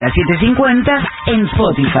las 7:50 en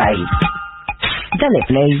Spotify. Dale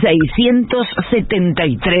play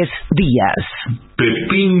 673 días.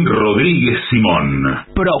 Pepín Rodríguez Simón.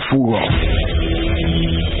 Prófugo.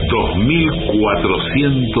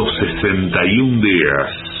 2461 días.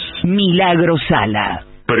 Milagro Sala.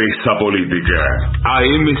 Presa política.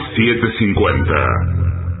 AM 750.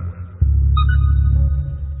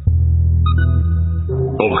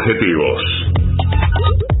 Objetivos,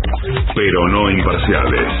 pero no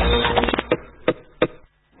imparciales.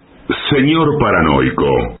 Señor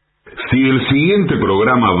paranoico, si el siguiente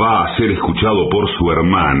programa va a ser escuchado por su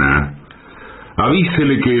hermana,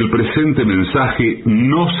 avísele que el presente mensaje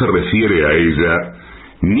no se refiere a ella,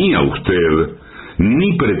 ni a usted,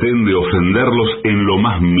 ni pretende ofenderlos en lo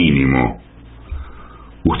más mínimo.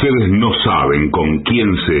 Ustedes no saben con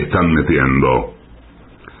quién se están metiendo.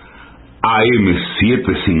 AM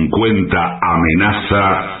 750 amenaza.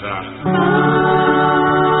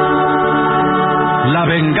 La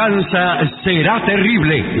venganza será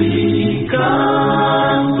terrible.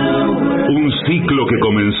 Un ciclo que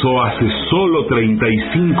comenzó hace solo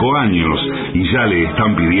 35 años y ya le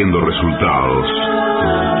están pidiendo resultados.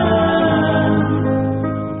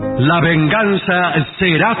 La venganza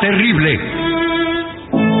será terrible.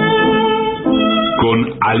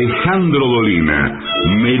 Con Alejandro Dolina,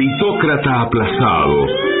 meritócrata aplazado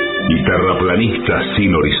y terraplanista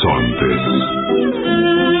sin horizontes.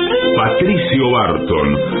 Patricio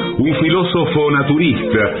Barton, un filósofo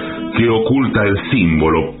naturista que oculta el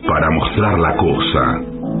símbolo para mostrar la cosa.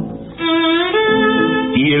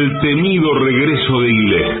 Y el temido regreso de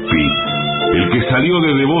Gillespie, el que salió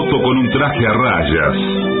de devoto con un traje a rayas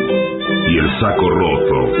y el saco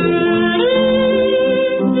roto.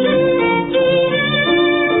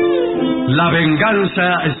 La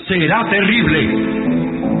venganza será terrible.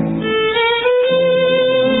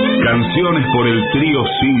 Canciones por el trío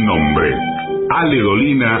sin nombre: Ale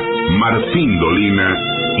Dolina, Martín Dolina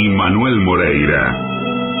y Manuel Moreira.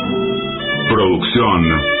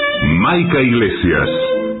 Producción: Maica Iglesias,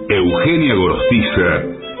 Eugenia Gorostiza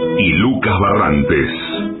y Lucas Barrantes.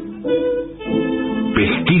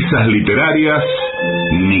 Pesquisas literarias: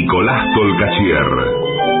 Nicolás Tolcachier.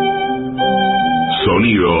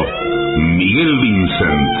 Sonido: Miguel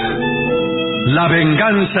Vincent. La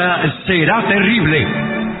venganza será terrible.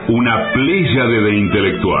 Una pléyade de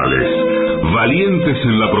intelectuales, valientes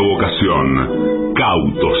en la provocación,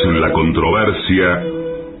 cautos en la controversia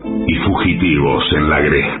y fugitivos en la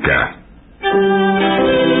gresca.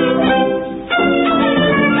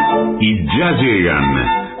 Y ya llegan,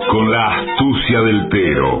 con la astucia del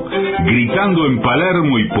Tero, gritando en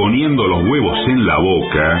Palermo y poniendo los huevos en la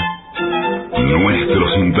boca,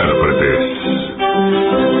 nuestros intérpretes.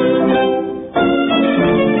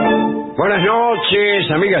 Buenas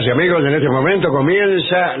noches, amigas y amigos. En este momento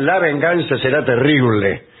comienza La venganza será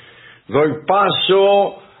terrible. Doy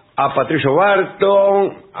paso a Patricio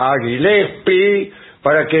Barton, a Gillespie,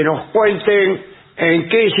 para que nos cuenten en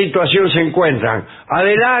qué situación se encuentran.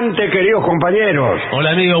 Adelante, queridos compañeros.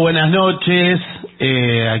 Hola, amigo, buenas noches.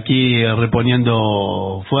 Aquí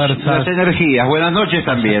reponiendo fuerzas. Las energías, buenas noches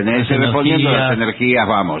también. Reponiendo las energías,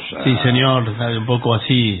 vamos. Sí, señor, un poco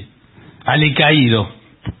así, alicaído.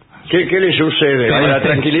 ¿Qué le sucede? Para la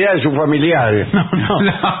tranquilidad de sus familiares. No,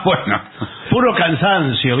 bueno, puro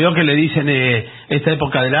cansancio. Veo que le dicen esta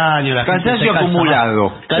época del año. La cansancio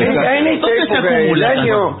acumulado. En esta época del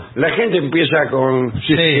año la gente empieza con...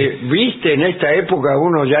 Sí. ¿Viste? En esta época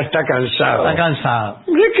uno ya está cansado. Está cansado.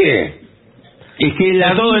 ¿De qué? Es que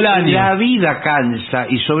la vida cansa,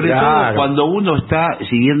 y sobre todo cuando uno está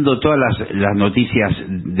siguiendo todas las noticias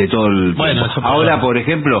de todo el bueno, ahora, por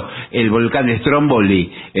ejemplo, el volcán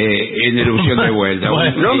Stromboli en erupción de vuelta.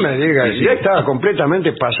 Bueno, no me digas, ya estaba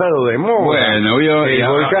completamente pasado de moda. Bueno, el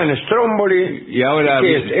volcán Stromboli, y ahora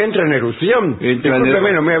 ¿qué? ¿Entra en erupción?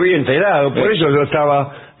 Discúlpeme, no me había enterado, por eso yo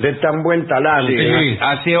estaba de tan buen talante. Sí,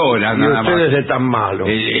 hace horas nada más. Y ustedes de tan malo.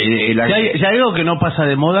 Si hay algo que no pasa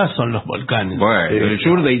de moda son los volcanes. Bueno, el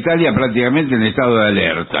sur de Italia prácticamente en estado de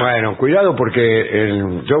alerta. Bueno, cuidado porque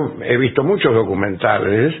yo he visto muchos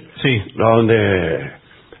documentales donde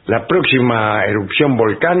la próxima erupción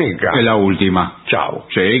volcánica es la última. Chao.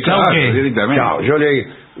 Sí, claro, directamente. Chao. Yo le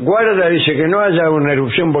guarda, dice que no haya una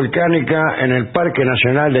erupción volcánica en el Parque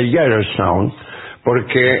Nacional de Yellowstone,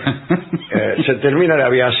 porque se termina la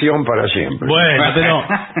aviación para siempre. Bueno, pero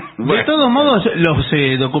de todos modos los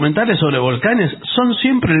documentales sobre volcanes son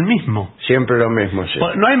siempre el mismo. Siempre lo mismo, sí.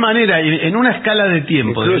 No hay manera, en una escala de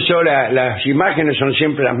tiempo. Incluso las imágenes son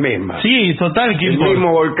siempre las mismas. Sí, total, ¿qué importa? El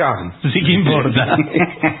mismo volcán. Sí, ¿qué importa?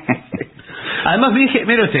 Además,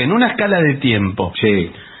 mire usted, en una escala de tiempo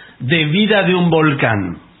de vida de un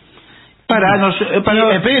volcán,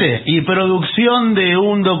 Espere, y producción de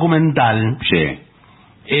un documental. Sí.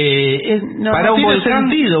 Para un volcán,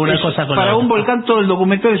 sentido una cosa con para un volcán todo el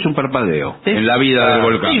documental es un parpadeo en la vida del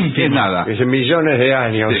volcán. Ínfimo. Es nada. Es millones de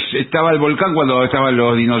años. Estaba el volcán cuando estaban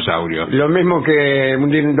los dinosaurios. Lo mismo que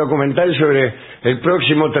un documental sobre el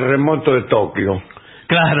próximo terremoto de Tokio.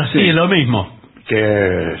 Claro, sí, es lo mismo.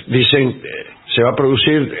 Que dicen se va a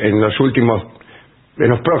producir en los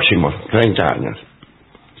próximos 30 años.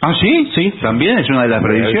 ¿Ah, sí? Sí. ¿También es una de las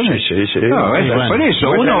predicciones? Sí. No, bueno. Por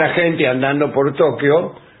eso la gente andando por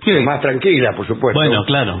Tokio más tranquila, por supuesto. Bueno,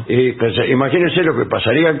 claro. Y pues, imagínense lo que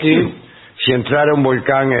pasaría aquí si entrara un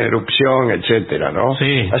volcán en erupción, etcétera, ¿no?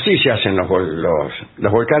 Sí. Así se hacen los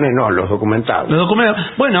volcanes, no, los documentales.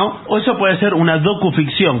 Bueno, eso puede ser una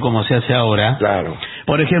docuficción como se hace ahora. Claro.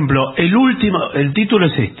 Por ejemplo, el título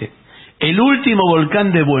es este. El último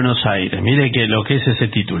volcán de Buenos Aires. Mire lo que es ese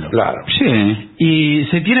título. Claro. Sí. Y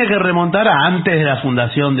se tiene que remontar a antes de la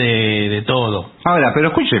fundación de todo. Ahora, pero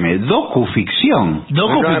escúcheme, docuficción.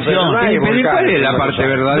 Docuficción. Pero ¿cuál es la parte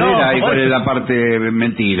verdadera y cuál es la parte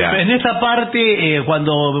mentira? En esta parte,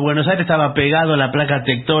 cuando Buenos Aires estaba pegado a la placa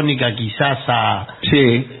tectónica, quizás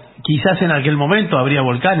en aquel momento habría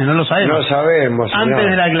volcanes, no lo sabemos. No sabemos.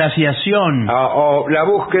 Antes de la glaciación. O la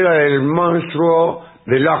búsqueda del monstruo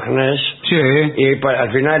de Loch Ness, y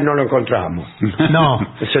al final no lo encontramos. No.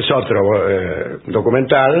 Ese es otro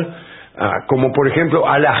documental. Como por ejemplo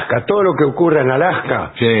Alaska, todo lo que ocurre en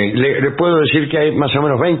Alaska, le puedo decir que hay más o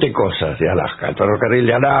menos 20 cosas de Alaska: el ferrocarril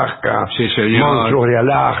de Alaska, monstruos de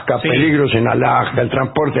Alaska, peligros en Alaska, el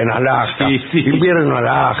transporte en Alaska, invierno en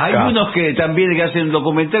Alaska. Hay unos que también hacen un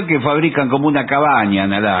documental que fabrican como una cabaña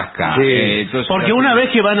en Alaska. Entonces, porque una vez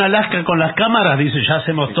que van a Alaska con las cámaras, dice, ya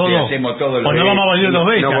hacemos todo, o no vamos a volver 2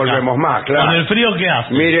 veces. No volvemos más, claro. Con el frío que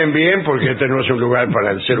hace. Miren bien, porque este no es un lugar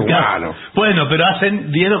para el ser humano. Bueno, pero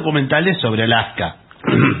hacen 10 documentales sobre Alaska.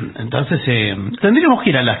 Entonces tendríamos que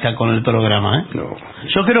ir a Alaska con el programa, ¿eh? No.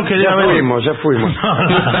 Yo creo que ya fuimos.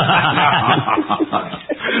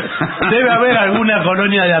 Debe haber alguna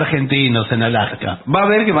colonia de argentinos en Alaska. Va a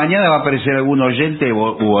ver que mañana va a aparecer algún oyente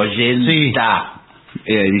u oyenta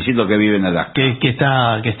diciendo que vive en Alaska, que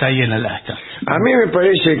está ahí en Alaska. A mí me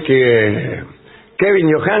parece que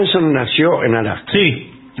Kevin Johansson nació en Alaska.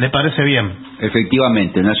 Sí, le parece bien.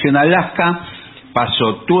 Efectivamente, nació en Alaska.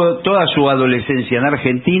 Pasó toda su adolescencia en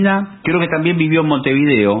Argentina, creo que también vivió en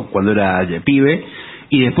Montevideo cuando era pibe,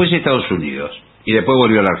 y después en Estados Unidos, y después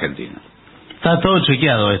volvió a la Argentina. Está todo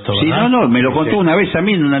chequeado esto, ¿verdad? Sí, me lo contó una vez a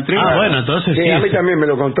mí en una entrevista. Bueno, entonces sí. A mí también me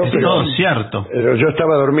lo contó, pero todo cierto. Pero yo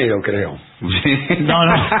estaba dormido, creo. No.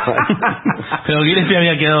 Pero Gillespie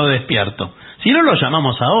había quedado despierto. Si no, lo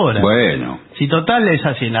llamamos ahora. Bueno. Si total es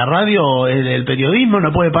así, en la radio el periodismo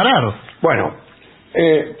no puede parar. Bueno.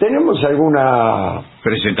 ¿Tenemos alguna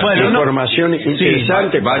información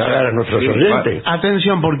interesante para dar a nuestros oyentes?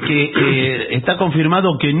 Atención, porque está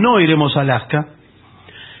confirmado que no iremos a Alaska,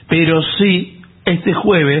 pero sí, este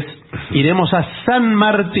jueves iremos a San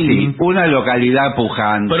Martín, una localidad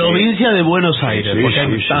pujante, provincia de Buenos Aires, porque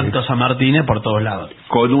hay tantos San Martínez por todos lados.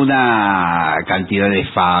 Con una cantidad de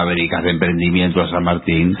fábricas, de emprendimiento a San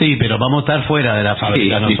Martín. Sí, pero vamos a estar fuera de la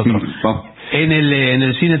fábrica nosotros. En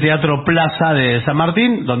el Cine Teatro Plaza de San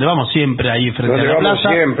Martín, donde vamos siempre ahí frente a la plaza.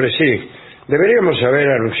 Siempre, sí. Deberíamos haber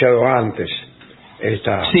anunciado antes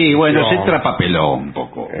esta. Sí, bueno, se trapapeló un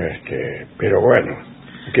poco. Pero bueno,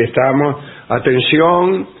 aquí estamos.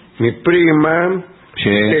 Atención, mi prima,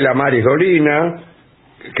 Estela Maris Dolina,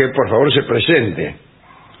 que por favor se presente.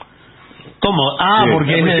 ¿Cómo?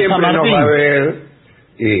 Porque es de San Martín. Nos va a ver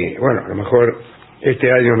y bueno, a lo mejor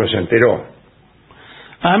este año no se enteró.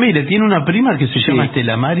 Mire, tiene una prima que se llama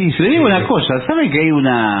Estela Maris. Le digo una cosa, ¿sabe que hay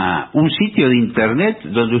un sitio de internet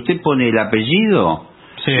donde usted pone el apellido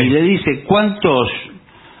y le dice cuántos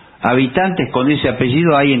habitantes con ese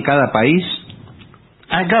apellido hay en cada país?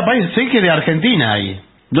 En cada país, sé que de Argentina hay.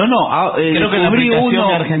 Creo que descubrí uno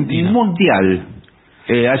de Argentina. Mundial.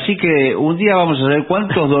 Así que un día vamos a ver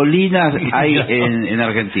cuántos Dolinas hay en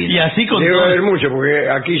Argentina. Y así con debe haber mucho, porque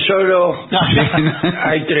aquí solo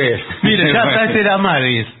hay 3. Mire, ya está Estela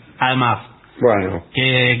Maris, además. Bueno.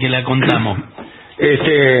 Que la contamos.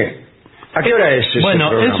 ¿A qué hora es ese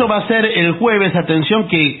programa? Eso va a ser el jueves, atención,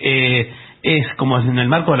 que es como en el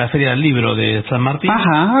marco de la Feria del Libro de San Martín.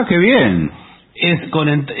 Ajá, qué bien. Es con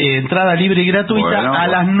entrada libre y gratuita a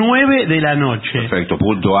las 9 de la noche. Perfecto,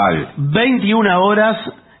 puntual. 21 horas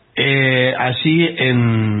allí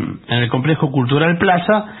en el Complejo Cultural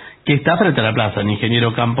Plaza, que está frente a la plaza, en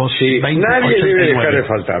Ingeniero Campos. Sí, nadie debe dejar de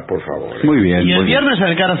faltar, por favor. Muy bien. Y el viernes en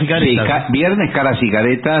el Caras y Caretas. Sí, viernes Caras y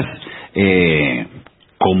Caretas,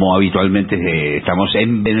 como habitualmente estamos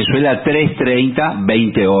en Venezuela, 3:30,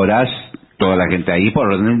 20 horas, toda la gente ahí por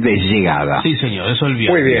orden de llegada. Sí, señor, eso es el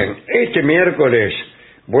viernes. Muy bien, este miércoles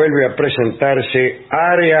vuelve a presentarse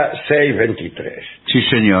Área 623. Sí,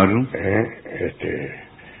 señor.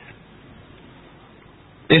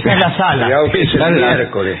 Esa es la sala. Cuidado que es el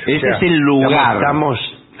miércoles. Ese es el lugar. Estamos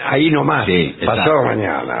ahí nomás, Sí, pasado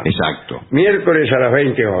mañana. Exacto. Miércoles a las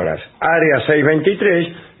 20 horas, Área 623,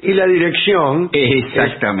 y la dirección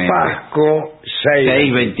Exactamente. es Pasco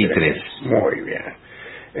 623. Muy bien.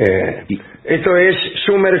 Esto es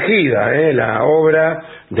Sumergida, la obra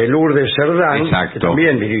de Lourdes Cerdán, Exacto. que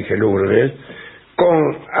también dirige Lourdes,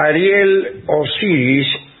 con Ariel Osiris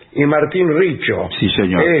y Martín Richo. Sí,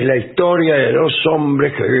 señor. Es la historia de dos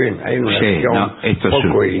hombres que viven ahí en una región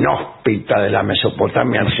poco inhóspita de la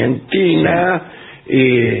Mesopotamia argentina,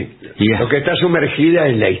 y lo que está sumergida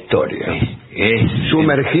es la historia.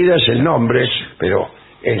 Sumergida es el nombre, pero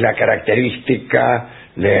es la característica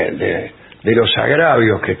de los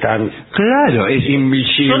agravios que están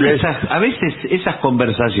invisibles. A veces esas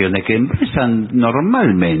conversaciones que empiezan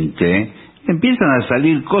normalmente, empiezan a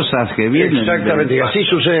salir cosas que vienen... Exactamente, y así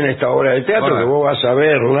sucede en esta obra de teatro, que vos vas a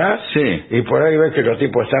verla, y por ahí ves que los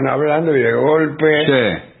tipos están hablando y de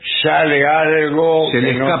golpe sale algo... Se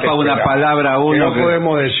le que escapa no una palabra a uno que no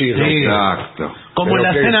podemos decirlo. Exacto. Como en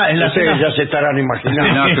la cena... Ustedes ya se estarán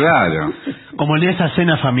imaginando. No, claro. Como en esas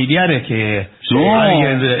cenas familiares que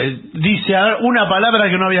alguien dice una palabra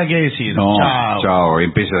que no había que decir. No, chao.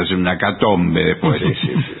 empieza a hacer una catombe después.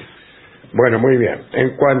 Sí. Bueno, muy bien.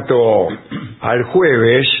 En cuanto al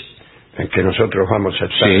jueves, en que nosotros vamos a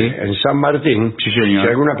estar en San Martín, sí, señor. Si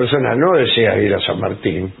alguna persona no desea ir a San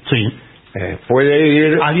Martín, puede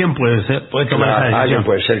ir... Alguien puede tomar esa decisión. Alguien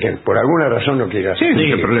puede ser que por alguna razón no quiera hacer.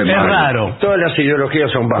 Sí, problema. Es raro. Todas las ideologías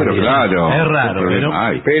son válidas. Pero claro. Es raro.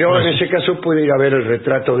 Pero en ese caso puede ir a ver el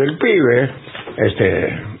retrato del pibe,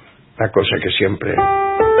 la cosa que siempre...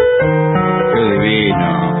 Qué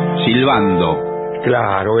divino. Silbando.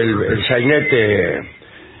 Claro, el sainete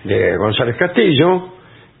de González Castillo,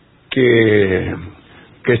 que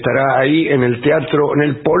estará ahí en el teatro, en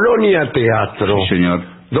el Polonia Teatro. Sí, señor.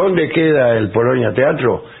 ¿Dónde queda el Polonia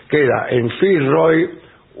Teatro? Queda en Fitzroy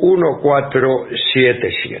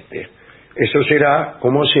 1477. Eso será,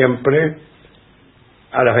 como siempre,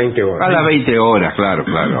 a las 20 horas. A las 20 horas, claro.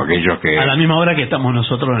 Aquellos que... A la misma hora que estamos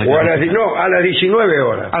nosotros en el a las 19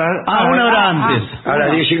 horas. Una hora antes. A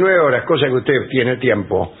las 19 horas, cosa que usted tiene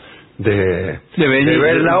tiempo de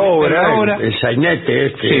ver la obra, el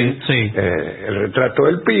sainete el retrato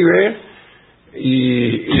del pibe,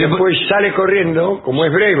 y después sale corriendo, como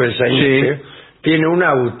es breve el sainete, tiene un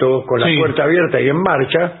auto con la puerta abierta y en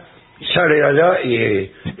marcha, sale de allá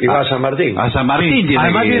y va a San Martín. A San Martín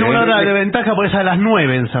además tiene una hora de ventaja porque es a las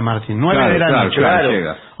 9 en San Martín, 9 de la noche.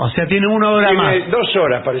 Claro. O sea, tiene una hora más. Tiene 2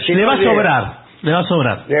 horas, parece. Le va a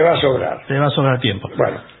sobrar tiempo.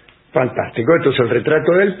 Bueno, fantástico. Esto es el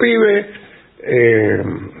retrato del pibe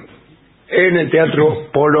en el Teatro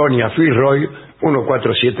Polonia Fitzroy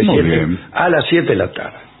 1477 a las 7 de la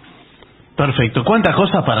tarde. Perfecto. ¿Cuántas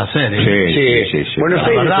cosas para hacer? Sí. Buenos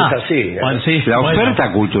Aires es así. La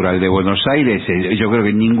oferta cultural de Buenos Aires, yo creo que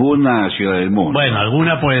en ninguna ciudad del mundo. Bueno,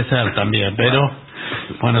 alguna puede ser también, pero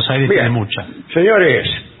Buenos Aires tiene mucha. Señores,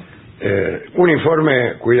 un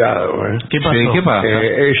informe, cuidado. ¿Qué pasó? ¿Qué pasa?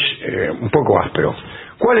 Es un poco áspero.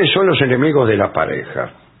 ¿Cuáles son los enemigos de la pareja?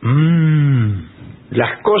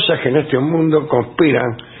 Las cosas que en este mundo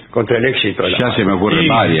conspiran contra el éxito de la pareja. Se me ocurren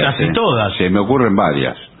varias. Casi todas. Se me ocurren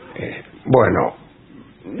varias. Bueno,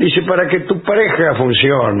 dice, para que tu pareja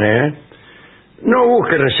funcione, no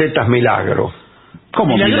busques recetas milagro.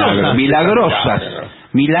 ¿Cómo milagros?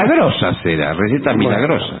 Milagrosas será, recetas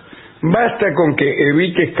milagrosas. Basta con que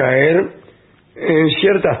evites caer en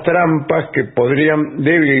ciertas trampas que podrían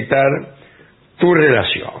debilitar tu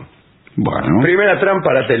relación. Bueno. Primera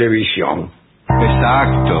trampa, la televisión.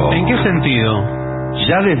 Exacto. ¿En qué sentido?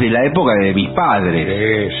 Ya desde la época de mis padres.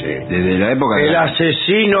 Desde la época el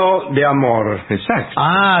asesino de amor. Exacto.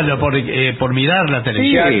 Por mirar la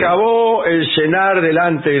televisión. Se acabó el cenar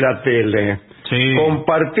delante de la tele.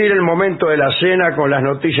 Compartir el momento de la cena con las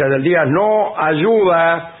noticias del día no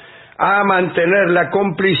ayuda a mantener la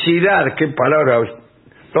complicidad, qué palabra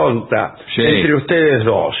tonta, entre ustedes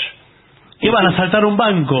dos. ¿Qué van a saltar un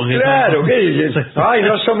banco? Claro, ¿qué dices? Ay,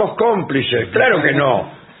 no somos cómplices. Claro que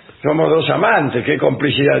no. Somos dos amantes, qué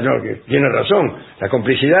complicidad. No, que tiene razón. La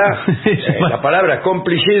complicidad, la palabra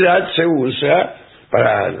complicidad se usa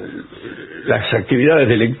para las actividades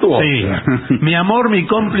delictuosas. Mi amor, mi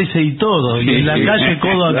cómplice y todo. Y en la calle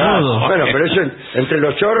codo a codo. Bueno, pero eso entre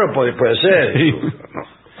los chorros puede ser.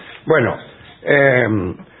 Bueno,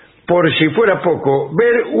 por si fuera poco,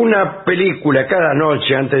 ver una película cada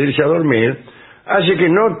noche antes de irse a dormir hace que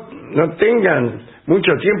no tengan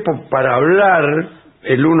mucho tiempo para hablar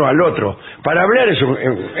el uno al otro. Para hablar es un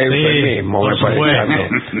eufemismo, me parece.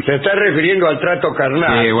 Se está refiriendo al trato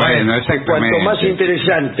carnal. Sí, bueno, exactamente. Cuanto más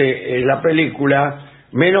interesante la película,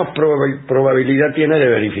 menos probabilidad tiene de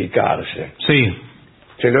verificarse. Sí.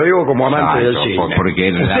 Se lo digo como amante del cine.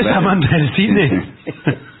 Porque ¿Usted es amante del cine?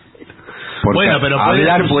 Porque bueno, pero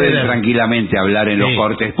hablar pueden tranquilamente hablar en los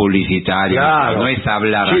cortes publicitarios. Claro. No es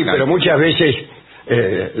hablar. Sí, acá. pero muchas veces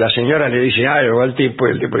la señora le dice algo al tipo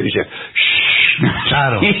y el tipo le dice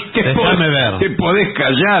claro, déjame ver. Te podés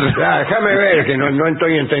callar. Claro, déjame ver que no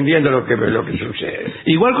estoy entendiendo lo que sucede.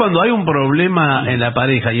 Igual cuando hay un problema en la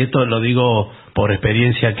pareja, y esto lo digo por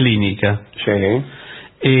experiencia clínica,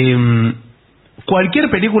 Sí. Cualquier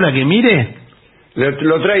película que mire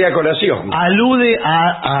Lo trae a colación. alude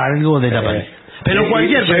a algo de la pareja. Pero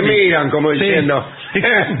cualquier se película. miran como diciendo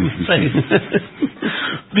Sí.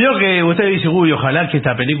 Vio que usted dice, uy, ojalá que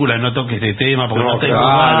esta película no toque este tema porque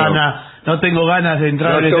no tengo ganas de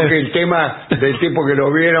entrar no en toque el tema del tipo que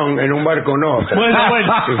lo vieron en un bar con otra. Bueno.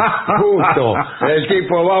 Sí, justo el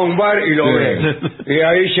tipo va a un bar y lo ve y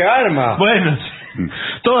ahí se arma. Bueno,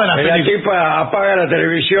 todas las la películas. tipa apaga la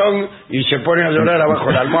televisión y se pone a llorar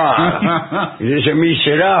abajo la almohada y dice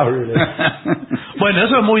miserable. Bueno,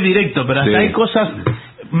 eso es muy directo, pero hasta hay cosas,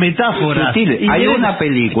 metáforas. Sutil. Hay una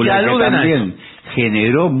película que también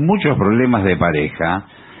generó muchos problemas de pareja,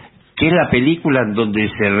 que es la película donde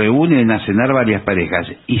se reúnen a cenar varias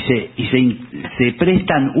parejas y se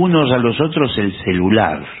prestan unos a los otros el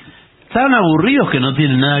celular. Están aburridos que no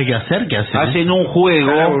tienen nada que hacer, ¿qué hacen? Hacen un juego.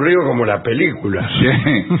 Tan aburrido como la película. Sí.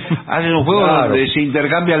 Hacen un juego Claro. donde se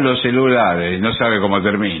intercambian los celulares. No sabe cómo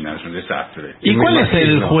termina, es un desastre. ¿Y cuál es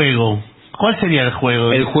el juego? ¿Cuál sería el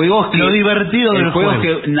juego? El juego es que, lo divertido del juego. El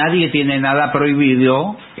juego es que nadie tiene nada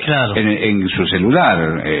prohibido claro. en su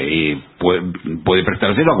celular y puede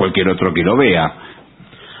prestárselo a cualquier otro que lo vea.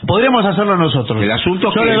 Podríamos hacerlo nosotros. El asunto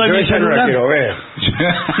es yo que le doy yo mi esa no la celular. quiero ver.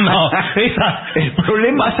 No, el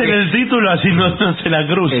problema es en el título, así no se la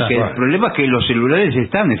cruza. El problema es que los celulares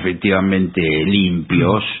están efectivamente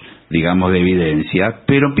limpios, digamos, de evidencia,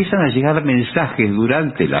 pero empiezan a llegar mensajes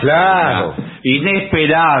durante la Claro. cena,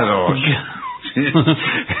 inesperados.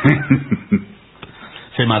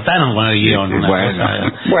 Se mataron con el guión. Una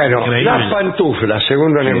cosa Bueno, increíble. las pantuflas,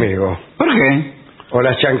 segundo enemigo. ¿Por qué? O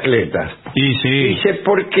las chancletas. Sí, sí. Dice,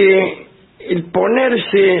 porque el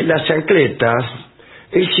ponerse las chancletas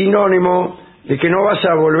es sinónimo de que no vas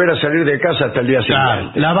a volver a salir de casa hasta el día Claro,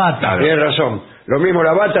 siguiente. la bata. Tienes razón. Lo mismo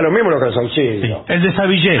la bata, lo mismo los calzoncillos. Sí, el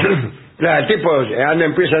desabillé. Claro, el tipo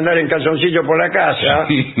empieza a andar en calzoncillo por la casa.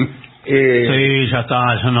 Sí. Sí, ya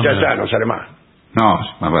está. Yo no Ya me- está, no sale más. No,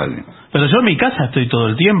 más vale. Pero yo en mi casa estoy todo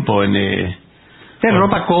el tiempo en... Es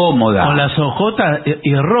ropa cómoda. Con las ojotas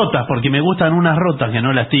y rotas, porque me gustan unas rotas que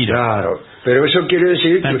no las tiro. Claro, pero eso quiere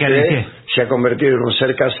decir que ¿Qué usted dije? se ha convertido en un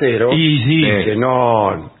ser casero Y sí. que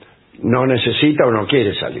no necesita o no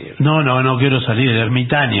quiere salir. No quiero salir,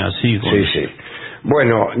 ermitaño, así. Sí, sí.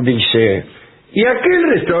 Bueno, dice, ¿y aquel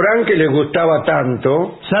restaurante que les gustaba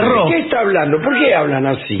tanto? Cerró. ¿De qué está hablando? ¿Por qué hablan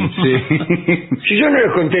así? Sí. Si yo no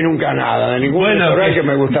les conté nunca nada de ningún Bueno, restaurante que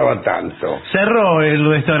me gustaba tanto. Cerró el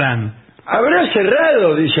restaurante. ¿Habrá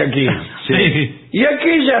cerrado? Dice aquí. Sí. ¿Y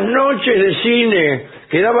aquellas noches de cine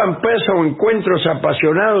que daban paso a encuentros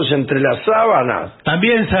apasionados entre las sábanas?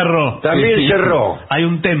 También cerró. También Sí. cerró. Hay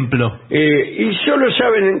un templo. Y solo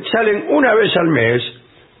salen una vez al mes.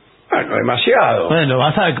 Bueno, demasiado. Bueno,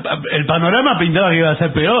 el panorama pintaba que iba a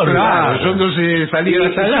ser peor. Claro, son 12 Y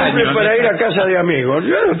salidas al siempre año. para ir a casa de amigos.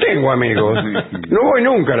 Yo no tengo amigos. No voy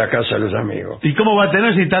nunca a la casa de los amigos. ¿Y cómo va a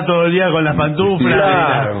tener si está todo el día con las pantuflas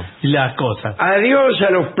Claro. y las cosas? Adiós a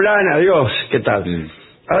los planes. Adiós. ¿Qué tal? Sí.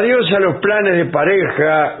 Adiós a los planes de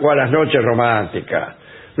pareja o a las noches románticas.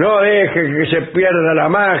 No deje que se pierda la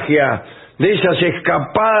magia de esas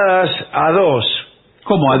escapadas a dos.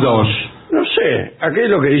 ¿Cómo a dos? No sé, aquí es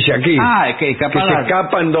lo que dice aquí. Ah, que que se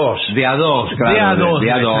escapan dos. De a dos, claro. de a dos.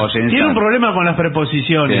 De a dos. Tiene un problema con las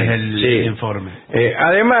preposiciones Sí, el sí. informe.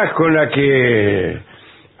 Además, con la que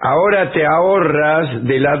ahora te ahorras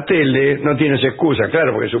de la tele, no tienes excusa,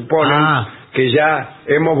 claro, porque suponen que ya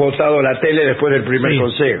hemos votado la tele después del primer Sí,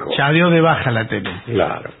 consejo. ya dio de baja la tele.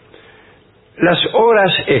 Claro. Las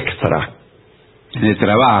horas extra. En el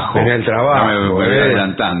trabajo. En el trabajo. Ya me voy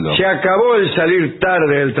adelantando. Se acabó el salir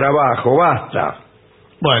tarde del trabajo, basta.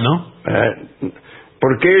 Bueno,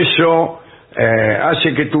 Porque eso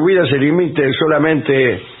hace que tu vida se limite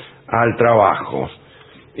solamente al trabajo.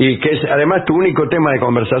 Y que es además tu único tema de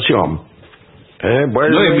conversación.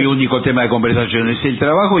 Vuelve. No es mi único tema de conversación, es el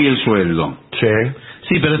trabajo y el sueldo. Sí.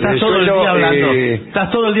 Sí, pero estás El todo el sueldo, día hablando.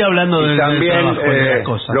 Estás todo el día hablando Y del también trabajo, de las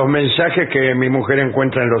cosas. los mensajes que mi mujer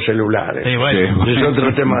encuentra en los celulares. Sí, bueno. Sí. Es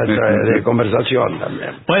otro tema de conversación también.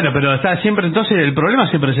 Bueno, pero está siempre, entonces el problema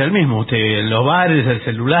siempre es el mismo. Usted, en los bares, el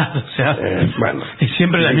celular, o sea, Bueno, es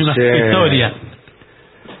siempre la misma dice- historia.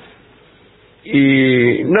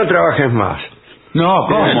 Y no trabajes más. No,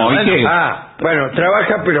 ¿cómo? Bueno, ¿Y qué? Bueno,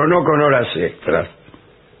 trabaja pero no con horas extras.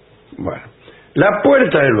 Bueno, la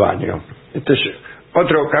puerta del baño. Este es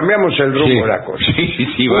otro, cambiamos el rumbo Sí. de la cosa.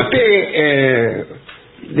 Sí, va. Usted,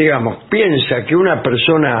 digamos, piensa que una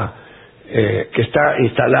persona que está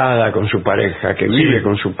instalada con su pareja, que vive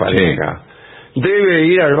con su pareja, debe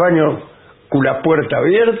ir al baño con la puerta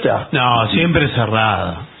abierta. No, siempre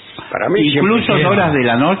cerrada. Para mí Incluso siempre- en horas de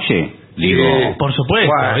la noche, digo. Sí. Por supuesto.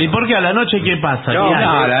 Bueno. ¿Y por qué a la noche qué pasa? No, ¿Qué hay?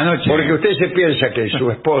 a la noche. Porque usted se piensa que su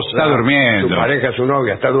esposa, Está durmiendo. su pareja, su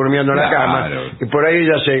novia, está durmiendo en la Claro. cama y por ahí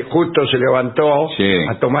ella justo se levantó Sí.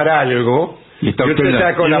 a tomar algo Y está usted usted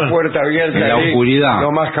está con y la bueno, puerta abierta en la ahí, oscuridad.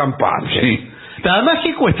 lo más campante. Sí. Además,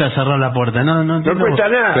 ¿qué cuesta cerrar la puerta? No cuesta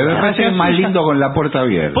nada. Pero me parece Ah, más sí. lindo con la puerta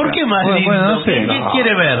abierta. ¿Por qué más lindo? Bueno, no sé. ¿Qué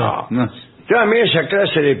quiere ver? No. Yo a mí esa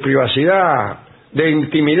clase de privacidad, de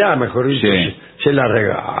intimidad, mejor dicho, Sí. se la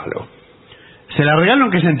regalo. ¿Se la regalo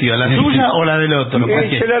en qué sentido? ¿La suya o la del otro? ¿Por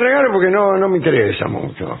qué? Se la regalo porque no me interesa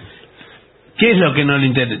mucho. ¿Qué es lo que no le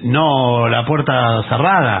interesa? No, la puerta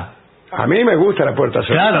cerrada. A mí me gusta la puerta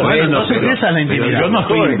cerrada. Claro, bueno, entonces pero- esa es la intimidad. pero yo no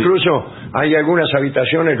Mejor, estoy, incluso hay algunas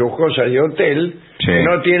habitaciones lujosas de hotel Sí. que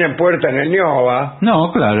no tienen puerta en el ñoba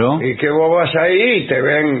No, claro. y que vos vas ahí y te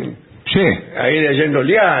ven Sí. ahí leyendo el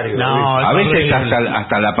diario. No, A es veces horrible.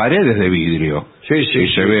 hasta la pared es de vidrio. Sí, sí, Y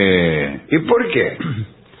se ve. ¿Y por qué?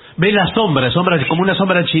 Ve las sombras como una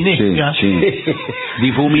sombra chinesca. Sí, sí.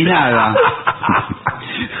 Difuminada.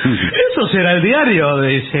 Eso será el diario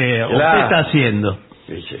de ese, o qué Claro. está haciendo.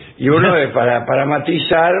 Sí, sí. Y uno para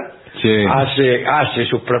matizar Sí. hace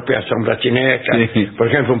sus propias sombras chinescas. Sí. Por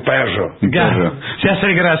ejemplo, un perro. Claro, se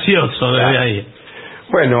hace gracioso desde Claro. ahí.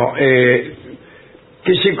 Bueno,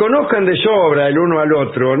 que se conozcan de sobra el uno al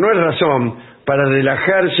otro no es razón para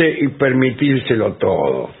relajarse y permitírselo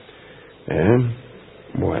todo.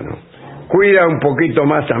 Bueno, cuida un poquito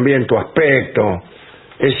más también tu aspecto.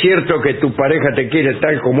 Es cierto que tu pareja te quiere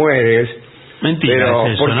tal como eres, Mentira, pero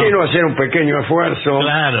es eso, ¿por qué no hacer un pequeño esfuerzo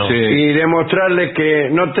Claro. Sí. y demostrarle que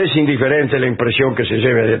no te es indiferente la impresión que se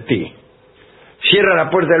lleve de ti? Cierra la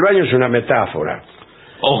puerta del baño es una metáfora.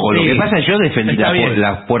 Ojo, lo Sí. que pasa es que yo defendí Está bien.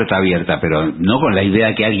 la puerta abierta, pero no con la idea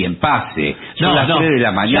de que alguien pase. Son las 3 de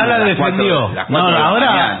la mañana. Ya la las 4 defendió. las No, 4 de la ahora,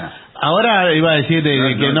 mañana. ahora iba a decir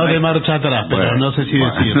que no hay- de marcha atrás, pero Bueno, no sé si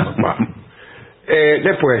bueno. decirlo. Bueno.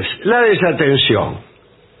 Después, la desatención.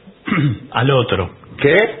 Al otro.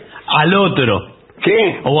 ¿Qué? Al otro.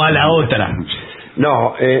 ¿Qué? O a la otra.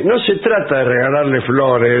 No, no se trata de regalarle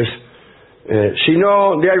flores,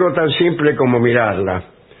 sino de algo tan simple como mirarla.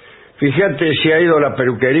 Fíjate si ha ido a la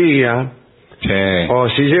peluquería Sí. o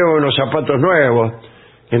si lleva unos zapatos nuevos.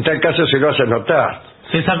 En tal caso se lo hace notar.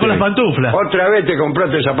 Se sacó las pantuflas. Otra vez te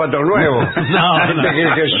compraste zapatos nuevos. No, ¿Te no.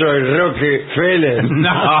 crees que soy Rockefeller?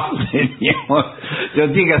 No, señor. Lo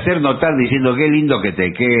tiene que hacer notar diciendo qué lindo que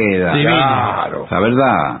te queda. Divino. Claro. La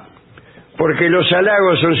verdad. Porque los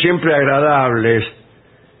halagos son siempre agradables,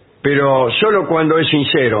 pero solo cuando es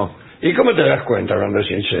sincero. ¿Y cómo te das cuenta cuando es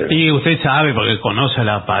sincero? Y usted sabe porque conoce a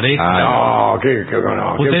la pareja. Ah, No, que no, que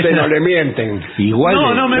Usted usted se no la- le mienten. Igual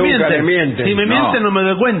no, no me nunca mienten. le mienten. Si me No. mienten no me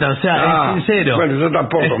doy cuenta, o sea, Ah, es sincero. Bueno, yo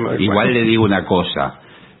tampoco me doy igual cuenta. le digo una cosa.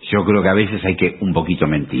 Yo creo que a veces hay que un poquito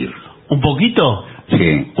mentir. ¿Un poquito?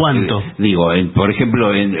 Sí. ¿Cuánto? Digo, por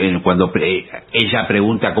ejemplo, cuando ella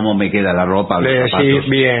pregunta cómo me queda la ropa, los Sí, zapatos.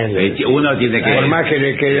 bien. Uno tiene que... Por más que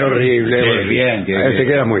le quede horrible, Sí, bueno, bien, que- te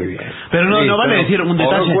queda muy bien. Pero no, no vale decir un O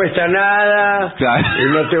detalle. no cuesta nada Claro. y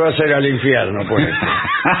no te vas a ir al infierno, pues.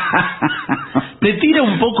 Te tira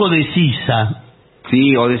un poco de sisa.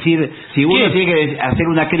 Sí, o decir, si uno ¿Qué? tiene que hacer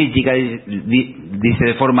una crítica, dice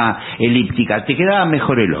de forma elíptica, te quedaba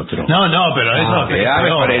mejor el otro. No, no, pero eso te es da peor.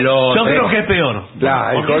 mejor el otro. Yo creo que es peor. Claro,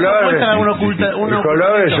 el Porque eso color, muestra una oculta- una el color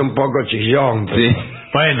es ocultación. un poco chillón. pero- Sí.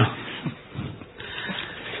 Bueno,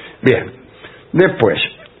 Bien. Después,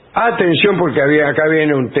 atención porque acá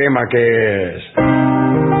viene un tema que es...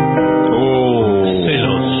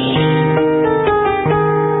 celos.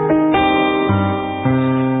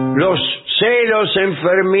 Los celos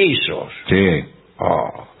enfermizos. Sí.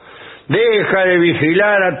 Oh. Deja de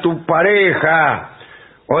vigilar a tu pareja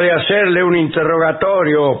o de hacerle un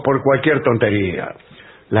interrogatorio por cualquier tontería.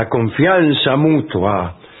 La confianza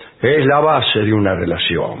mutua es la base de una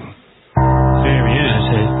relación. Qué bien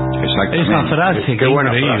ese. Exactamente. Esa frase, Qué qué buena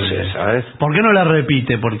increíble. frase esa, ¿eh? ¿Por qué no la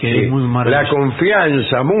repite? Porque Sí. es muy La maravillosa.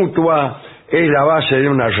 confianza mutua es la base de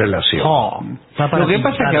una relación. Oh, está para Lo que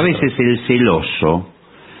pasa es que a pintar. veces el celoso,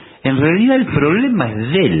 en realidad el problema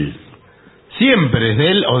es de él. Siempre es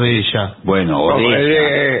de él o de ella. Bueno, o No, de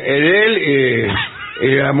ella. él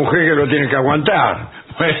y la mujer que lo tiene que aguantar.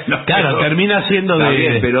 Bueno, Claro, pero- termina siendo Está de...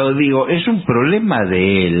 bien, pero digo, es un problema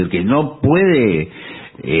de él que no puede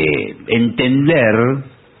entender.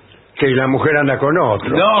 Que la mujer anda con otro.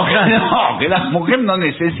 No, que la mujer no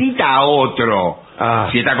necesita a otro Ah.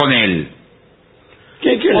 si está con él.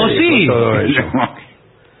 ¿Quién O le sí. dijo todo eso?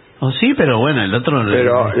 O sí, pero bueno, el otro...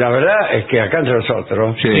 Pero la verdad es que acá entre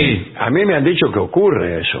nosotros, Sí. a mí me han dicho que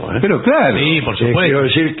ocurre eso. ¿eh? Pero claro. Sí, por Quiero supuesto.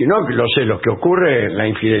 decir que no, que lo sé, lo que ocurre es la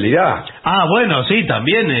infidelidad. Ah, bueno, sí,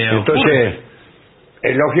 también. ocurre. Entonces,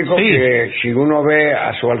 es lógico Sí. que si uno ve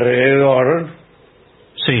a su alrededor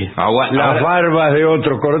Sí. las barbas de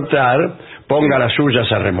otro cortar, ponga las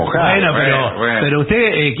suyas a remojar. Bueno, bueno. pero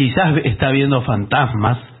usted quizás está viendo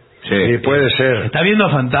fantasmas. Sí, puede ser. Está viendo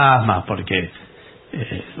fantasmas porque...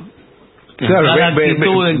 Claro, cada ve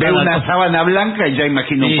actitud en cada una cosa. sábana blanca y ya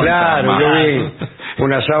imagino Sí, un fantasma. Claro, yo vi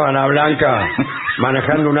una sábana blanca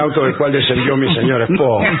manejando un auto del cual descendió mi señor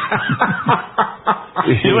esposo.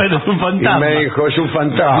 Y bueno, es un fantasma. Y me dijo, es un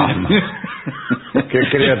fantasma que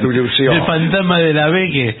crea tu ilusión. El fantasma de la B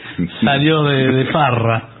que salió de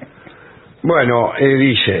farra. Bueno,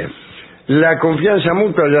 dice, la confianza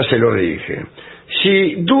mutua ya se lo dije.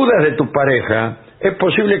 Si dudas de tu pareja, es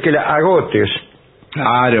posible que la agotes.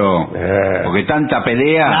 Claro, porque tanta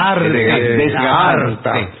pelea Claro,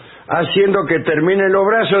 Harta, haciendo que termine en los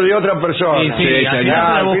brazos de otra persona. Sí, sí, al final Ya, se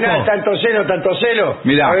la al buscó. final tanto celo.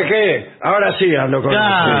 Mirá. ¿Sabes qué? Ahora sí ando con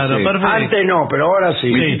Claro, él. perfecto. Antes no, pero ahora sí.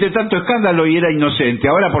 Me hiciste tanto escándalo y era inocente.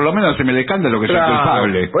 Ahora por lo menos se me le escándalo que soy Claro,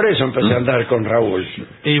 culpable. por eso empecé a andar con Raúl.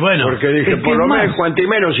 Y bueno, Porque dije, es que por lo más- menos, cuanto y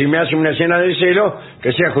menos, si me hace una escena de celo,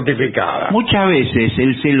 que sea justificada. Muchas veces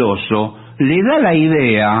el celoso le da la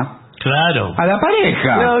idea claro. a la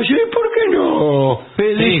pareja. No, sí, ¿por qué no?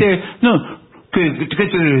 Dice, no,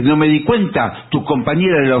 no me di cuenta, tu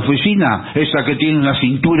compañera de la oficina, esa que tiene una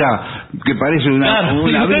cintura que parece una Claro,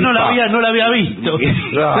 y usted no la había visto.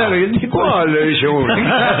 Claro, y el tipo- ¿Cuál? Le dice uno.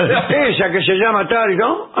 Esa que se llama tal,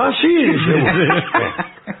 ¿no? Ah, sí, dice uno.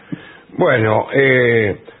 Bueno,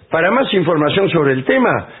 para más información sobre el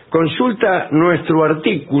tema, consulta nuestro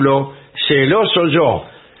artículo Celoso Yo,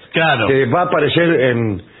 Claro. que va a aparecer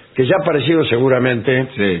que ya ha aparecido seguramente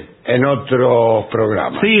Sí. en otros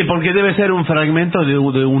programas. Sí, porque debe ser un fragmento de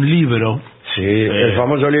un libro. Sí, el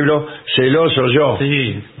famoso libro Celoso Yo.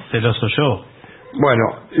 Sí, celoso yo. Bueno,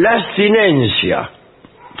 la abstinencia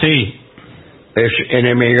Sí, es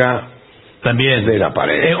enemiga también. de la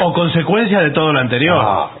pareja. O consecuencia de todo lo anterior.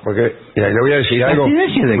 Ah, porque mira, le voy a decir algo.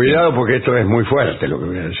 ¿Abstinencia de qué? Cuidado porque esto es muy fuerte lo que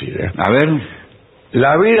voy a decir. A ver.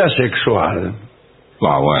 La vida sexual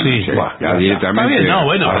Bueno, Sí, ya directamente está bien, no,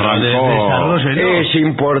 bueno, desarrollelo. es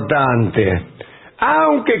importante.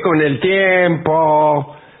 Aunque con el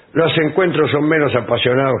tiempo los encuentros son menos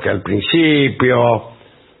apasionados que al principio.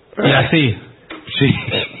 Y así. Sí.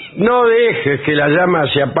 No dejes que la llama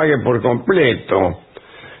se apague por completo.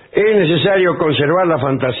 Es necesario conservar la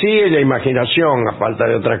fantasía y la imaginación a falta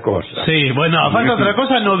de otra cosa. Sí, bueno, a falta de otra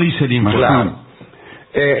cosa no dice el informe. Claro.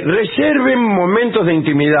 Reserven momentos de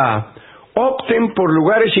intimidad. Opten por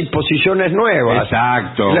lugares y posiciones nuevas.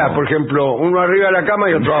 Exacto. Claro, por ejemplo, uno arriba de la cama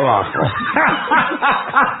y otro abajo.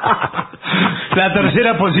 La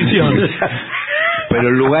tercera posición. Pero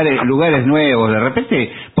lugares nuevos, de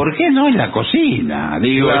repente, ¿por qué no en la cocina?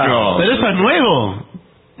 Digo Claro. yo. Pero eso es nuevo.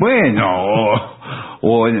 Bueno,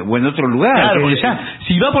 o en otro lugar. Claro, que- porque ya,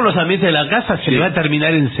 si va por los ambientes de la casa, se le va a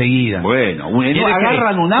terminar enseguida. Bueno, Tiene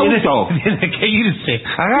un tiene- auto. Tiene que irse.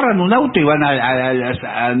 Agarran un auto y van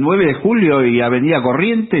a 9 de julio y Avenida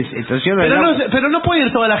Corrientes, estacionan el Pero auto. pero no puede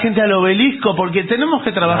ir toda la gente al obelisco porque tenemos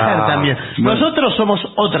que trabajar Ah, también. bueno. Nosotros somos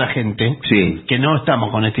otra gente Sí. que no estamos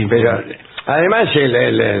con este Pero informe. además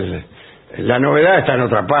la novedad está en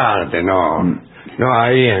otra parte, no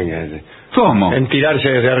ahí ¿Cómo? en tirarse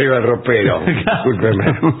desde arriba del ropero. Discúlpeme.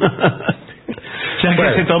 Ya que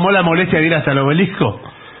Bueno. se tomó la molestia de ir hasta el obelisco,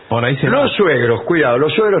 por ahí se va. Los suegros, cuidado,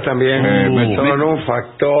 los suegros también son un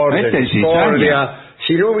factor Esta de es discordia. cizaña.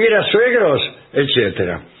 Si no hubiera suegros,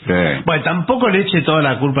 etcétera. Sí. Bueno, tampoco le eche toda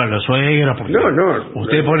la culpa a los suegros, porque No.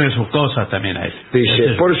 usted pone sus cosas también ahí.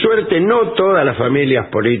 Dice, por suerte no todas las familias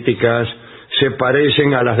políticas se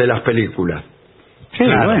parecen a las de las películas. Sí,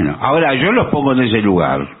 Claro. bueno. Ahora, yo los pongo en ese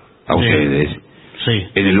lugar, a Sí. ustedes, Sí,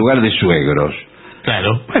 en el lugar de suegros.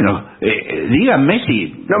 claro. Bueno, díganme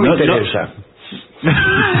si... No me interesa.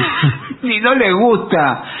 si no les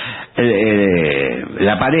gusta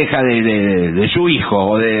la pareja de su hijo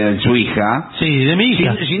o de su hija, Sí, de mi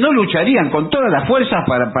hija. si no lucharían con todas las fuerzas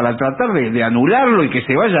para tratar de anularlo y que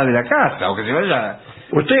se vaya de la casa o que se vaya.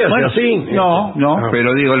 ¿Usted hace Bueno, así? No,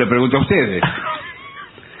 pero digo, le pregunto a ustedes.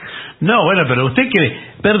 No, bueno, pero usted cree...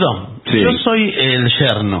 Perdón, Sí. yo soy el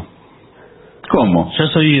yerno. ¿Cómo? Yo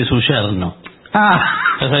soy su yerno.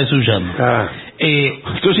 Yo soy su yerno. Ah,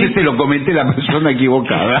 Entonces te lo comenté la persona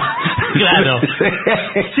equivocada. Claro.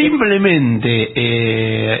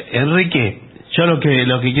 Simplemente, Enrique, yo lo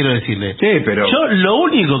que quiero decirle. Sí, pero... Yo lo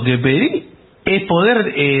único que pedí es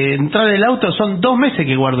poder entrar el auto. Son 2 meses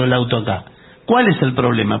que guardo el auto acá. ¿Cuál es el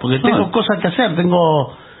problema? Porque tengo cosas que hacer,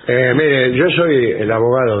 tengo... mire, yo soy el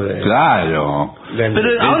abogado de... Claro.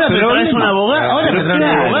 Pero ahora me traes un abogado, ahora me traes un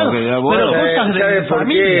abogado. Pero cosas ¿Sabe de por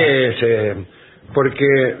familia. qué? Porque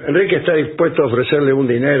Enrique está dispuesto a ofrecerle un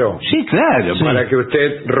dinero Sí, claro. para que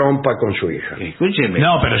usted rompa con su hija. Escúcheme.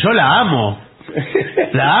 No, pero yo la amo.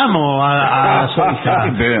 La amo a su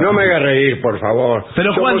hija. Pero- No me haga reír, por favor.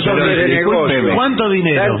 Pero somos ¿cuánto, hombres de discúlpeme. negocio. ¿Cuánto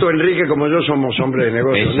dinero? Tanto Enrique como yo somos hombres de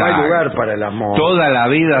negocio. No hay Exacto. lugar para el amor. Toda la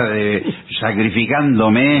vida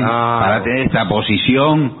sacrificándome para tener esta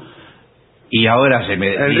posición y ahora se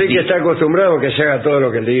me... Enrique está acostumbrado a que se haga todo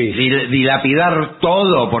lo que él dice. dilapidar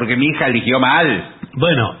todo porque mi hija eligió mal.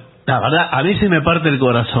 Bueno, la verdad, a mí se me parte el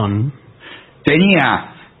corazón. Tenía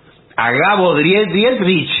a Gabo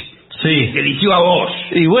Dietrich, Sí. que eligió a vos.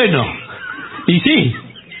 Y bueno, y sí.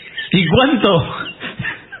 ¿Y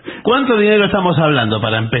cuánto dinero estamos hablando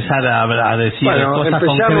para empezar a decir Bueno, cosas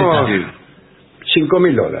empezamos concretas?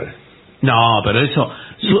 $5.000. No, pero eso...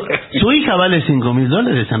 ¿Su hija vale $5.000,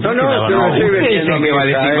 Enrique? No, La yo verdad. no estoy usted es vendiendo el mi que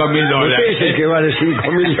vale hija, $5.000. Usted es el que vale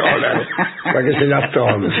 $5.000 para que se las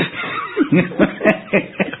tome.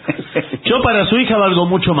 Yo para su hija valgo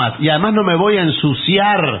mucho más. Y además no me voy a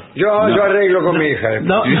ensuciar. Yo arreglo con mi hija.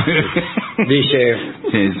 No,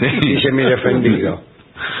 Dice mi defendido.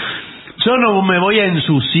 yo no me voy a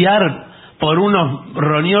ensuciar por unos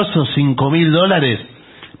roñosos $5.000.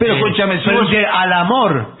 Pero escúchame, si pero vos- que al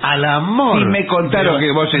amor. Si me contaron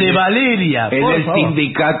que vos de Valeria, en por el favor.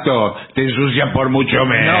 sindicato te ensucian por mucho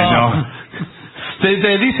menos. No.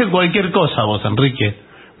 Te dicen cualquier cosa vos, Enrique.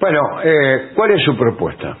 Bueno, ¿cuál es su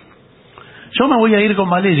propuesta? Yo me voy a ir con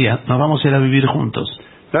Valeria. Nos vamos a ir a vivir juntos.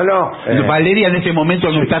 No. Valeria en este momento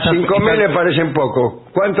no está... 5.000 le parecen poco.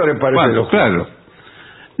 ¿Cuánto le parece Bueno, lo justo? claro.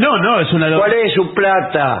 No, es una... ¿Cuál es su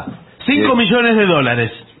plata? 5 millones de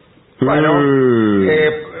dólares. Bueno,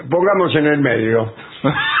 pongamos en el medio.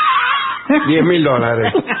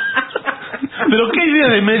 $10.000. ¿Pero qué idea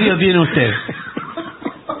de medio tiene usted?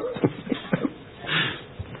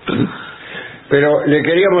 Pero le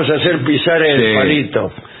queríamos hacer pisar el Sí.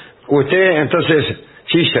 palito. Usted, entonces,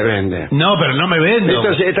 sí se vende. No, pero no me vendo.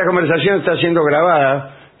 Entonces, esta conversación está siendo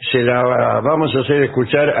grabada. Se la vamos a hacer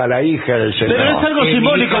escuchar a la hija del Pero senador. es algo Que mi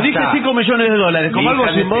simbólico, hija dije está- 5 millones de dólares, como Mi algo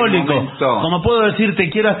hija en este simbólico. momento- Como puedo decir te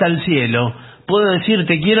quiero hasta el cielo, puedo decir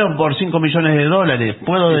te quiero por 5 millones de dólares,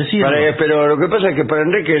 puedo decir... Pero lo que pasa es que para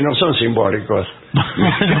Enrique no son simbólicos.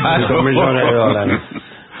 5 millones de dólares.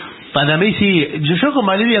 Para mí sí, yo con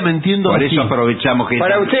Valeria me entiendo Por así. eso aprovechamos que...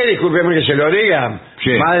 Para usted, discúlpeme que se lo diga,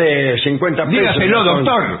 Sí. más de 50 pesos. Dígaselo, ya son-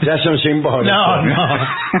 doctor. Ya son simbólicos. No.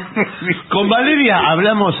 Con Valeria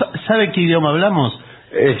hablamos, ¿sabe qué idioma hablamos?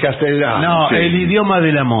 El castellano. No, sí. el idioma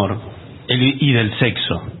del amor y del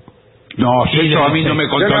sexo. No, eso a mí no me Yo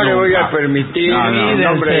contó no le voy nunca. a permitir, No, no. en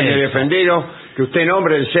nombre de del mi sexo. defendido, que usted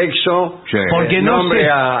nombre el sexo, Sí. Porque no nombre sé-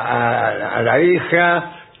 a la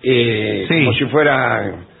hija, Sí. como si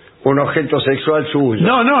fuera un objeto sexual suyo.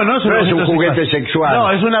 No es un un objeto juguete sexual.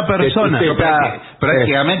 No, es una persona. Que usted está-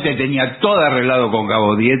 Prácticamente tenía todo arreglado con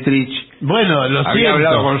Gabo Dietrich. Bueno, lo Había siento.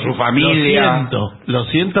 hablado con su familia. Lo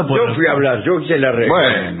siento por... Yo fui a hablar, yo hice la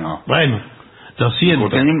regla. Bueno, lo siento.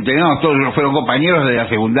 teníamos todos, fueron compañeros de la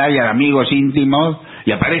secundaria, amigos íntimos,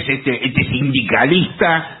 y aparece este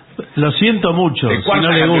sindicalista Lo siento mucho de si cuarta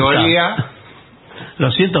no le gusta. categoría.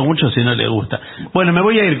 Lo siento mucho si no le gusta. Bueno, me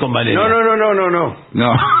voy a ir con Valeria. No.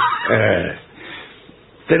 No.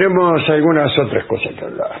 Tenemos algunas otras cosas que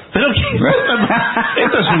hablar. Pero ¿qué?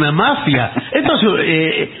 Esto es una mafia. Esto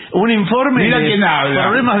es un informe Mira de quién habla.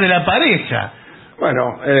 problemas de la pareja. Bueno,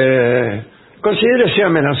 considérese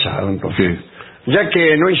amenazado entonces. Sí. Ya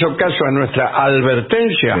que no hizo caso a nuestra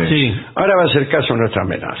advertencia, Sí. ahora va a hacer caso a nuestra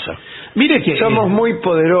amenaza. Mire que... Somos muy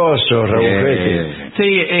poderosos, Rabuffetti.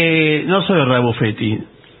 Sí, no soy Rabuffetti.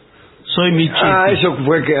 Soy Michetti. Eso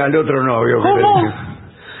fue que al otro novio. que ¿Cómo? le dije.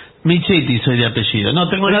 Michetti soy de apellido. No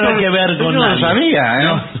tengo nada que ver con yo no lo nadie. sabía,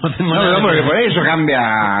 ¿eh? No tengo nada que porque ver. por eso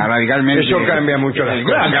cambia radicalmente. Eso cambia mucho las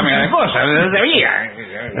cosas. Claro, cambia las cosas, no lo sabía.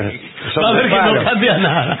 Va a ver que no cambia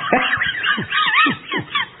nada.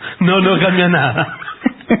 No cambia nada.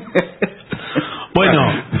 Bueno,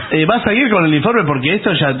 vas a ir con el informe porque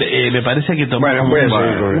esto ya me parece que tomó Bueno, voy a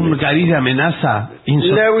seguir con un el- cariz de amenaza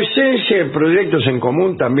La ausencia de proyectos en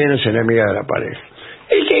común también es enemiga de la pareja.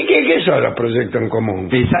 ¿Y qué son los proyectos en común?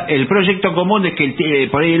 El proyecto común es que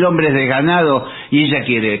por ahí el hombre es desganado y ella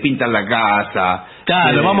quiere pintar la casa.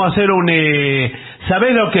 Claro, vamos a hacer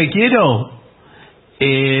 ¿sabés lo que quiero?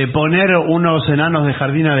 Poner unos enanos de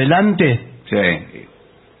jardín adelante. Sí.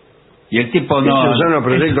 Y el tipo no... Esos son los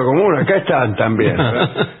proyectos comunes, acá están también.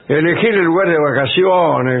 Elegir el lugar de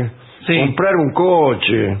vacaciones, Sí. comprar un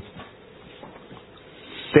coche,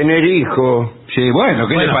 tener hijos, Sí, bueno,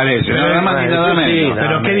 ¿qué le Bueno, parece? Nada más y bueno, nada eso sí, menos. nada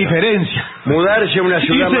Pero qué menos. diferencia. mudarse a una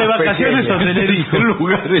ciudad Irse de más vacaciones pequeña. o tener hijos. El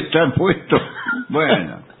lugar está puesto.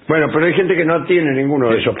 Bueno. Bueno, pero hay gente que no tiene ninguno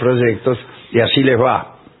de esos proyectos y así les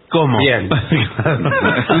va. ¿Cómo? Bien.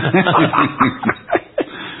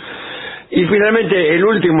 Y finalmente, el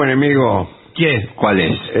último enemigo, ¿Quién? ¿Cuál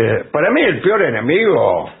es? para mí el peor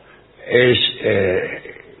enemigo es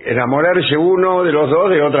enamorarse uno de los dos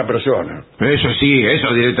de otra persona. Eso sí,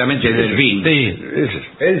 eso directamente es del fin. Sí.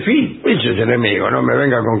 El fin. Ese es el enemigo, no me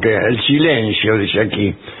venga con que el silencio, dice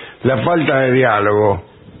aquí, la falta de diálogo.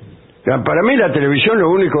 Para mí la televisión lo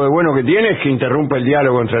único de bueno que tiene es que interrumpe el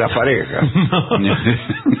diálogo entre las parejas.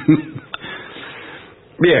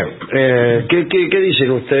 Bien, ¿qué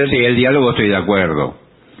dicen ustedes? Sí, el diálogo estoy de acuerdo.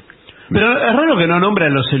 Pero es raro que no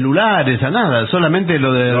nombren los celulares, a nada, solamente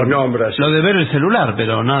lo de Los nombra, sí. lo de ver el celular,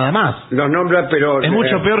 pero nada más. Los nombra, pero Es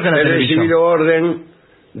mucho peor que la he televisión. recibido orden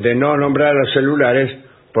de no nombrar los celulares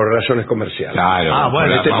por razones comerciales. Claro. Ah,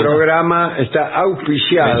 bueno, Este Pauta. programa está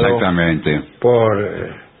auspiciado Exactamente.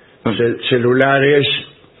 por celulares,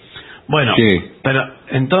 Bueno, Sí. pero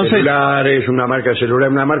entonces, celulares, una marca de celular,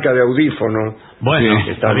 una marca de audífono. bueno, Sí,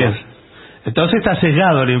 está bien. Entonces está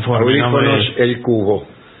sesgado el informe. ¿no? Audífonos El Cubo.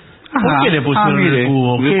 ¿Por qué le pusieron el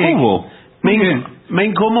cubo? ¿El ¿Qué? cubo? Me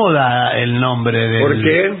incomoda el nombre del... ¿Por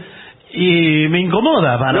qué? Y me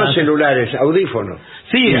incomoda para... No celulares, audífonos.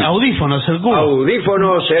 Sí, audífonos, el cubo.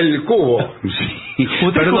 Audífonos El Cubo.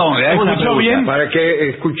 ¿Usted Perdón, le hago una escuchó pregunta. bien? Para que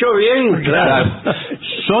escuchó bien, claro.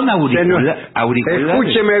 ¿Son auriculares?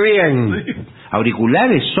 Escúcheme bien.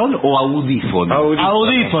 ¿Auriculares son o audífonos?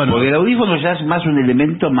 Audífonos. Porque el audífono ya es más un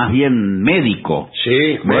elemento más bien médico.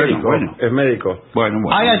 Sí, médico, bueno. es médico. Bueno.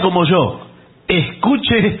 Haga como yo.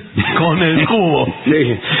 Escuche con el cubo.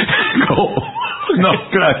 Sí. No,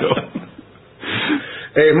 claro.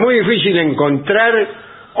 Es muy difícil encontrar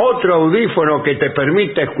otro audífono que te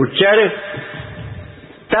permita escuchar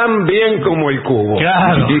tan bien como el cubo.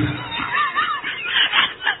 Claro.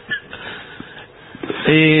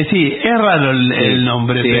 Sí, es raro el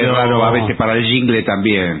nombre, Sí, pero es raro, a veces para el jingle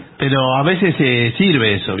también. Pero a veces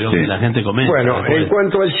sirve eso, ¿vio? Sí. Que la gente comenta. Bueno, después. en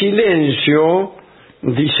cuanto al silencio,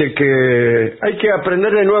 dice que hay que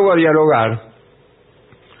aprender de nuevo a dialogar.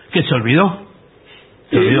 ¿Qué se olvidó?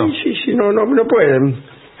 ¿Se olvidó? Sí, no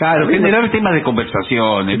pueden. Claro, generar temas de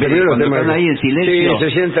conversaciones. Primero Cuando temas están de- ahí en silencio. Sí,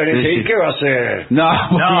 se sientan y dicen, Sí. ¿y qué va a hacer?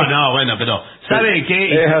 No, Bueno, pero ¿sabe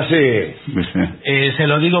qué? Es así. Se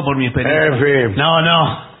lo digo por mi experiencia. En fin.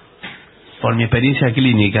 No. Por mi experiencia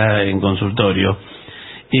clínica en consultorio.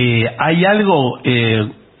 Hay algo,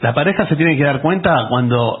 la pareja se tiene que dar cuenta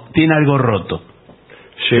cuando tiene algo roto.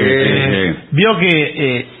 Sí. Vio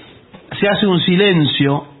que se hace un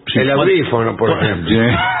silencio. El audífono, por ejemplo.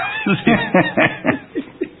 Sí.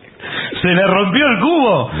 Se le rompió el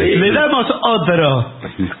cubo. Sí. Le damos otro.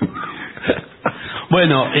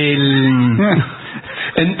 Bueno,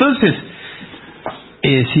 entonces,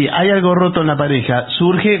 si hay algo roto en la pareja,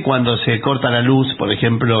 surge cuando se corta la luz, por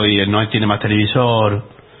ejemplo, y no tiene más televisor,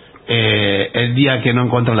 el día que no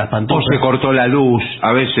encuentra las O pantuflas. se cortó la luz,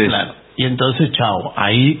 a veces. Claro. Y entonces, chao,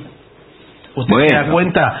 ahí usted Bueno. se da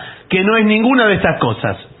cuenta que no es ninguna de estas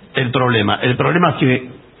cosas el problema. El problema es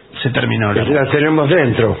que se terminó el amor. La tenemos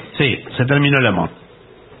dentro. Sí, se terminó el amor.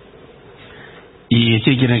 Y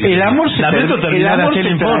sí, quieren que El amor lamento terminar así el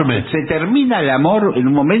informe. ¿Se termina el amor en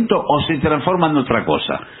un momento o se transforma en otra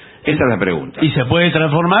cosa? Esa es la pregunta. Y se puede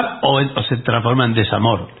transformar o se transforma en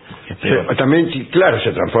desamor. Que es peor. También, sí, claro,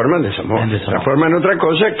 se transforma en desamor. En Se desamor. transforma en otra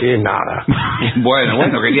cosa que nada.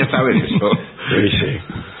 Bueno, quería saber eso. Sí.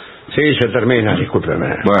 Sí, se termina,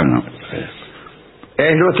 discúlpeme. Bueno.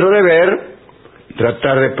 Es nuestro deber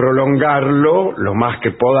tratar de prolongarlo lo más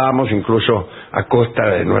que podamos, incluso a costa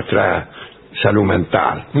de nuestra salud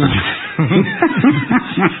mental.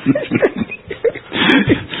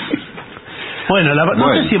 Bueno,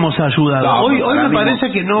 no sé si hemos ayudado. No, hoy me mí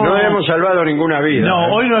parece que no... No hemos salvado ninguna vida.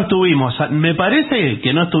 No, hoy no estuvimos. Me parece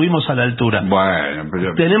que no estuvimos a la altura. Bueno,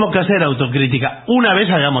 pero... Tenemos que hacer autocrítica. Una vez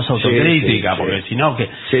hagamos autocrítica, Sí, porque si no... que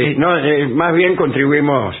Sí, más bien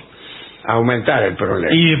contribuimos a aumentar el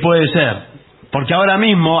problema. Y puede ser. Porque ahora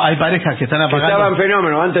mismo hay parejas que están apagando... Estaban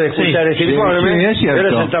fenómenos antes de escuchar Sí, ese sí, informe, sí, es y ahora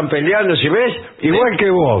cierto. se están peleando, si ves, igual que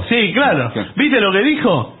vos. Sí, claro. ¿Viste lo que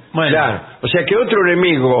dijo? Bueno, Claro. O sea que otro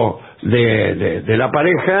enemigo de la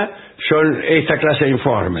pareja son esta clase de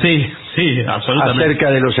informes sí, absolutamente.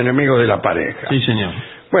 acerca de los enemigos de la pareja. Sí, señor.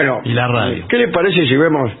 Bueno, Y la radio. ¿qué le parece si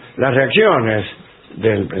vemos las reacciones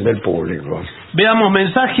del público? Veamos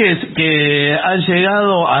mensajes que han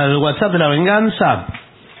llegado al WhatsApp de la venganza,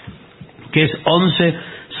 que es 11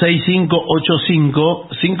 6585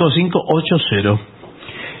 5580.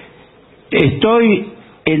 Estoy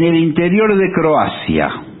en el interior de Croacia.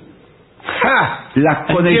 ¡Ja!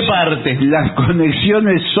 ¿En qué parte? Las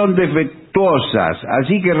conexiones son defectuosas,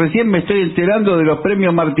 así que recién me estoy enterando de los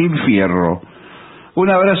premios Martín Fierro. Un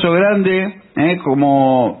abrazo grande,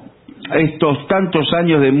 como estos tantos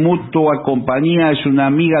años de mutua compañía, es una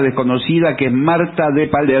amiga desconocida que es Marta de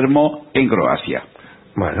Palermo, en Croacia.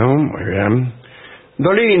 Bueno, muy bien.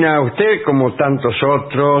 Dolina, usted como tantos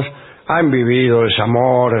otros han vivido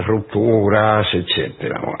desamores, rupturas,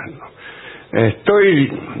 etcétera. Bueno,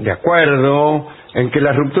 estoy de acuerdo en que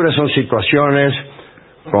las rupturas son situaciones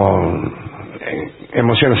con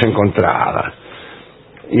emociones encontradas.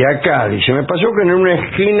 Y acá dice, me pasó que en una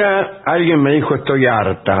esquina alguien me dijo estoy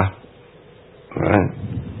harta.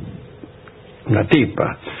 Una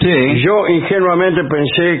tipa. Sí. Y yo ingenuamente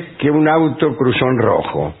pensé que un auto cruzó en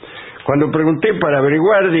rojo. Cuando pregunté para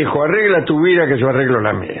averiguar, dijo, arregla tu vida que yo arreglo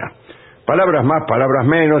la mía. Palabras más, palabras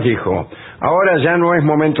menos, dijo, ahora ya no es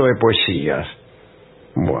momento de poesías.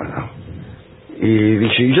 Bueno. Y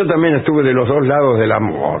dice, y yo también estuve de los dos lados del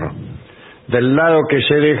amor. Del lado que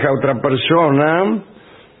se deja a otra persona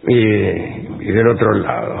y del otro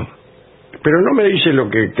lado. Pero no me dice lo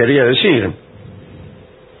que quería decir.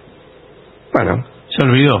 Bueno. Se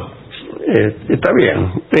olvidó. Está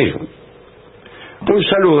bien, sí. Un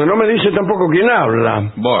saludo, no me dice tampoco quién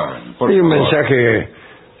habla. Bueno, por Hay un favor. mensaje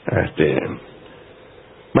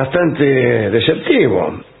bastante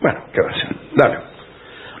deceptivo. Bueno, ¿qué va a hacer? Dale.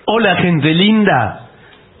 Hola, gente linda.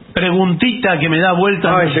 Preguntita que me da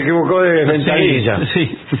vueltas. Ay, se equivocó de ventanilla.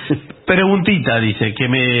 Sí. Preguntita, dice, que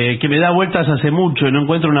me da vueltas hace mucho y no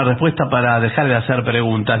encuentro una respuesta para dejar de hacer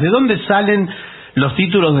preguntas. ¿De dónde salen los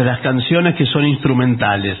títulos de las canciones que son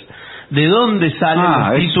instrumentales? ¿De dónde salen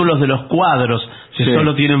los títulos de los cuadros que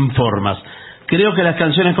solo tienen formas? Creo que las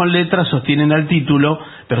canciones con letras sostienen al título,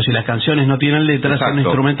 pero si las canciones no tienen letras son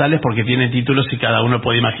instrumentales porque tienen títulos y cada uno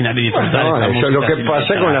puede imaginar y disfrutar. Bueno, esa eso es lo que música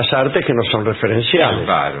pasa con las artes que no son referenciales.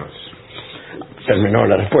 Claro. Terminó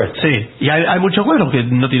la respuesta. Sí, y hay muchos cuadros que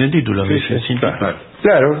no tienen títulos. Sí, dice, sí, sin claro.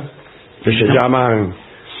 Claro, que se llaman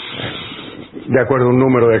de acuerdo a un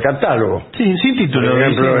número de catálogo. Sí, sin título. Por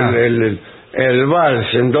ejemplo, dice, el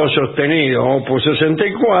vals en do sostenido, opus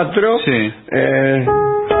 64. Sí.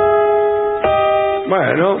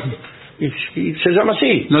 Bueno, y se llama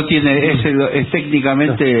así. No tiene, es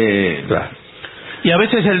técnicamente... Claro. Y a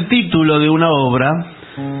veces el título de una obra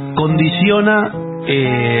condiciona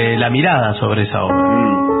la mirada sobre esa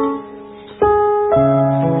obra.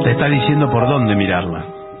 Te está diciendo por dónde mirarla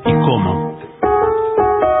y cómo.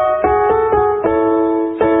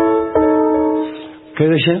 ¿Qué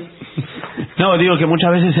dice? No, digo que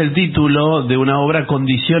muchas veces el título de una obra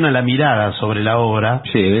condiciona la mirada sobre la obra.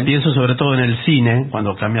 Sí. Pienso sobre todo en el cine,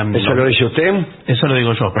 cuando cambian... ¿Eso lo dice usted? Eso lo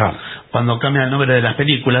digo yo. Ah. Cuando cambian el nombre de las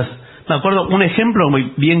películas. Me acuerdo un ejemplo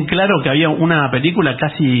muy bien claro, que había una película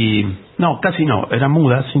casi no, era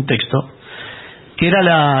muda, sin texto, que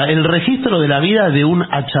era el registro de la vida de un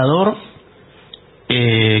hachador,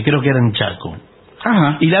 creo que era en Chaco.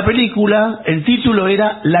 Ajá. Y la película, el título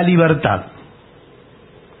era La Libertad.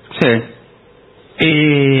 Sí.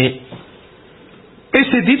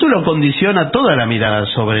 Ese título condiciona toda la mirada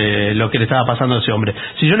sobre lo que le estaba pasando a ese hombre.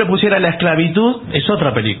 Si yo le pusiera La Esclavitud, es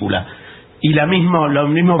otra película. Y lo mismo Bueno,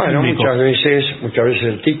 fílmico. muchas veces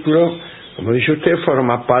el título, como dice usted,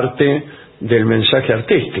 forma parte del mensaje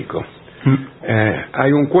artístico.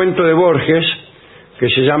 Hay un cuento de Borges que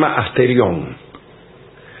se llama Asterión.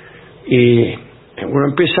 Y uno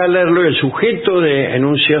empieza a leerlo y el sujeto de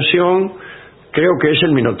enunciación creo que es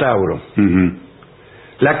el Minotauro.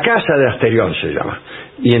 La casa de Asterión se llama.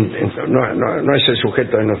 Y no es el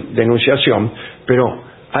sujeto de enunciación, pero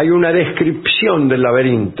hay una descripción del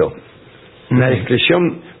laberinto. Una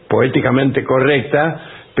descripción poéticamente correcta,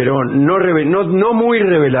 pero no muy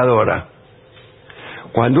reveladora.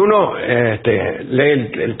 cuando uno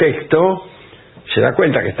lee el texto, se da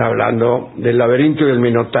cuenta que está hablando del laberinto y del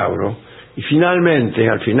Minotauro, y finalmente,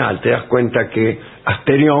 al final, te das cuenta que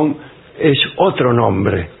Asterión es otro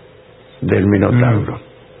nombre del Minotauro.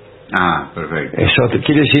 Ah, perfecto. Eso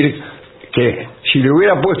quiere decir que si le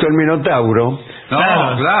hubiera puesto el Minotauro,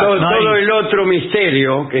 todo el otro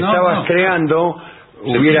misterio que estabas creando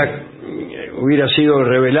hubiera sido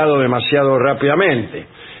revelado demasiado rápidamente.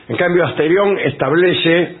 En cambio, Asterión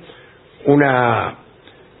establece una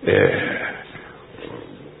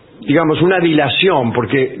dilación,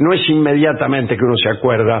 porque no es inmediatamente que uno se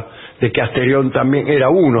acuerda de que Asterión también era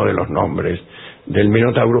uno de los nombres del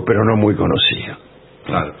Minotauro, pero no muy conocido.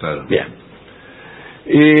 Claro. Bien.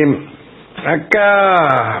 Y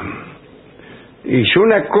acá dice,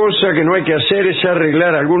 una cosa que no hay que hacer es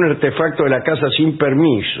arreglar algún artefacto de la casa sin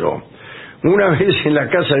permiso. Una vez en la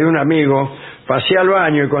casa de un amigo pasé al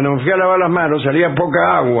baño y cuando me fui a lavar las manos salía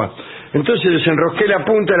poca agua. Entonces desenrosqué la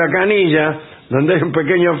punta de la canilla, donde hay un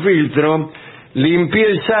pequeño filtro, limpié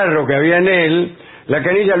el sarro que había en él, la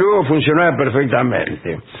canilla luego funcionaba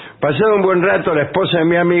perfectamente. Pasado un buen rato, la esposa de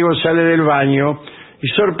mi amigo sale del baño y,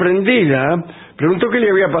 sorprendida, preguntó qué le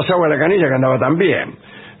había pasado a la canilla que andaba tan bien.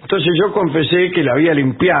 Entonces yo confesé que la había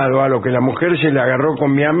limpiado, a lo que la mujer se le agarró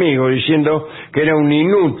con mi amigo diciendo que era un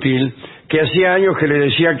inútil, que hacía años que le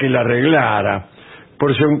decía que la arreglara.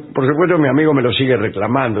 Por supuesto mi amigo me lo sigue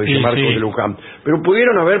reclamando, dice Marcos de Luján. Pero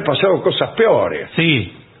pudieron haber pasado cosas peores.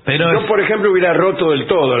 Sí, pero... Yo, por ejemplo, hubiera roto del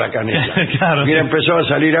todo la canilla. Claro, hubiera empezado a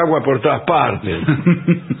salir agua por todas partes.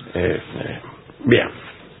 Bien.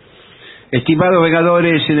 Estimados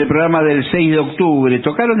vengadores, en el programa del 6 de octubre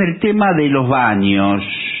tocaron el tema de los baños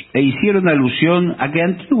e hicieron alusión a que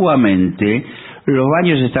antiguamente los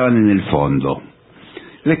baños estaban en el fondo.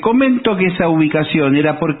 Les comento que esa ubicación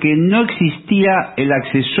era porque no existía el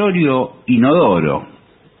accesorio inodoro,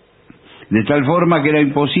 de tal forma que era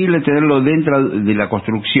imposible tenerlo dentro de la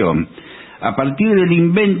construcción. A partir del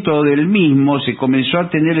invento del mismo se comenzó a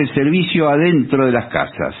tener el servicio adentro de las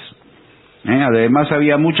casas. Además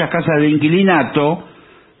había muchas casas de inquilinato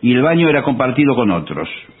y el baño era compartido con otros.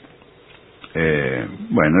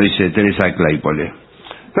 Bueno, dice Teresa Claypole.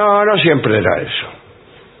 No siempre era eso.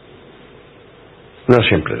 No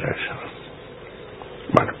siempre era eso.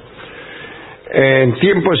 Bueno, en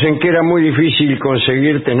tiempos en que era muy difícil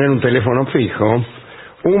conseguir tener un teléfono fijo,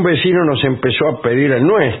 un vecino nos empezó a pedir el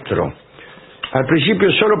nuestro. Al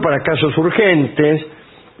principio solo para casos urgentes,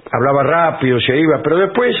 hablaba rápido, se iba, pero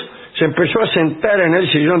después se empezó a sentar en el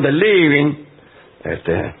sillón del living,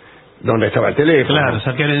 donde estaba el teléfono. Claro,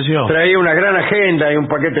 se querenció. Traía una gran agenda y un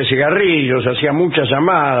paquete de cigarrillos, hacía muchas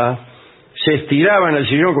llamadas, se estiraba en el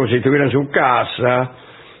sillón como si estuviera en su casa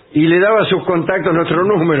y le daba sus contactos nuestro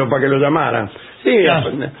número para que lo llamaran. Sí,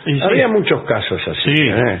 había muchos casos así.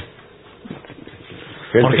 Sí.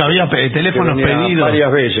 Porque había teléfonos pedidos.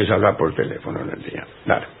 Varias veces hablar por teléfono en el día.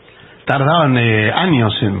 Claro. Tardaban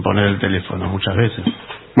años en poner el teléfono, muchas veces.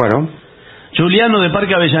 Bueno. Juliano de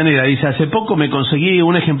Parque Avellaneda dice, hace poco me conseguí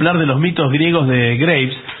un ejemplar de los mitos griegos de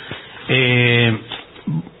Graves.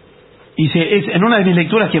 Dice, es en una de mis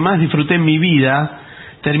lecturas que más disfruté en mi vida,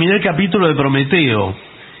 terminé el capítulo de Prometeo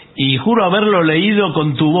y juro haberlo leído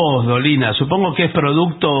con tu voz, Dolina. Supongo que es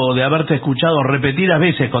producto de haberte escuchado repetidas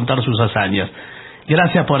veces contar sus hazañas.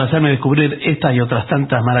 Gracias por hacerme descubrir estas y otras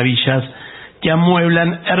tantas maravillas que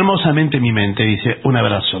amueblan hermosamente mi mente. Dice, un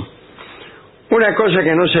abrazo. Una cosa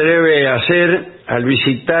que no se debe hacer al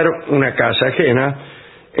visitar una casa ajena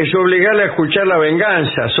es obligarle a escuchar La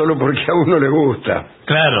Venganza solo porque a uno le gusta.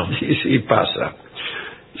 Claro. Sí, pasa.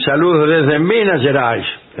 Saludos desde Minas Gerais,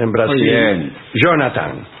 en Brasil. Muy bien.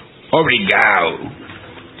 Jonathan. Obrigado.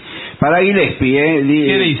 Para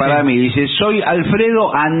Gillespie, para mí, dice, soy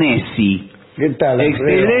Alfredo Anesi. ¿Qué tal, Alfredo?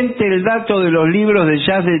 Excelente el dato de los libros de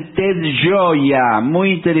jazz de Ted Gioia,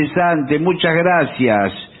 muy interesante, muchas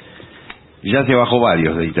gracias. Ya se bajó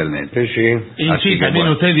varios de internet. Sí. Y sí, también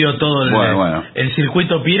usted dio todo el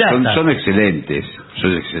circuito pirata. Son excelentes,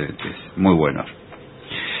 muy buenos.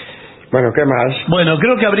 Bueno, ¿qué más? Bueno,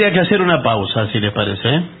 creo que habría que hacer una pausa, si les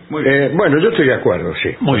parece. Muy bien. Bueno, yo estoy de acuerdo, sí.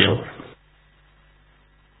 Muy bien.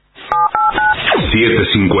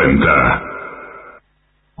 7:50.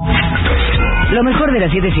 Lo mejor de la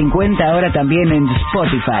 750 ahora también en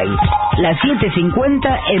Spotify. La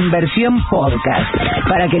 750 en versión podcast.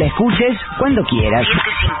 Para que la escuches cuando quieras.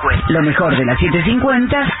 750. Lo mejor de la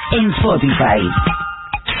 750 en Spotify.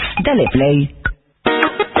 Dale play.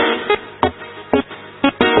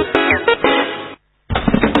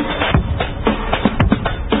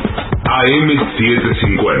 AM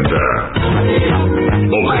 750.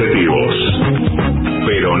 Objetivos,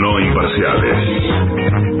 pero no imparciales.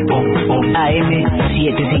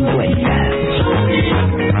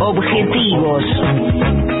 AM750. Objetivos,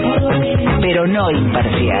 pero no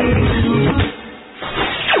imparciales.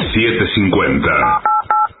 750.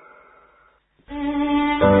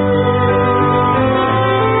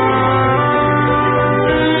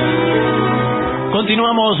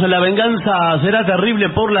 Continuamos, La venganza será terrible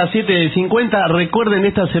por las 7:50. Recuerden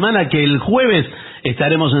esta semana que el jueves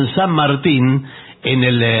estaremos en San Martín, en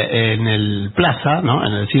el Plaza, ¿no?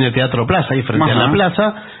 En el Cine Teatro Plaza, ahí frente a la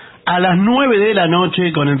plaza, a las 9 de la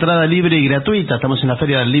noche con entrada libre y gratuita. Estamos en la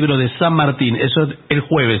Feria del Libro de San Martín, eso es el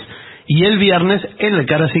jueves. Y el viernes en el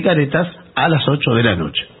Caras y Caretas a las 8 de la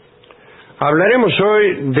noche. Hablaremos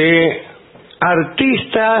hoy de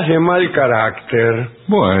artistas de mal carácter.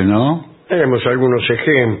 Bueno. Tenemos algunos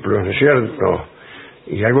ejemplos, ¿no es cierto?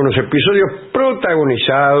 Y algunos episodios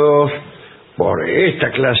protagonizados por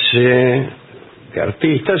esta clase de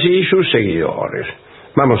artistas y sus seguidores.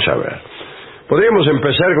 Vamos a ver. Podríamos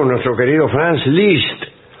empezar con nuestro querido Franz Liszt,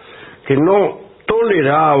 que no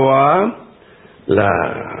toleraba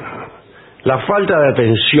la falta de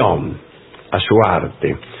atención a su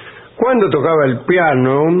arte. Cuando tocaba el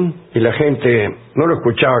piano y la gente no lo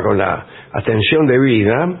escuchaba con la atención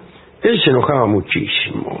debida, él se enojaba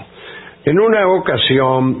muchísimo. En una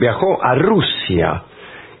ocasión viajó a Rusia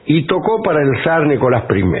y tocó para el zar Nicolás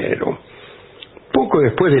I. Poco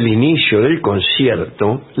después del inicio del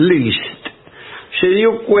concierto, Liszt se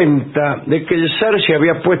dio cuenta de que el zar se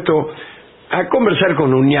había puesto a conversar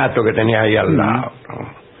con un ñato que tenía ahí al lado.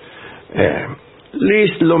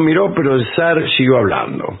 Liszt lo miró, pero el zar siguió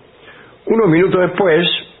hablando. Unos minutos después,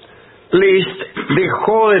 Liszt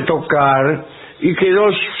dejó de tocar y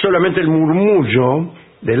quedó solamente el murmullo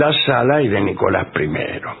de la sala y de Nicolás I.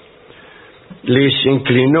 Liszt se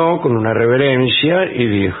inclinó con una reverencia y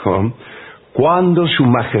dijo: cuando su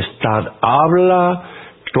majestad habla,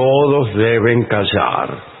 todos deben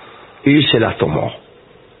callar. Y se las tomó.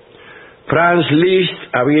 Franz Liszt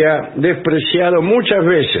había despreciado muchas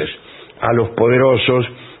veces a los poderosos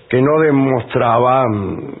que no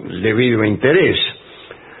demostraban el debido interés.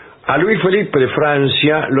 A Luis Felipe de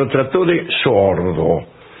Francia lo trató de sordo.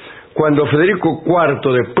 Cuando Federico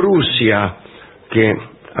IV de Prusia, que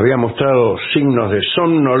había mostrado signos de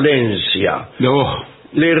somnolencia,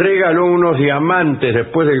 le regaló unos diamantes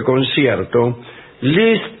después del concierto,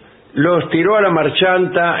 Liszt los tiró a la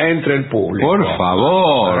marchanta entre el público. Por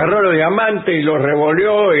favor. Agarró los diamantes y los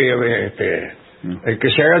revolvió y el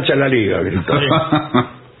que se agacha la liga, gritó.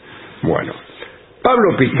 Bueno,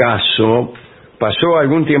 Pablo Picasso pasó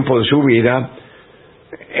algún tiempo de su vida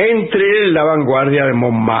entre la vanguardia de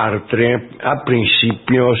Montmartre a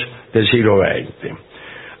principios del siglo XX.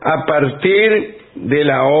 A partir de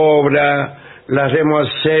la obra Las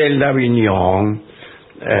Demoiselles d'Avignon,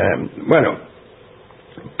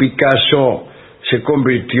 Picasso se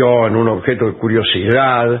convirtió en un objeto de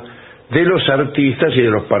curiosidad de los artistas y de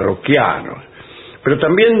los parroquianos, pero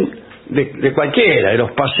también de cualquiera, de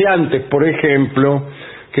los paseantes, por ejemplo,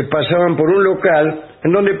 que pasaban por un local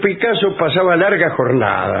en donde Picasso pasaba largas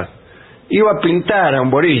jornadas. Iba a pintar a un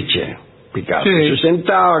boliche, Picasso. Se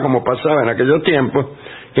sentaba, como pasaba en aquellos tiempos,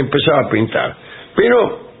 y empezaba a pintar.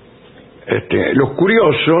 Pero los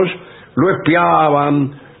curiosos lo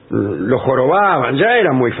espiaban, lo jorobaban. Ya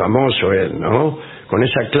era muy famoso él, ¿no? Con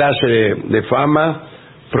esa clase de fama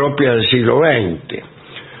propia del siglo XX.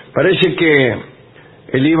 Parece que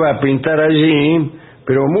él iba a pintar allí,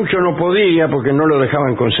 pero mucho no podía porque no lo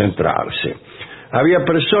dejaban concentrarse. Había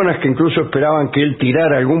personas que incluso esperaban que él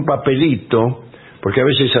tirara algún papelito, porque a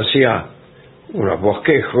veces hacía unos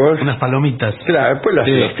bosquejos. Unas palomitas. Claro, después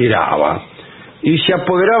las tiraba. Y se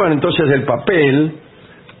apoderaban entonces del papel,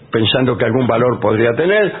 pensando que algún valor podría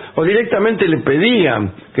tener, o directamente le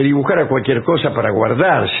pedían que dibujara cualquier cosa para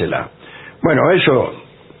guardársela. Bueno, eso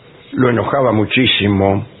lo enojaba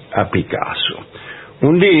muchísimo a Picasso.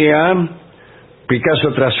 Un día,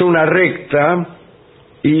 Picasso trazó una recta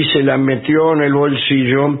y se la metió en el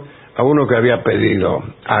bolsillo a uno que había pedido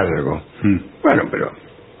algo. Bueno, pero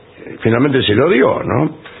finalmente se lo dio,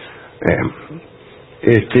 ¿no?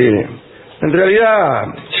 En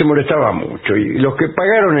realidad se molestaba mucho, y los que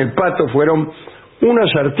pagaron el pato fueron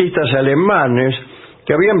unos artistas alemanes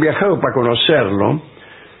que habían viajado para conocerlo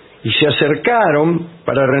y se acercaron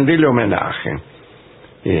para rendirle homenaje.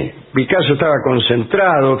 Picasso estaba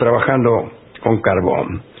concentrado trabajando con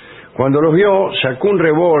carbón. Cuando los vio, sacó un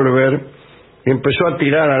revólver y empezó a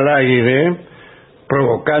tirar al aire,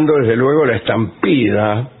 provocando desde luego la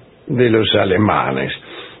estampida de los alemanes.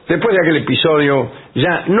 Después de aquel episodio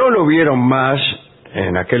ya no lo vieron más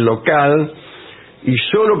en aquel local y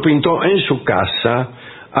solo pintó en su casa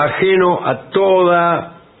ajeno a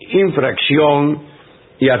toda infracción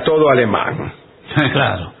y a todo alemán.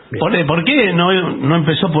 Claro. ¿Por qué no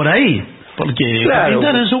empezó por ahí? Porque Claro,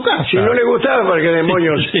 pintar en su casa. si no le gustaba, ¿para qué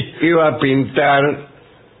demonios Sí. iba a pintar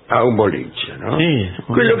a un boliche, ¿no? Sí,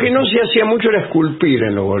 Pues lo que no se hacía mucho era esculpir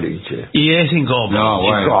en los boliches. Y es incómodo. No,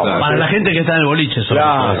 bueno, Incómodo. claro. Para la gente que está en el boliche, sobre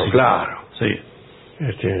Claro, todo, sí. claro. Sí.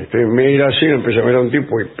 Mira así, empecé a ver a un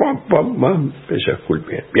tipo y empecé a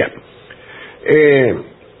esculpir. Bien.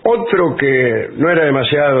 Otro que no era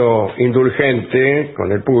demasiado indulgente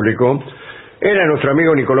con el público era nuestro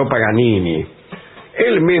amigo Nicolò Paganini.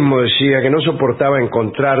 Él mismo decía que no soportaba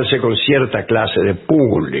encontrarse con cierta clase de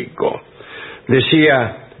público.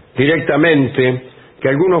 Decía directamente que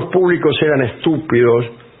algunos públicos eran estúpidos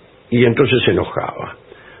y entonces se enojaba.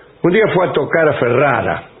 Un día fue a tocar a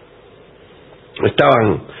Ferrara.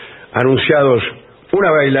 Estaban anunciados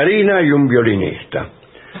una bailarina y un violinista.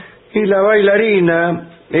 Y la bailarina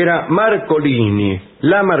era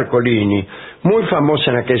la Marcolini, muy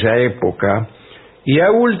famosa en aquella época, y a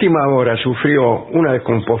última hora sufrió una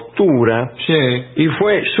descompostura Sí. y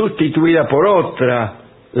fue sustituida por otra,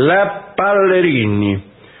 la Pallerini.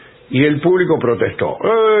 Y el público protestó.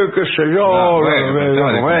 Qué sé yo,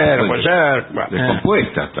 puede ser.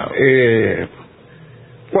 Descompuesta estaba.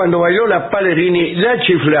 Cuando bailó la Pallerini, la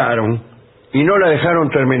chiflaron y no la dejaron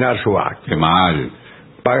terminar su acto. Qué mal.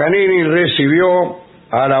 Paganini recibió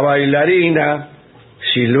a la bailarina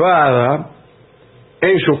silbada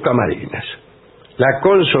en sus camarines. La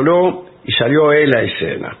consoló y salió él a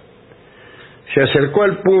escena. Se acercó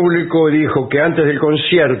al público y dijo que antes del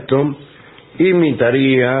concierto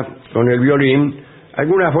imitaría con el violín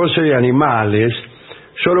algunas voces de animales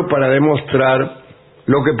solo para demostrar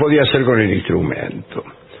lo que podía hacer con el instrumento.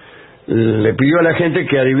 Le pidió a la gente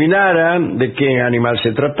que adivinara de qué animal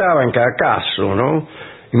se trataba en cada caso, ¿no?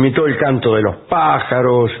 Imitó el canto de los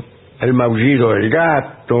pájaros, el maullido del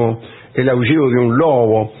gato, el aullido de un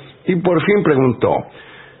lobo y por fin preguntó: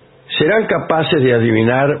 ¿serán capaces de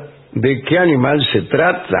adivinar de qué animal se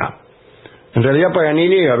trata? En realidad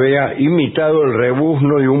Paganini había imitado el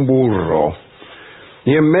rebuzno de un burro.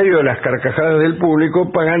 Y en medio de las carcajadas del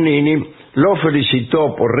público, Paganini lo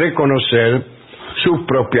felicitó por reconocer sus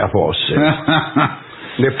propias voces.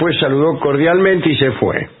 Después saludó cordialmente y se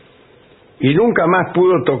fue. Y nunca más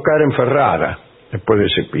pudo tocar en Ferrara después de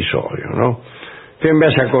ese episodio, ¿no? Que me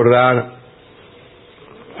hace acordar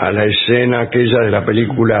a la escena aquella de la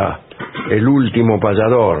película El último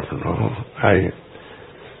payador, ¿no? Hay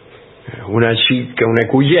una chica, una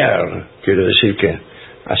écuyère, quiero decir que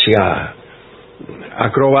hacía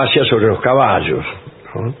acrobacia sobre los caballos,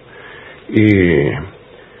 ¿no? Y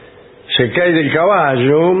se cae del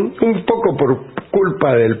caballo un poco por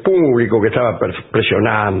culpa del público que estaba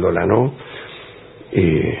presionándola, ¿no?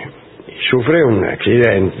 Y sufre un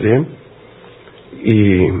accidente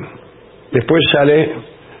y después sale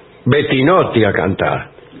Bettinotti a cantar.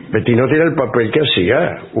 Bettinotti era el papel que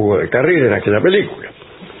hacía Hugo de Carril en aquella película.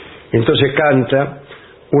 Entonces canta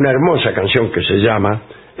una hermosa canción que se llama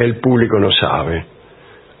El público no sabe,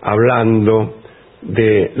 hablando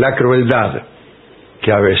de la crueldad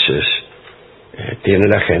que a veces tiene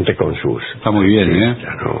la gente con sus... Está muy bien, ¿eh?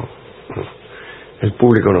 No. El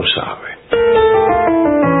público no sabe.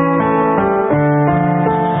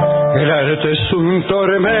 El arte es un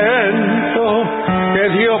tormento que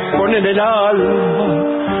Dios pone en el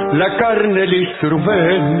alma, la carne el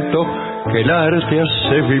instrumento que el arte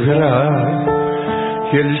hace vibrar.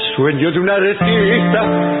 Y el sueño de un artista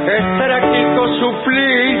es trágico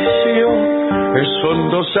suplicio, es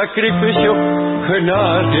hondo sacrificio que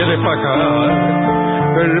nadie debe pagar.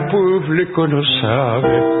 El público no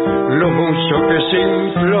sabe lo mucho que se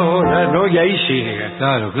implora, ¿no? Y ahí sigue.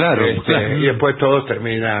 Claro, claro. Y después todos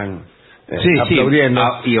terminan Sí, aplaudiendo.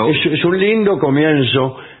 sí. Es un lindo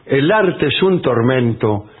comienzo. El arte es un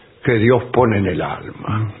tormento que Dios pone en el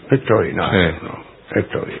alma. Extraordinario, Sí. ¿no?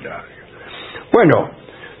 Extraordinario. Bueno,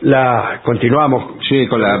 continuamos. Sí,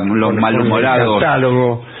 con los malhumorados. El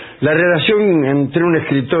catálogo. La relación entre un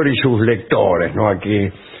escritor y sus lectores, ¿no? Aquí,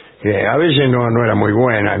 que a veces no era muy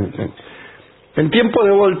buena. En tiempo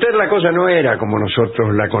de Voltaire la cosa no era como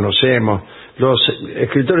nosotros la conocemos. Los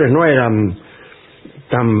escritores no eran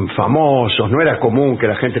tan famosos, no era común que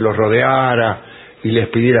la gente los rodeara y les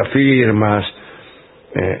pidiera firmas.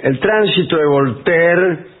 El tránsito de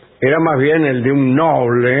Voltaire era más bien el de un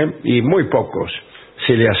noble y muy pocos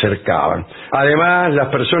se le acercaban. Además, las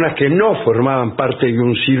personas que no formaban parte de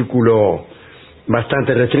un círculo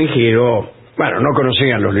bastante restringido, bueno, no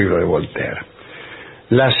conocían los libros de Voltaire.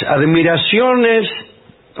 Las admiraciones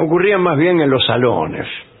ocurrían más bien en los salones.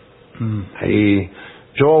 Ahí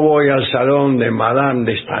yo voy al salón de Madame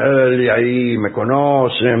de Staël y ahí me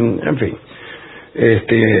conocen, en fin.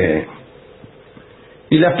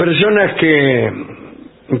 Y las personas que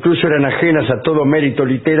incluso eran ajenas a todo mérito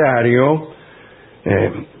literario,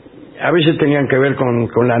 a veces tenían que ver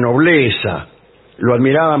con la nobleza. Lo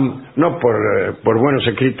admiraban no por buenos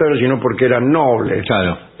escritores, sino porque eran nobles.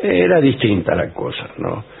 Claro. Era distinta la cosa,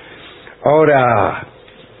 ¿no? Ahora,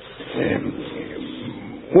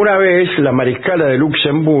 una vez la mariscala de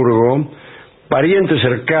Luxemburgo, pariente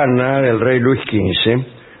cercana del rey Luis XV,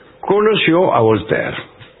 conoció a Voltaire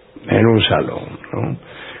en un salón, ¿no?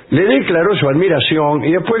 Le declaró su admiración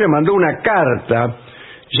y después le mandó una carta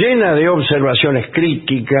llena de observaciones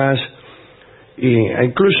críticas e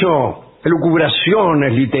incluso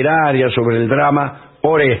elucubraciones literarias sobre el drama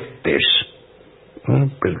Orestes.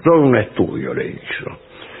 Pero todo un estudio le hizo.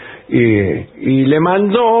 Y le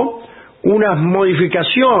mandó unas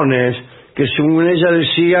modificaciones que, según ella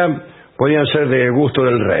decía, podían ser de gusto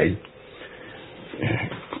del rey.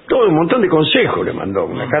 Todo un montón de consejos le mandó,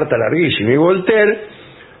 una carta larguísima. Y Voltaire,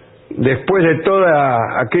 después de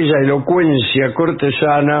toda aquella elocuencia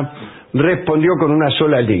cortesana, respondió con una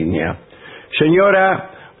sola línea: señora,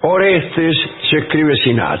 Orestes se escribe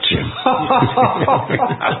sin H.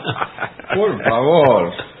 Por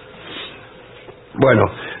favor. Bueno,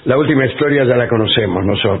 la última historia ya la conocemos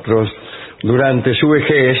nosotros. Durante su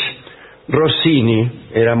vejez, Rossini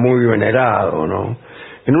era muy venerado, ¿no?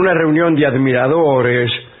 En una reunión de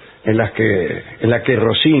admiradores en la que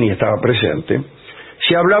Rossini estaba presente,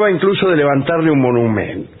 se hablaba incluso de levantarle un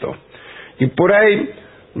monumento. Y por ahí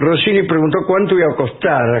Rossini preguntó cuánto iba a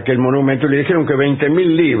costar aquel monumento y le dijeron que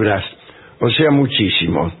 20.000 libras, o sea,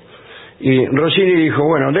 muchísimo. Y Rossini dijo,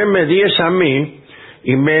 bueno, denme 10 a mí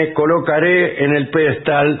y me colocaré en el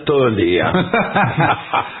pedestal todo el día.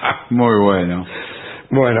 Muy bueno.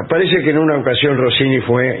 Bueno, parece que en una ocasión Rossini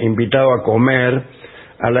fue invitado a comer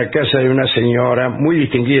a la casa de una señora muy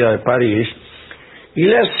distinguida de París y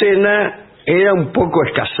la cena era un poco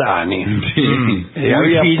escasani. Sí,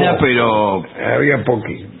 había fina, poco, pero había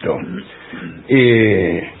poquito.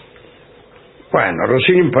 Bueno,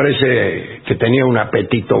 Rossini parece que tenía un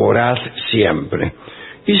apetito voraz siempre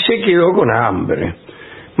y se quedó con hambre.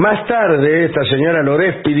 Más tarde esta señora lo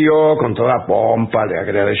despidió con toda pompa, le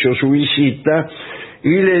agradeció su visita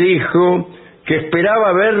y le dijo que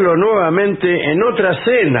esperaba verlo nuevamente en otra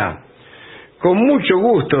cena. Con mucho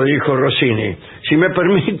gusto, dijo Rossini, si me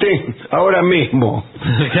permite, ahora mismo.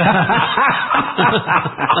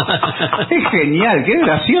 Es genial, qué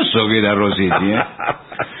gracioso que era Rossini, ¿eh?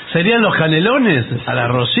 ¿Serían los canelones a la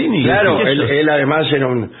Rossini? Claro, él además era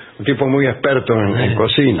un tipo muy experto en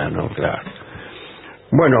cocina, ¿no? Claro.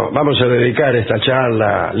 Bueno, vamos a dedicar esta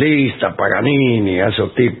charla a Liszt, a Paganini, a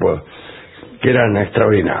esos tipos que eran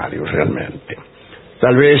extraordinarios realmente.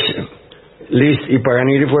 Tal vez Liszt y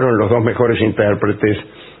Paganini fueron los dos mejores intérpretes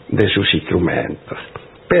de sus instrumentos,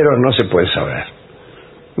 pero no se puede saber.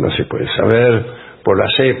 No se puede saber por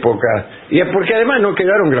las épocas y es porque además no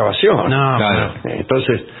quedaron grabaciones. No, claro.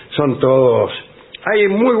 Entonces son todos, hay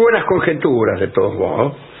muy buenas conjeturas de todos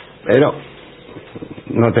modos, pero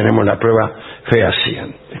no tenemos la prueba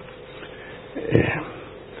fehaciente.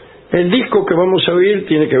 El disco que vamos a oír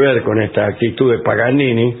tiene que ver con esta actitud de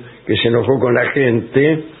Paganini, que se enojó con la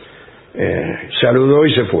gente, saludó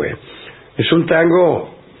y se fue. Es un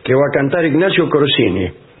tango que va a cantar Ignacio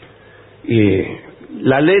Corsini y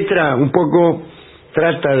la letra un poco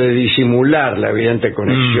trata de disimular la evidente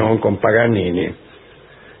conexión con Paganini.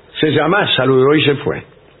 Se llama Saludó y se fue.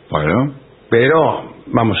 Bueno, pero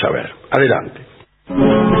vamos a ver, adelante.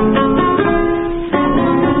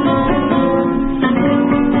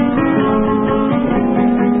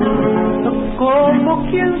 Como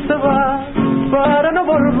quien se va para no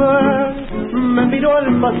volver, me miró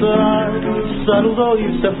al pasar, saludó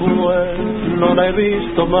y se fue, no la he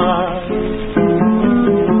visto más.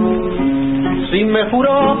 Sí me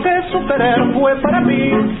juró que su querer fue para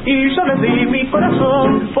mí y yo le di mi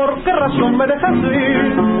corazón, ¿por qué razón me dejas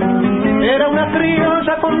ir? Era una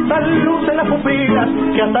criolla con tal luz en las pupilas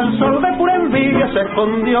que hasta el sol de pura envidia se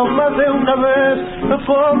escondió más de una vez.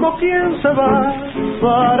 Como quien se va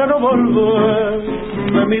para no volver,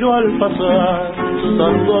 me miró al pasar,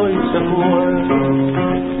 saludó y se fue.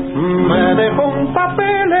 Me dejó un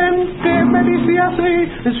papel en que me dice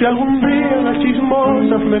así: si algún día las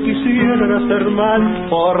chismosas me quisieran hacer mal,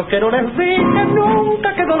 porque no les dije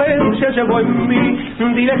nunca que dolencia llevó en mí.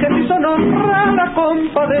 Dile que si son honradas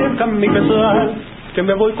compadezcan mi pesar, que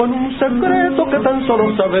me voy con un secreto que tan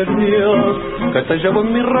solo sabe Dios, que te llevo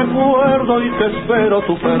en mi recuerdo y que espero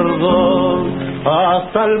tu perdón.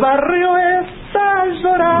 Hasta el barrio está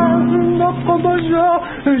llorando como yo,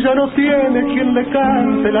 ya no tiene quien le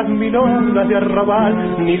cante las milongas de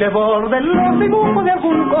arrabal, ni le borde los dibujos de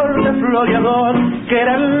algún corte floreador, que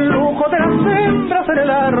era el lujo de las hembras en el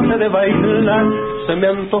arte de bailar. Se me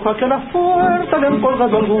antoja que a la fuerza le han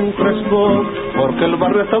colgado algún crespo, porque el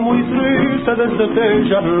barrio está muy triste desde que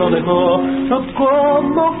ella lo dejó.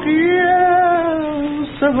 Como quien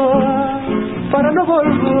se va para no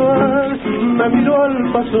volver, me miró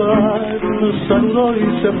al pasar, saludó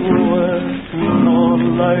y se fue, no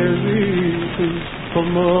la he visto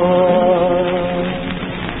más.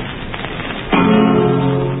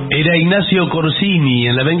 Era Ignacio Corsini,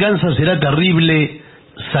 en La venganza será terrible,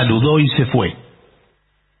 saludó y se fue.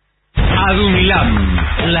 ADUNLAM,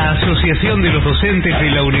 la Asociación de los Docentes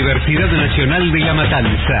de la Universidad Nacional de La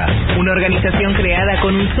Matanza. Una organización creada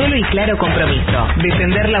con un solo y claro compromiso: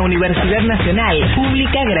 defender la Universidad Nacional,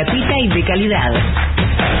 pública, gratuita y de calidad.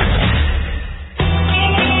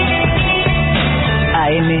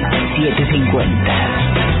 AM 750.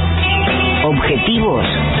 Objetivos,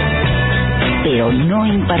 pero no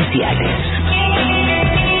imparciales.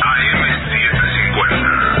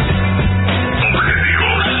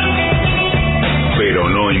 Pero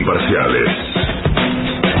no imparciales.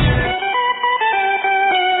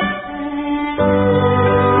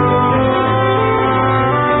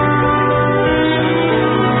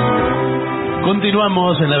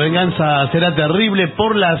 Continuamos en La venganza será terrible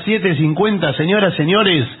por las 7:50, señoras,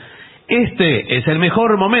 señores. Este es el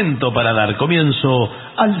mejor momento para dar comienzo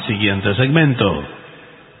al siguiente segmento.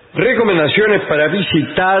 Recomendaciones para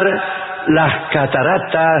visitar las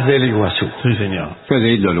cataratas del Iguazú. Sí, señor. Qué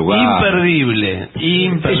lindo lugar. Imperdible.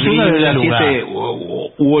 Es una de las lugar. 7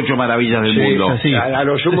 u 8 maravillas del mundo. Sí. A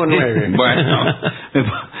lo sumo 9. Bueno,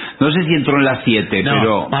 no sé si entró en las 7, No,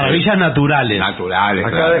 pero... maravillas naturales. Naturales,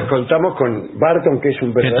 Acá claro. contamos con Barton, que es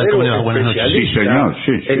un verdadero ¿Qué tal? Buenas noches. especialista Sí, señor,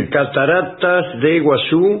 sí. en cataratas de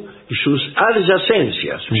Iguazú y sus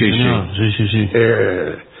adyacencias. Sí, Sí, señor. Sí.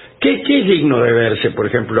 ¿Qué es digno de verse, por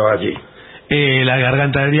ejemplo, allí? La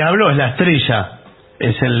garganta del diablo es la estrella.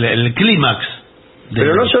 Es el clímax.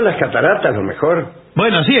 Pero no son las cataratas lo mejor.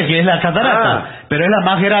 Bueno, sí, es que es la catarata, pero es la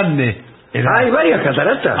más grande. ¿Hay varias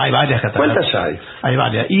cataratas? Hay varias cataratas. ¿Cuántas hay? Hay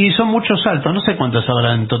varias. Y son muchos saltos, no sé cuántas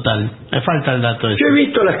habrá en total. Me falta el dato ese. Yo he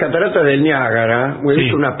visto las cataratas del Niágara, o he Sí.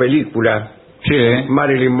 visto una película, Sí,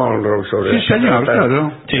 Marilyn Monroe, sobre Sí, las señor, cataratas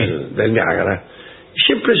claro. Sí. del Niágara. Y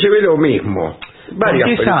siempre se ve lo mismo. Varias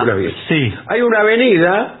Porque esa- películas vi. sí. Hay una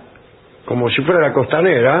avenida, como si fuera la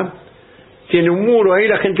costanera, tiene un muro ahí,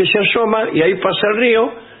 la gente se asoma y ahí pasa el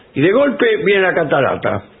río y de golpe viene la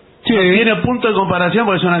catarata. Sí, tiene punto de comparación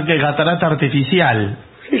porque es una catarata artificial.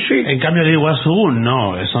 Sí. En cambio de Iguazú,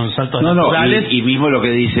 no, son saltos No, naturales. y mismo lo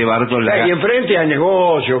que dice Barton... Y enfrente hay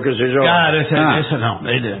negocios, qué sé yo. Claro, Ah. eso no,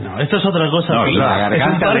 esto es otra cosa. No, y la es un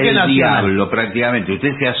garganta parque del nacional. diablo, prácticamente.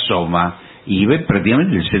 Usted se asoma y ve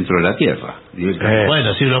prácticamente el centro de la Tierra.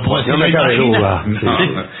 Bueno, si lo puedes no me cabe duda.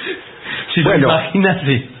 Si Bueno. lo imaginas,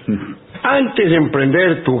 sí. Antes de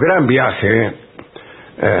emprender tu gran viaje,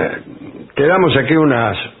 te damos aquí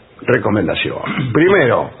unas recomendaciones.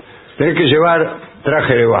 Primero, tenés que llevar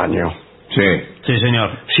traje de baño. Sí. Sí,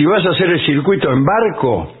 señor. Si vas a hacer el circuito en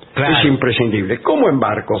barco, Claro. es imprescindible. ¿Cómo en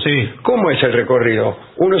barco? Sí. ¿Cómo es el recorrido?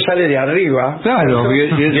 Uno sale de arriba, Claro, ¿no? y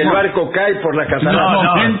y el barco cae por la catarata. No,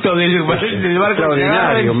 no. momento del barco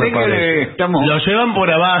Extraordinario, me parece. estamos... Lo llevan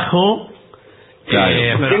por abajo. Claro.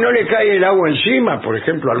 ¿Por qué pero, no le cae el agua encima, por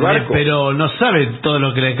ejemplo, al barco? pero no sabe todo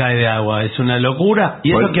lo que le cae de agua. Es una locura.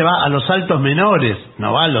 Y Por- eso que va a los saltos menores,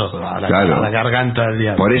 no va a la Claro. garganta del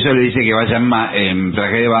diablo. Por eso le dice que vayan en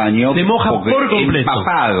traje de baño. Se moja porque por completo.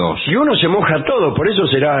 empapados. Y uno se moja todo, por eso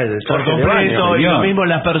será el Por traje de baño. completo, y señor. lo mismo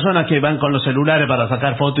las personas que van con los celulares para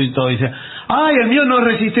sacar fotos y todo, dicen, ay, el mío no es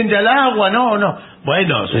resistente al agua, no.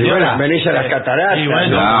 Bueno, señora, bueno, venís a las cataratas, y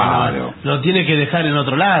bueno, claro. lo tiene que dejar en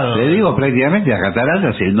otro lado. Le digo, prácticamente las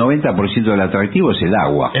cataratas, el 90% del atractivo es el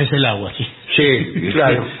agua. Es el agua, sí. Sí,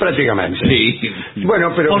 claro, prácticamente. Sí.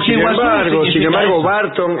 Bueno, pero Porque sin igual embargo, significa eso.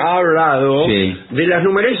 Barton ha hablado Sí. de las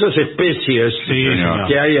numerosas especies Sí, señor.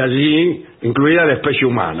 que hay allí, incluida la especie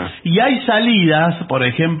humana. Y hay salidas, por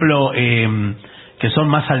ejemplo, que son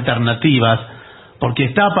más alternativas, porque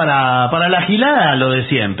está para la gilada lo de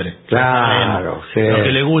siempre. Claro, sí. Lo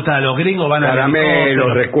que le gusta a los gringos van a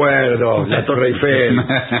Caramelos, recuerdos, la Torre Eiffel.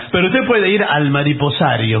 Pero usted puede ir al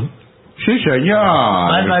mariposario. Sí, señor.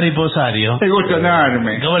 Al mariposario. Te gusta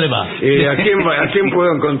enorme. ¿Cómo le va? ¿A quién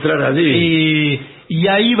puedo encontrar allí? Y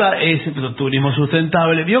ahí va, es turismo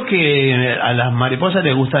sustentable. Vio que a las mariposas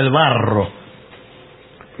les gusta el barro.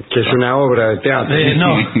 Que es una obra de teatro.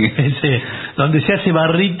 No, donde se hace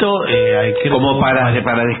barrito. Como para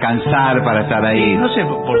descansar, para estar ahí. No sé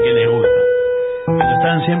por qué les gusta. Pero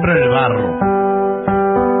están siempre en el barro.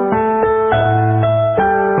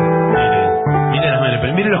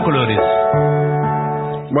 Mire los colores.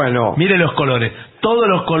 Bueno. Mire los colores. Todos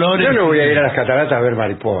los colores. Yo no voy a ir a las cataratas a ver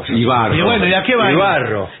mariposas. Y barro. Y bueno, ¿y a qué va a ir? Y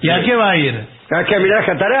barro. ¿Y a qué va a ir? Hay que mirar las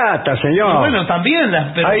cataratas, señor. Y bueno, también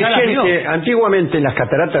las... Pero hay gente, antiguamente en las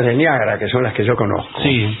cataratas de Niágara, que son las que yo conozco.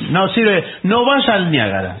 Sí, no sirve. No vaya al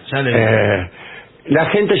Niágara. Ya le la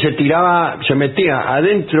gente se metía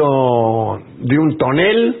adentro de un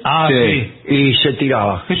tonel y se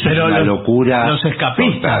tiraba. Eso es una locura. Los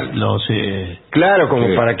escapistas, claro,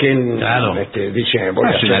 como para quien dice, voy a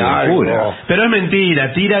hacer algo. Pero es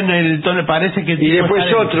mentira, tiran el tonel, parece que... Y después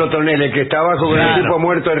otro tonel, el que está abajo con el tipo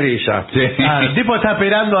muerto de risa. Sí. El tipo está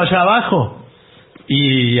esperando allá abajo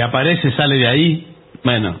y aparece, sale de ahí.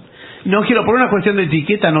 Bueno... No quiero, por una cuestión de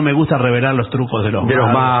etiqueta, no me gusta revelar los trucos de los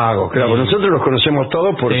magos. Claro, nosotros los conocemos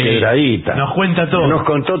todos porque Gradita nos cuenta todo. Nos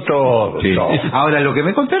contó todo. Ahora, lo que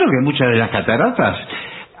me contaron que muchas de las cataratas,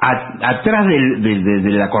 atrás de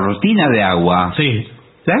la cortina de agua,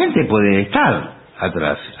 la gente puede estar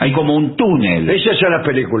atrás. Hay como un túnel. Esas son las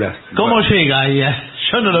películas. ¿Cómo llega ahí?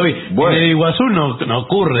 Yo no lo vi. Bueno. En el Iguazú no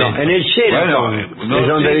ocurre. No, en el Sheraton, es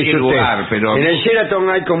donde dice usted. Lugar, pero... En el Sheraton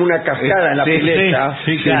hay como una cascada en la pileta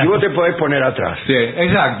y vos te podés poner atrás. Sí,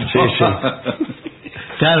 exacto. Sí.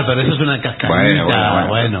 Claro, pero eso es una cascadita.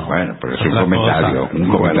 Bueno, pero es un comentario.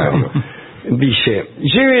 Dice,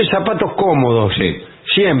 lleve zapatos cómodos.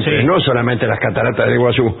 Siempre, no solamente las cataratas de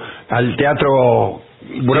Iguazú, al teatro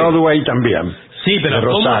Broadway también. Sí, pero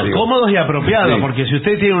cómodos y apropiados, porque si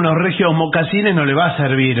usted tiene unos regios mocasines no le va a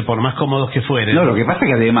servir, por más cómodos que fueren. No, lo que pasa es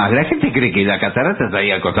que además la gente cree que la catarata está ahí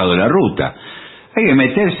al costado de la ruta. Hay que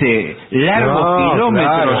meterse largos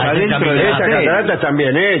kilómetros adentro de esta catarata está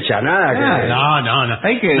bien hecha, nada que... No.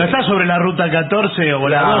 No está sobre la ruta 14 o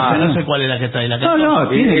la 12, no sé cuál es la que está ahí. La 14. No,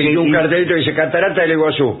 tiene un cartelito que dice Catarata del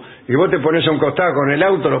Iguazú. Y vos te pones a un costado con el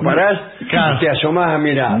auto, lo parás y te asomás a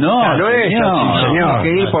mirar. No es así, señor. Hay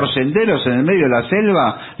que ir por senderos en el medio de la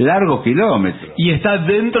selva, largos kilómetros. Y está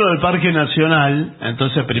dentro del Parque Nacional,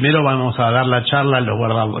 entonces primero vamos a dar la charla a los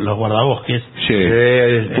guardabosques.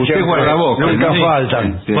 Usted es guardabosques. Nunca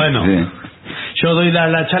faltan. Bueno, yo doy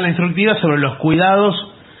la charla instructiva sobre los cuidados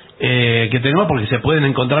que tenemos, porque se pueden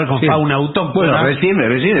encontrar con fauna autóctona. Bueno,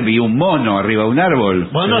 recién vi un mono arriba de un árbol.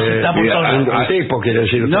 Bueno, está por un tipo, quiere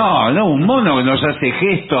decir. No, un mono que nos hace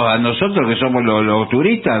gestos a nosotros que somos los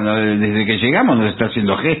turistas. Desde que llegamos nos está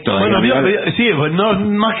haciendo gestos. Bueno, no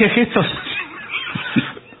más que gestos.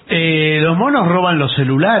 Los monos roban los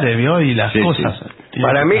celulares, ¿vio? Y las cosas.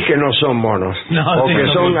 Para mí que no son monos, porque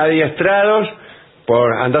son adiestrados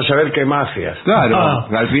por andar a saber qué mafias. Claro,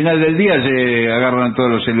 al final del día se agarran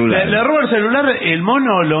todos los celulares. Le roba el celular, el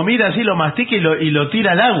mono lo mira así, lo mastica y lo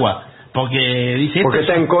tira al agua. Porque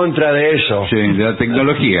está en contra de eso. Sí, de la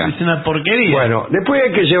tecnología. Es una porquería. Bueno, después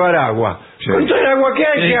hay que llevar agua. Con todo el agua que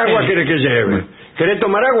hay, ¿qué agua quiere que lleve? ¿Querés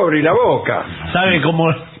tomar agua? Abrí la boca. ¿Sabe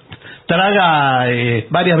cómo traga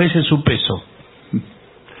varias veces su peso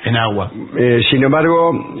en agua? Sin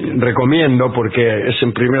embargo, recomiendo, porque es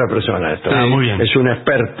en primera persona esto. Muy bien. Es un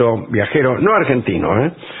experto viajero, no argentino,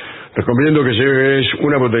 recomiendo que lleves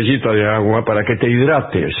una botellita de agua para que te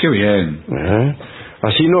hidrates. Qué bien.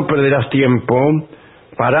 Así no perderás tiempo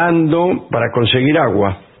parando para conseguir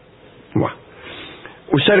agua.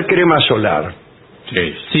 Usar crema solar.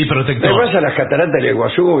 Sí, protector. Te vas a las cataratas del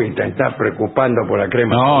Iguazú y te estás preocupando por la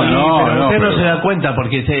crema. Pero usted no se da cuenta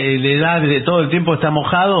porque le da de todo el tiempo está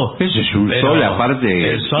mojado. Ese es un sol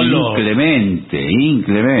aparte inclemente.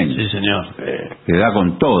 Sí, señor. Le da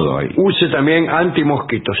con todo ahí. Use también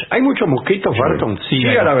antimosquitos. ¿Hay muchos mosquitos, Barton? Sí,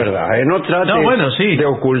 diga la verdad, no trate de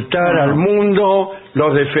ocultar al mundo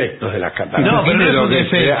los defectos de las cataratas. No, pero no es un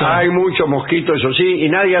defecto. Hay muchos mosquitos, eso sí, y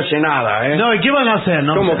nadie hace nada, No, ¿y qué van a hacer?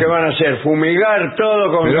 ¿Cómo que van a hacer? Fumigar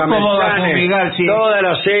todo con camezanes, toda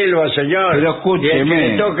la selva, señor. Pero escúcheme.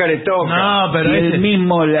 Y el que le toca. No, pero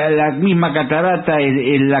la misma catarata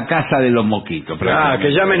es la casa de los mosquitos.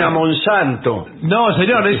 Que llamen a Monsanto. No,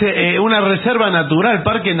 señor, es una reserva natural,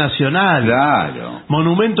 parque nacional. Claro.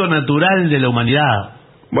 Monumento natural de la humanidad.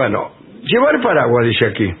 Bueno, llevar paraguas, dice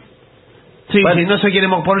aquí. Sí, no se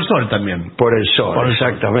queremos por el sol también. Por el sol,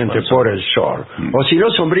 exactamente, por el sol. O si no,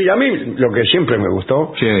 sombrilla. A mí lo que siempre me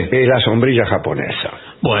gustó es la sombrilla japonesa.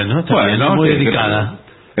 Bueno, está bien, muy delicada.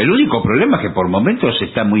 El único problema es que por momentos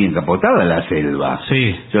está muy encapotada la selva.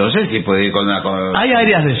 Sí. Yo no sé si puede ir con Hay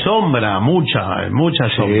áreas de sombra, muchas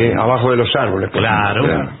sombras. Sí, abajo de los árboles.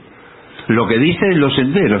 Claro. Lo que dicen los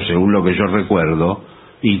senderos, según lo que yo recuerdo,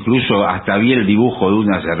 Incluso hasta vi el dibujo de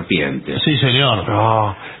una serpiente. Sí, señor.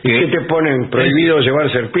 No. ¿Y qué te ponen prohibido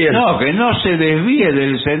llevar serpiente? No, que no se desvíe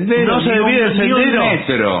del sendero. No se desvíe del ni un sendero.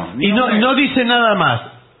 metro. Y no dice nada más.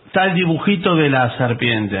 Está el dibujito de la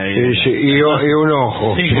serpiente ahí. Sí, y un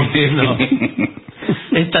ojo. Sí, no.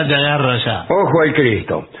 Esta te agarra ya. Ojo al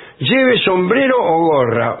Cristo. Lleve sombrero o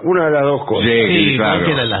gorra, una de las dos cosas. Sí, claro.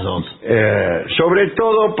 cualquiera de las dos. Sobre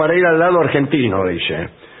todo para ir al lado argentino, dice.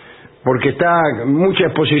 Porque está mucha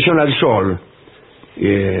exposición al sol.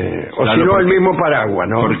 O Claro, si no, el porque- mismo paraguas,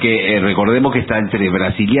 ¿no? Porque recordemos que está entre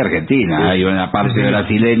Brasil y Argentina. Hay una parte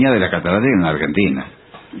brasileña de la catarata en Argentina.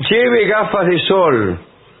 Lleve gafas de sol.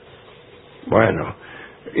 Bueno.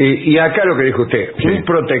 Y acá lo que dijo usted, Sí. un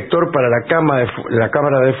protector para la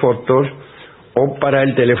cámara de fotos o para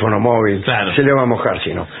el teléfono móvil. Claro. Se le va a mojar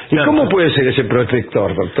si no. ¿Y Claro. cómo puede ser ese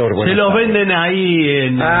protector, doctor? Se Buenas los tardes. venden ahí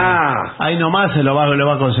en... Ahí nomás lo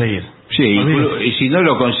va a conseguir. Sí, y si no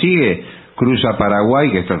lo consigue, cruza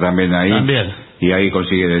Paraguay, que está también ahí. También. Y ahí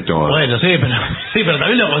consigue de todo. Bueno, sí, pero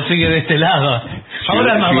también lo consigue de este lado.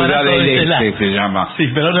 Ahora es más Ciudad barato del de este lado. Este se llama. Sí,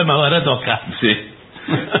 pero ahora es más barato acá. Sí.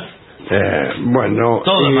 Bueno.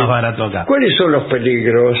 Todo es más barato acá. ¿Cuáles son los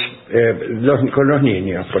peligros con los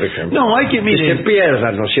niños, por ejemplo? No, hay que, mire, se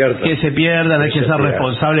pierdan, ¿no es cierto? que se pierdan, hay que ser pierdan.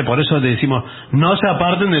 responsable, por eso le decimos, no se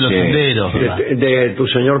aparten de los Sí. senderos. ¿verdad? De tu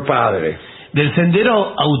señor padre. Del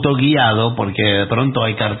sendero autoguiado, porque de pronto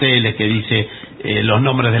hay carteles que dice los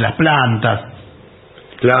nombres de las plantas,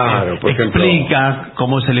 Claro, por ejemplo. explica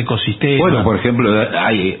cómo es el ecosistema. Bueno, por ejemplo,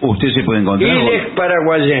 usted se puede encontrar... Ilex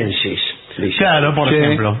paraguayensis. dice. Claro, por Sí,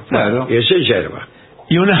 ejemplo. claro. Y ese es hierba.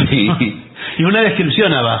 Y una, Sí. y una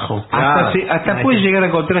descripción abajo. Hasta puede llegar a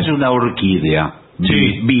encontrarse una orquídea.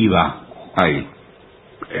 Sí. Viva. Ahí.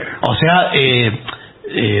 O sea,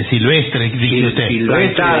 silvestre, dice usted.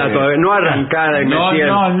 Plantada todavía, no arrancada y metida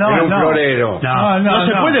en un florero. No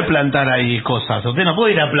se puede plantar ahí cosas. Usted no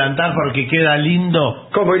puede ir a plantar porque queda lindo.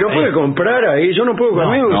 ¿Cómo? ¿Y no puede comprar ahí? Yo no puedo.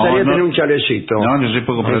 A mí me gustaría tener un chalecito. No se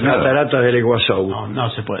puede comprar En nada. cataratas del Iguazú. No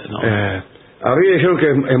se puede. No. A mí me dijeron que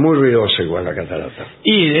es muy ruidosa igual la catarata.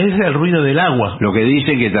 Y es el ruido del agua. Lo que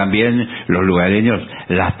dicen que también los lugareños,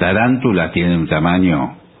 las tarántulas tienen un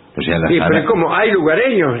tamaño... O sea, las Sí, pero es como hay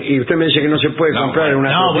lugareños y usted me dice que no se puede No, comprar en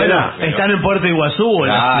una No, bueno, propiedad. están en Puerto Iguazú o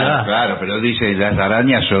en la ciudad. Claro, pero dice las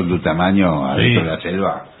arañas son de un tamaño adentro Sí. de la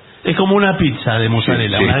selva. Es como una pizza de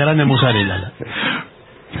mozzarella, Sí, sí. una grande mozzarella.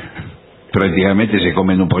 Prácticamente se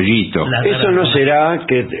comen un pollito. ¿Eso no será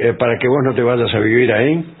que para que vos no te vayas a vivir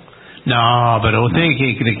ahí? No, pero usted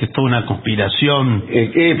que cree que es toda una conspiración.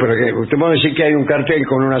 Pero que usted puede decir que hay un cartel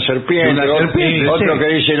con una serpiente, Una serpiente, otro sí. que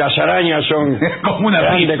dice las arañas son Como una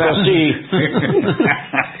grandes pizza. cosí.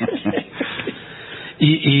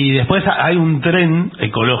 Y después hay un tren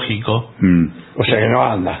ecológico. O sea que no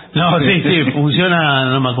anda. No, sí, funciona,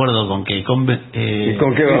 no me acuerdo con qué. ¿Y con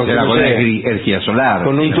qué va? Será No con sé, energía solar.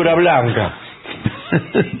 con untura blanca.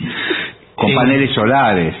 Con paneles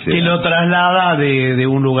solares. Que lo traslada de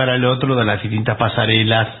un lugar al otro, de las distintas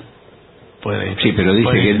pasarelas. Sí, pero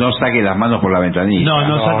dice que no saque las manos por la ventanilla.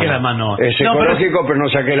 No saque la mano. Es No, ecológico, pero no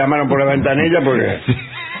saque la mano por la ventanilla porque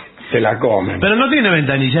te la comen. pero no tiene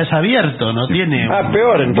ventanilla, es abierto, no tiene...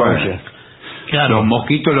 Peor entonces. Bueno. Claro. Los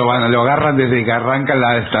mosquitos lo agarran desde que arranca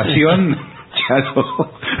la estación.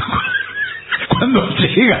 Cuando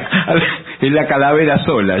llega, es la calavera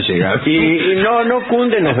sola llega. Y no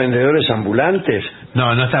cunden los vendedores ambulantes.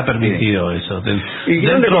 No está permitido eso. ¿Y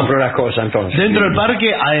dónde compro las cosas entonces? Dentro del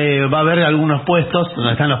parque va a haber algunos puestos,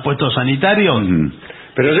 donde están los puestos sanitarios.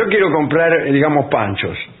 Pero yo quiero comprar, digamos,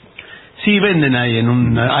 panchos. Sí, venden ahí,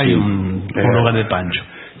 hay un lugar de pancho.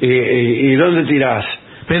 ¿Y dónde tirás?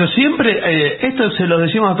 Pero siempre, esto se lo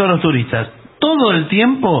decimos a todos los turistas, todo el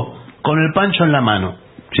tiempo con el pancho en la mano.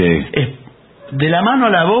 Sí. De la mano a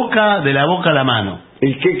la boca, de la boca a la mano.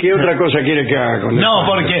 ¿Y qué otra cosa quiere que haga con el No,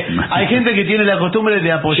 pancho? porque hay gente que tiene la costumbre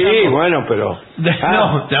de apoyarlo. Sí, bueno, pero...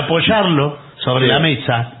 De apoyarlo sobre la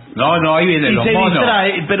mesa. No, ahí vienen Y los se monos.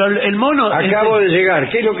 distrae, pero el mono... Acabo de llegar.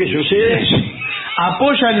 ¿Qué es lo que sucede?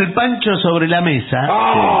 Apoyan el pancho sobre la mesa.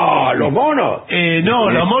 ¡Ah! ¿Los monos? No,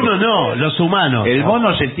 los monos no, los humanos. El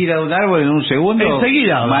mono se tira de un árbol en un segundo.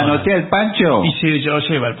 Enseguida. Manotea el pancho. Y se lo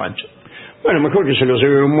lleva el pancho. Bueno, mejor que se lo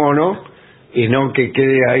lleve un mono y no que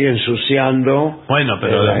quede ahí ensuciando Bueno,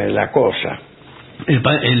 pero la cosa.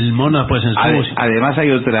 el mono después ensucia. Además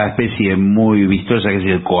hay otra especie muy vistosa que es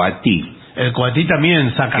el coatí. El coatí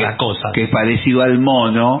también saca las cosas. Que es parecido al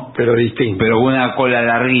mono, Pero distinto. pero con una cola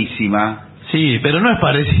larguísima. Sí, pero no es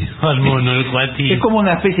parecido al mono el coatí. Es como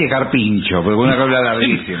una especie de carpincho, pero con una cola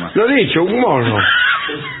larguísima. Lo dicho, un mono.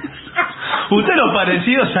 Usted los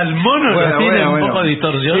parecidos al mono los tiene un poco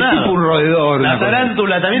distorsionados. Es tipo un roedor. La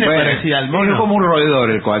tarántula también es parecida al mono. Es como un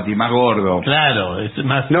roedor el coati, más gordo. Claro, es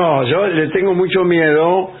más... No, yo le tengo mucho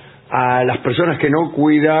miedo a las personas que no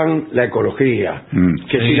cuidan la ecología,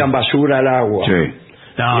 que tiran basura al agua. Sí.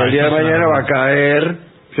 No, y el día de mañana va a caer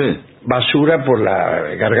basura por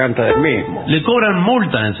la garganta del mismo. Le cobran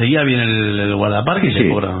multa, enseguida viene el guardaparque y le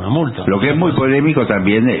cobran una multa. Lo que es muy polémico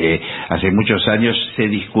también, hace muchos años se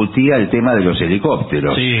discutía el tema de los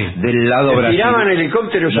helicópteros. Sí. Del lado ¿Tiraban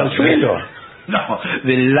helicópteros al suelo? No,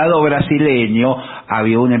 del lado brasileño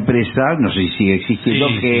había una empresa, no sé si sigue existiendo,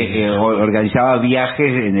 que organizaba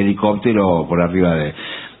viajes en helicóptero por arriba de...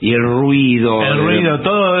 Y el ruido...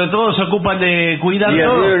 Todos se ocupan de cuidar y el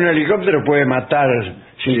todo. ruido de un helicóptero puede matar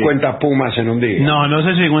 50 pumas en un día. No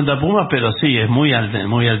sé si 50 pumas, pero sí, es muy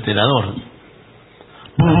alterador.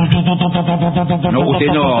 No, usted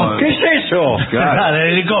no... ¿Qué es eso? Claro,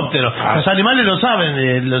 el helicóptero. Los animales lo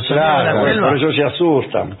saben, los claro, de la selva. por eso se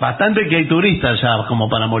asustan. Bastante que hay turistas ya como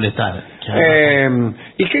para molestar.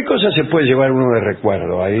 ¿Y qué cosas se puede llevar uno de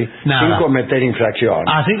recuerdo ahí? Nada. Sin cometer infracción.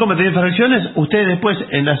 Sin cometer infracciones, usted después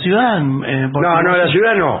en la ciudad... No, en la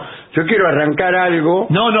ciudad no. Yo quiero arrancar algo.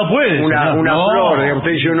 No puede. Una flor,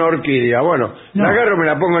 usted dice una orquídea. Bueno, la agarro, me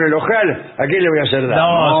la pongo en el ojal. ¿A quién le voy a hacer daño?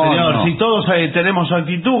 No, señor, si todos tenemos su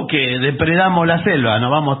actitud que depredamos la selva, nos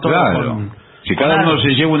vamos todos Si cada uno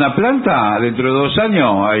se lleva una planta, dentro de 2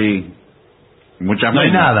 años hay muchas no hay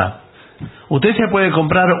menos. nada. Usted se puede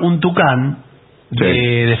comprar un tucán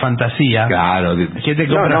de fantasía. Claro. ¿Qué te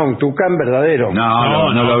compra? No, un tucán verdadero.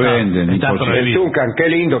 No lo venden. Está El tucán, qué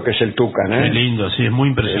lindo que es el tucán, Qué lindo, sí, es muy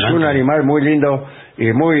impresionante. Es un animal muy lindo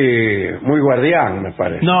y muy guardián, me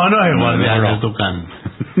parece. No es guardián el tucán.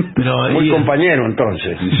 Pero, muy compañero,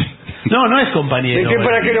 entonces. No es compañero. ¿De qué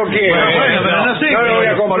para qué lo quiero? Bueno, pero no sé. No lo voy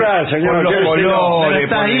a comprar, señor. Por los colores.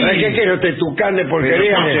 Está ahí. ¿Qué quiero este tucán de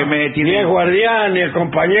porquería? Ni es guardián, ni es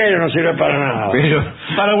compañero, no sirve para nada. Pero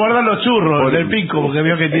para guardar los churros del pico, porque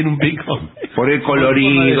veo que tiene un pico. Por el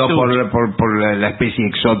colorido, por la especie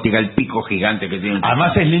exótica, el pico gigante que tiene.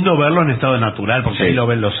 Además es lindo verlo en estado natural, porque ahí lo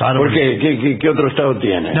ven los árboles. ¿Por qué otro estado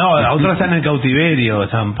tiene? No, otros están en el cautiverio,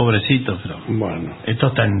 están pobrecitos, pero bueno, estos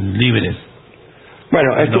están libres.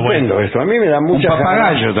 Bueno, estupendo esto. A mí me da mucha Un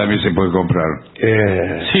papagayo también se puede comprar.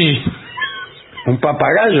 Sí. ¿Un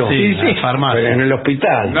papagayo? Sí, en la farmacia. En el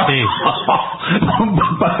hospital. No. Sí. Un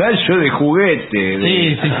papagayo de juguete,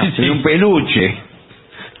 de un peluche.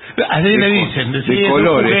 Así le dicen, de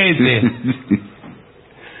colores.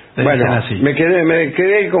 Bueno, así. me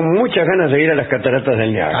quedé con muchas ganas de ir a las cataratas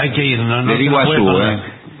del Niágara. Hay que ir, no del Iguazú,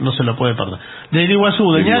 no se lo puede perder. Del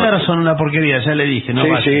Iguazú, del Niágara son una porquería, ya le dije. No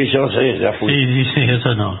sí, yo sé, ya fui. Sí,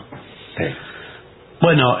 eso no. Sí.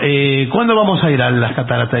 Bueno, ¿cuándo vamos a ir a las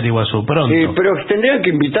cataratas del Iguazú? Pronto. Sí, pero tendrían que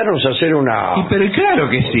invitarnos a hacer una... pero claro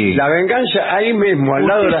que sí. La venganza ahí mismo, al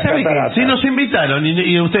lado de las cataratas. Sí, nos invitaron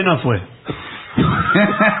y usted no fue.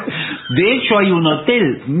 De hecho hay un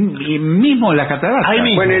hotel mismo en la catarata. Ahí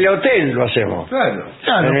mismo. Bueno, en el hotel lo hacemos. Claro.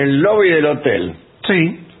 En el lobby del hotel.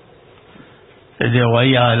 Sí. Digo,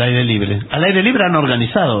 ahí al aire libre. Al aire libre han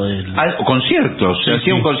organizado conciertos. Se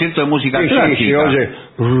hacía un concierto de música clásica. Sí, oye.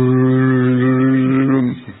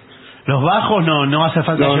 Los bajos no hace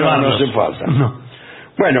falta llevarlos. No hace falta. No.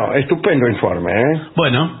 Bueno, estupendo informe, ¿eh?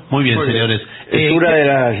 Bueno, muy bien, señores. Es una de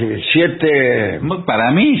las 7 para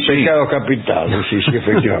mí, pecados capitales, sí,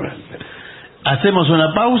 efectivamente. Hacemos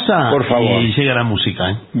una pausa. Por favor. Y llega la música,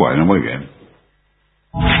 ¿eh? Bueno, muy bien.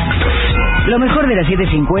 Lo mejor de la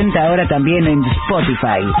 750 ahora también en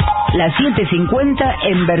Spotify. La 750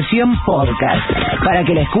 en versión podcast. Para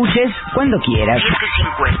que la escuches cuando quieras.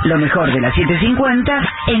 Lo mejor de la 750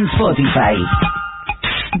 en Spotify.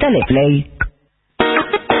 Dale play.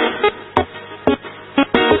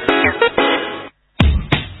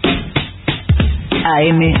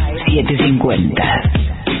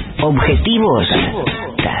 AM750. Objetivos,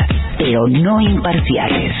 pero no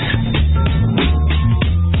imparciales.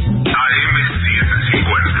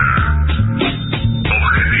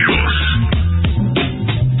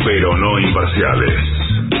 Pero no imparciales.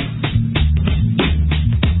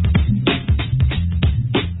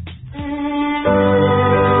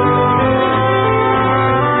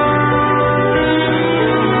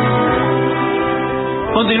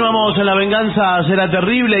 Continuamos en La Venganza Será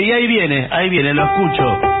Terrible y ahí viene, lo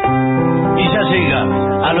escucho. Y ya llega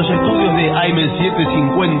a los estudios de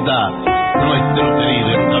AM750 nuestro querido,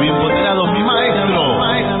 está bien ponderado, mi maestro,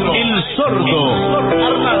 el sordo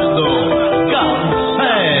Arnaldo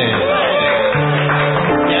Cancé.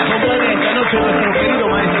 Me acompaña esta noche nuestro querido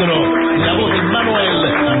maestro, la voz de Manuel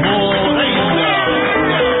Moreira.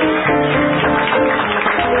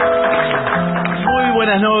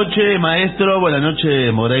 noches, maestro. Buenas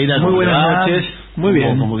noches, Moreira. Muy buenas noches. Muy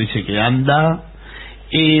bien. Como dice que anda.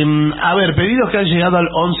 A ver, pedidos que han llegado al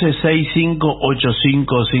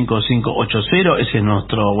 1165855580. Ese es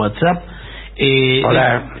nuestro WhatsApp.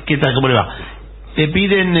 Hola. ¿Qué tal? ¿Cómo le va? Te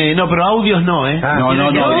piden... no, pero audios no, ¿eh? No,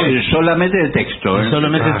 solamente de texto.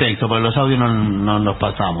 Solamente texto, porque los audios no los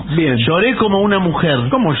pasamos. Bien. Lloré como una mujer.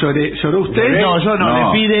 ¿Cómo lloré? ¿Lloró usted? No, yo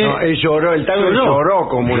no. Le pide... No, él lloró, el tango lloró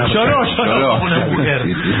como una mujer. Lloró como una mujer.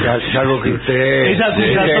 Es algo que usted Es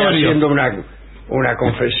acusatorio. haciendo una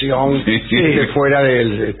confesión de fuera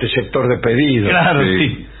del sector de pedido. Claro,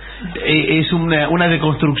 sí. Es una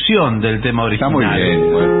deconstrucción del tema original. Está muy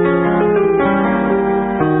bien. Bueno.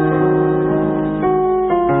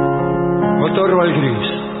 Motor al gris.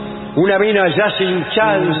 Una mina ya sin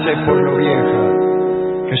chance por lo vieja,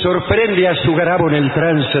 que sorprende a su garabo en el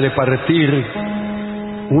trance de partir.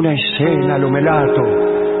 Una escena a lo melato,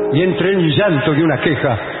 y entre el llanto y una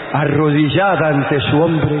queja, arrodillada ante su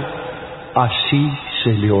hombre, así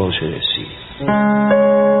se le oye decir: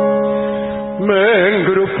 me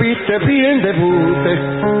engrupiste bien de bute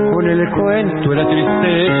con el cuento de la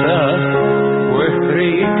tristeza, pues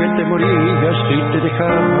creí que te morías y te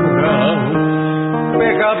dejaba morado.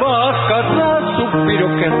 Pegabas cada suspiro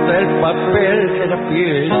que hasta el papel de la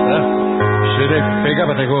pieza se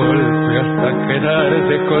despegaba de golpe hasta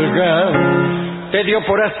quedarte colgado. Te dio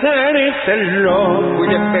por hacerte el loco y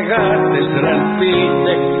despegarte el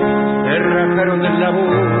alpiste. Te rajaron del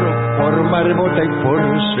laburo por marmota y por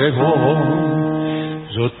cebón.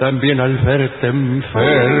 Yo también al verte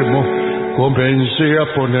enfermo comencé a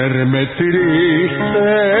ponerme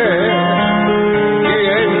triste y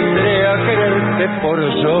entré a quererte por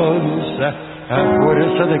sonza a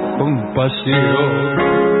fuerza de compasión.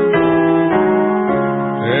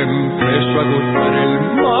 Empezó a gustar el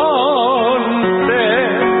monte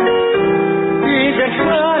y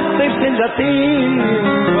dejaste en la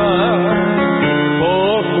timba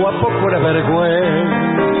poco a poco la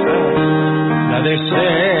vergüenza, la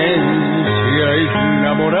decencia y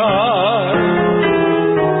enamorar.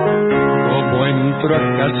 Como entro a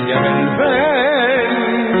acaciar el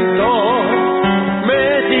vento, me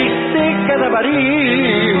diste cada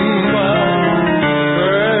marimba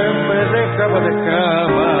que me dejaba de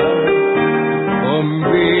cama con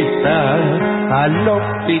vista al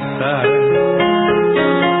hospital.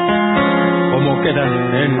 Como quedas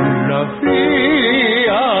en la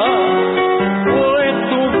vía, fue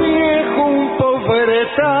tu viejo un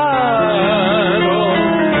pobretano,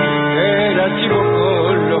 era chivo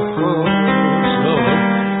con los cosos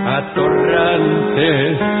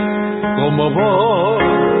atorrantes como vos.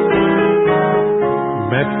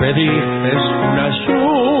 Me pediste una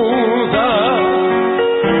ayuda,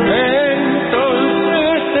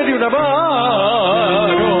 entonces te di una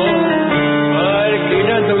mano,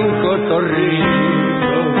 alquilando un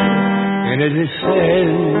cotorrito en el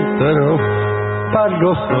centro para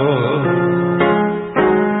los dos.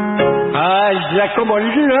 Allá como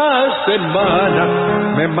la semana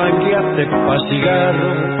me mangueaste pa'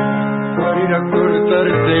 cigarro, para ir a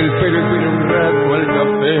cortarte el pelo y ir un rato al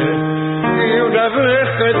café. Y una vez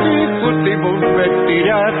que discutimos me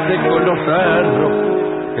tiraste con los jarros,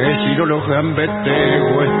 que si no los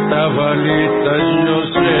gambeteo estaba lista, yo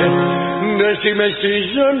sé. Decime si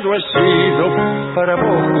yo no he sido para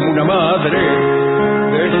vos como una madre,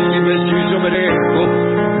 decime si yo merezco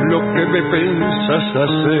lo que me pensás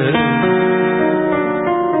hacer.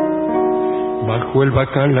 Bajo el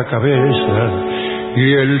bacán la cabeza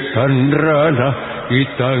y el tan rana y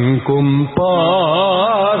tan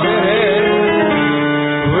compadre,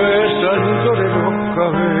 besándole los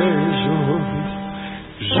cabellos,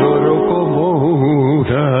 lloro como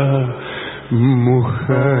una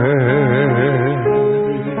mujer.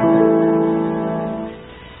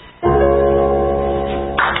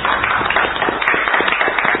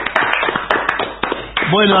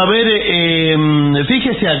 Bueno, a ver,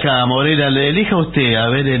 fíjese acá, Morera, le elija usted, a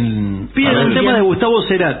ver el... Piden el tema de Gustavo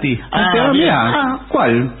Cerati. Mira,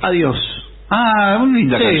 ¿cuál? Adiós. Una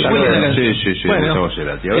linda canción. muy linda. Sí, Bueno, Gustavo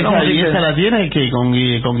Cerati. ¿Y esa la tiene que con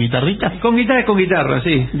guitarrita? Con guitarra,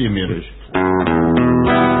 sí. Bien, bien.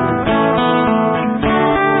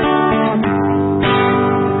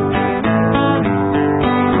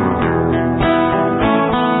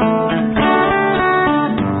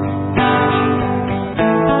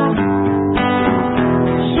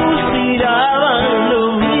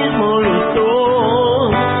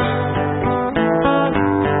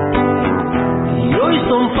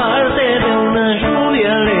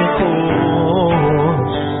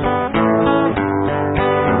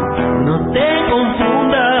 No te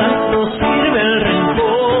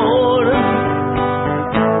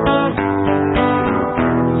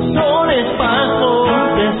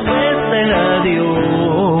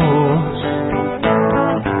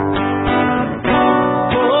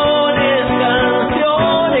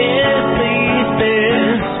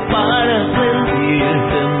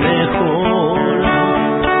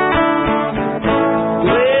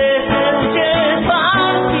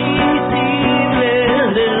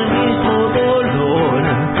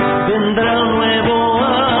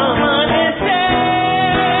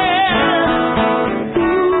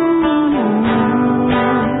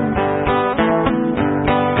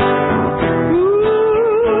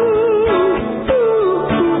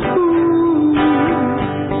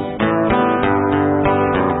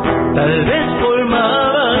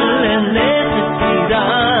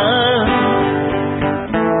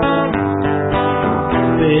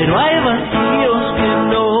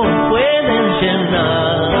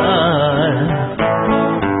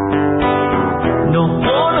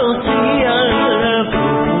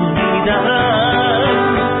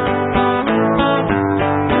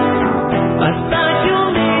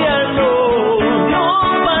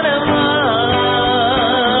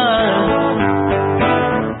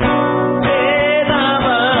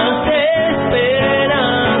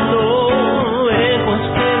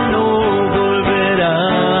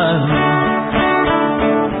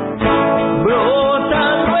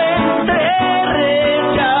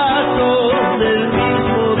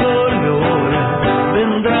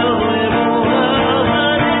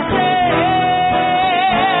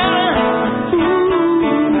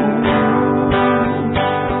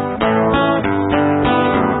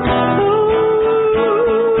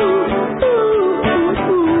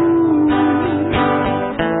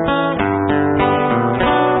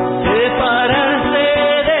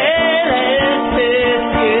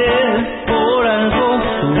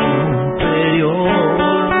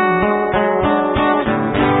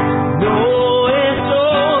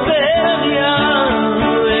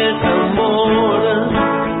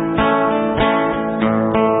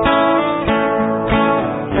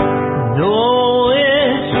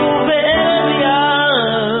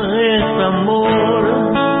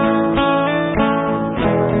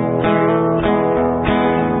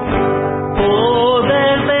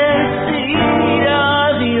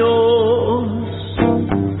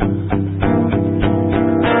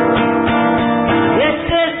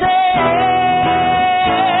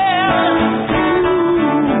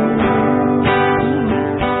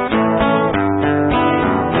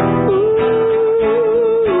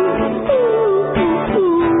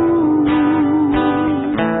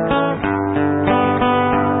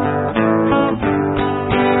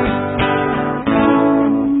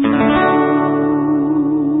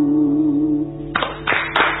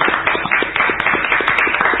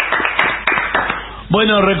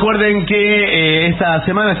Bueno, recuerden que esta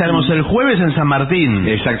semana estaremos el jueves en San Martín.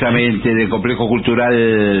 Exactamente, del Complejo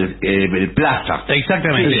Cultural Plaza.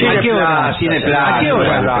 Exactamente. Sí, ¿a qué hora? Cine Plaza, ¿A qué hora?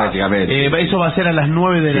 bueno, prácticamente. Eso va a ser a las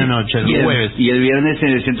 9 de la noche, el jueves. Y el viernes en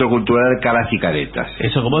el Centro Cultural Caras y Caretas.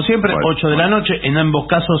 Eso, como siempre, Bueno, 8 de la noche. En ambos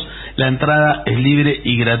casos, la entrada es libre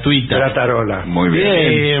y gratuita. Gratarola. Muy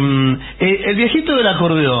bien. El viejito del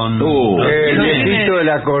acordeón. El viejito del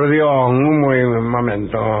acordeón, un muy buen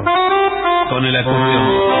momento. Con el acordeón.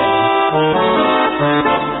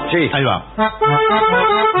 Sí. Ahí va.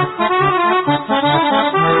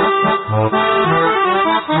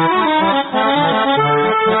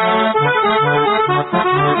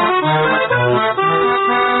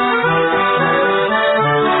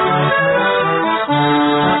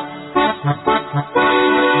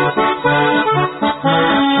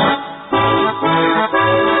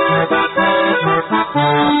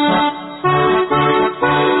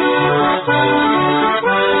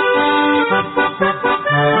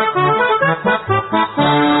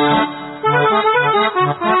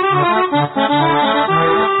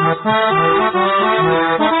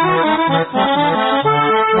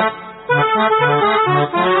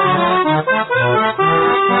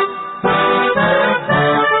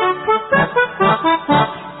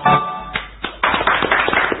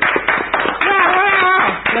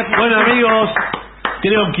 Bueno, amigos,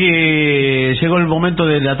 creo que llegó el momento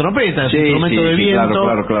de la trompeta, Sí, el instrumento de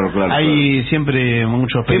viento. Claro. Hay siempre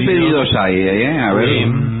muchos ¿Qué pedidos. pedidos hay, A ver.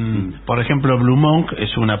 Por ejemplo, Blue Monk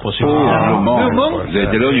es una posibilidad. Blue Monk. Blue Monk. De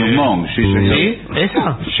Thelonious Monk, sí, señor. ¿Sí?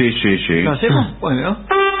 ¿Esa? Sí. ¿Lo hacemos? Bueno.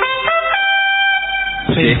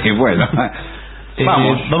 Sí, bueno.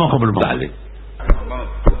 Vamos con Blue Monk. Dale.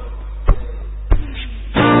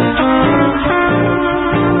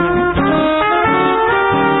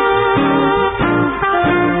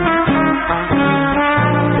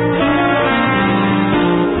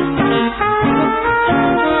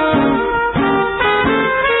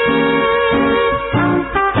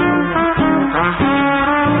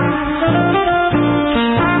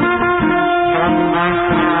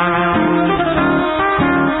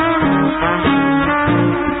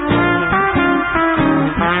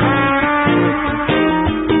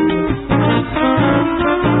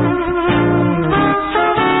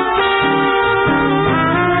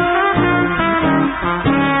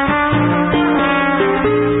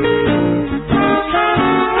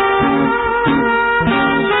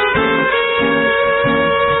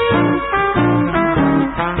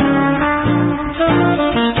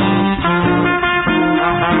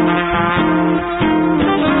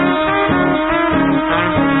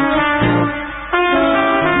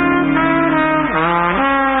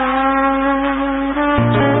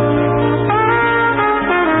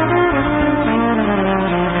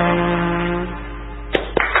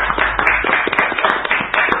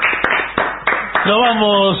 Nos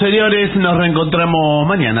vamos, señores, nos reencontramos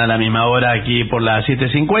mañana a la misma hora aquí por las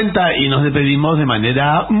 7:50 y nos despedimos de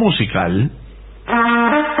manera musical.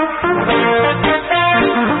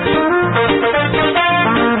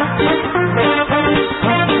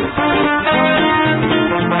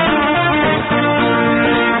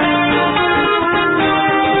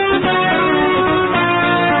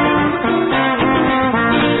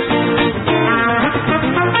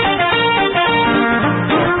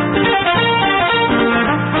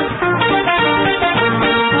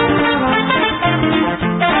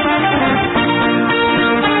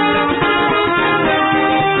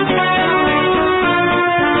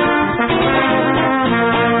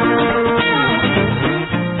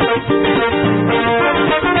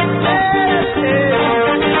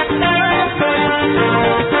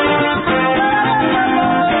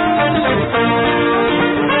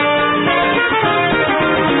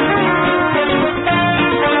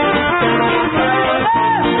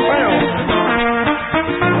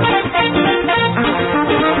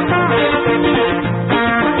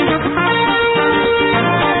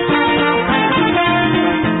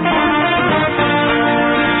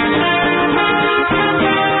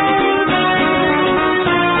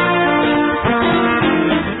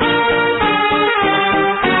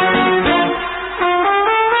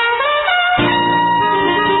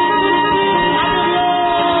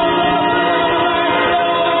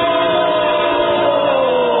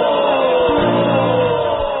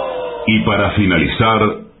 Y para finalizar,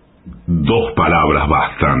 2 palabras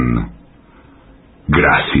bastan.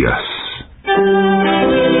 Gracias.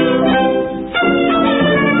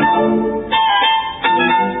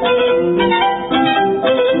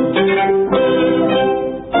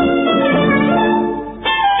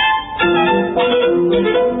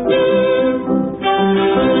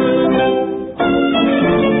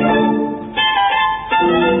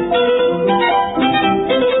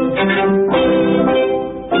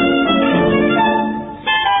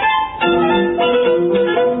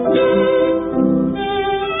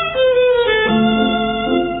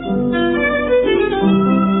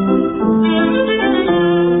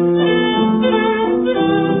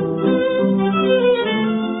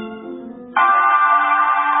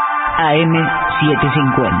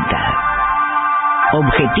 750.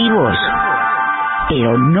 Objetivos,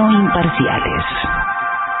 pero no imparciales.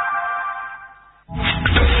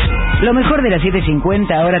 Lo mejor de la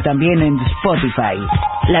 750 ahora también en Spotify.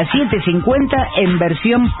 La 750 en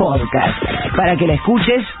versión podcast, para que la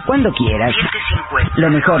escuches cuando quieras. Lo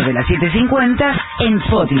mejor de la 750 en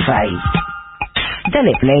Spotify.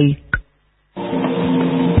 Dale play.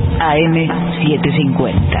 AM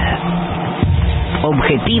 750.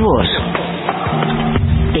 Objetivos,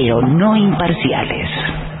 pero no imparciales.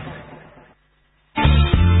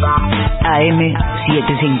 AM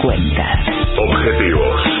 750.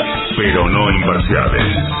 Objetivos, pero no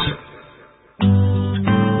imparciales.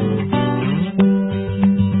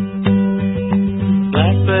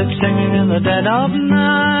 Blackbird singing in the dead of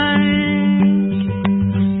night.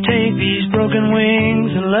 Take these broken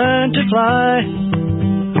wings and learn to fly.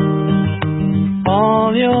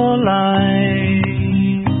 All your life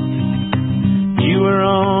you were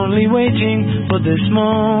only waiting for this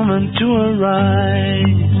moment to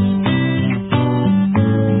arise.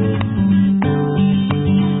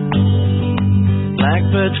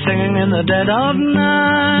 Blackbird singing in the dead of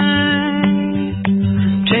night.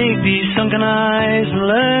 Take these sunken eyes and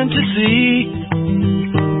learn to see.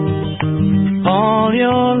 All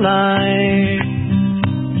your life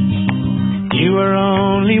you were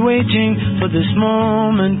only waiting for this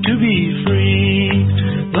moment to be free.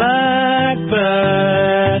 Blackbird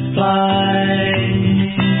fly.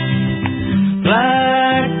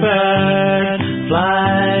 Blackbird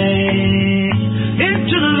fly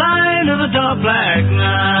into the light of the dark black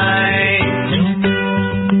night.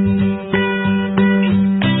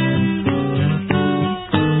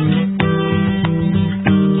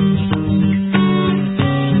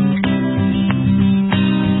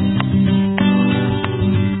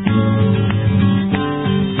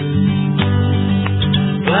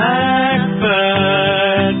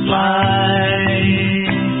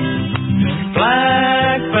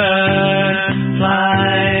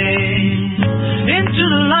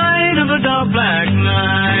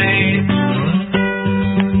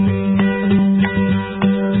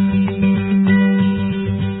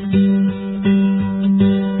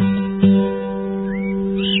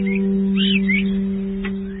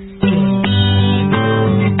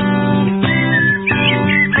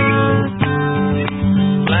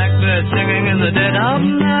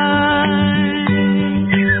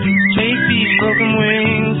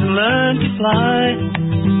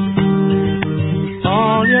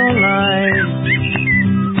 All your life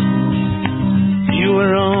you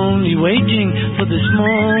were only waiting for this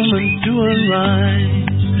moment to arise.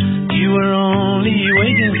 You were only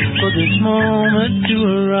waiting for this moment to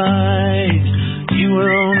arise. You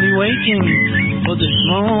were only waiting for this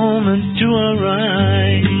moment to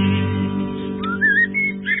arise.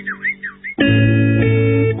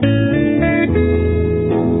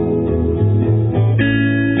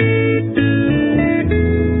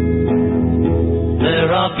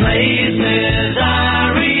 Places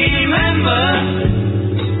I remember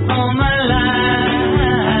all my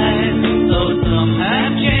life, though some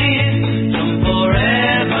have changed, some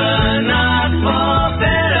forever, not for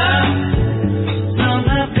better. Some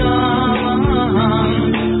have gone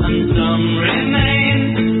and some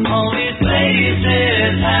remain. All these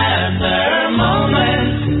places have their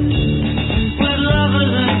moments with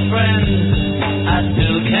lovers and friends I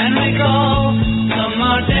still can recall. Some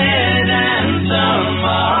are dead and some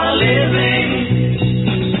are living.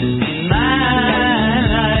 In my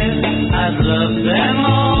life, I've loved them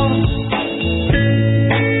all.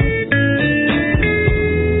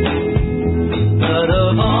 But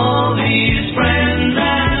of all these friends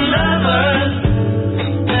and lovers,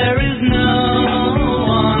 there is no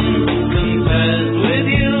one compares with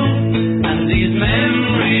you. And these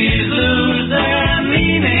memories lose their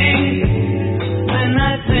meaning when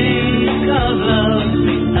I think of love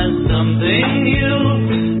as something new.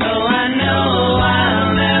 Though I know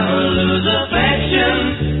I'll never lose affection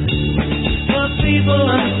for people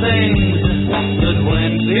and things that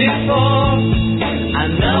went before. I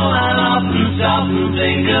know I'll often stop and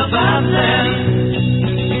think about them.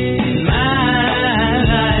 In my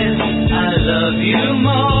life, I love you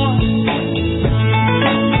more.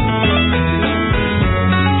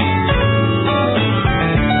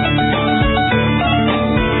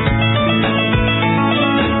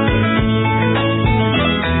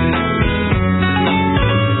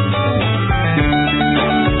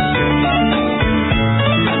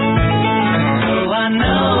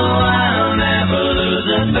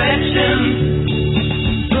 Affection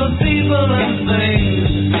for people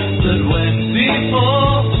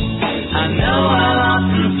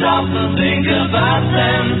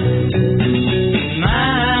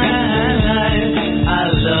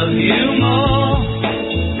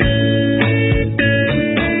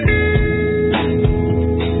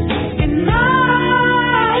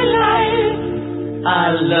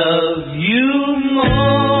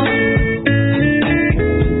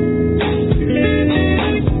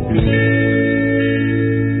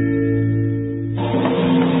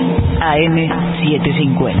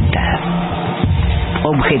 750.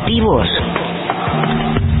 Objetivos,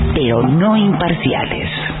 pero no imparciales.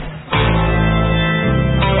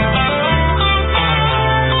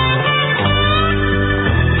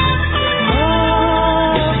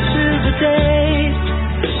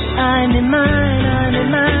 I'm in mine, I'm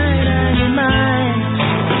in mine, I'm in mine.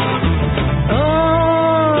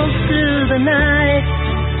 Oh, through the night,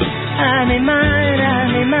 I'm in mine,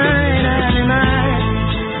 I'm in mine, I'm in mine.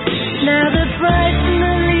 Now the frightened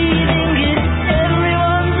are leaving it,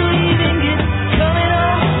 everyone's leaving it, coming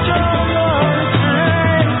on strong all the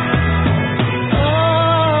time.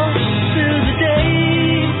 Oh, through the day,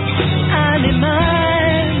 I'm in mine.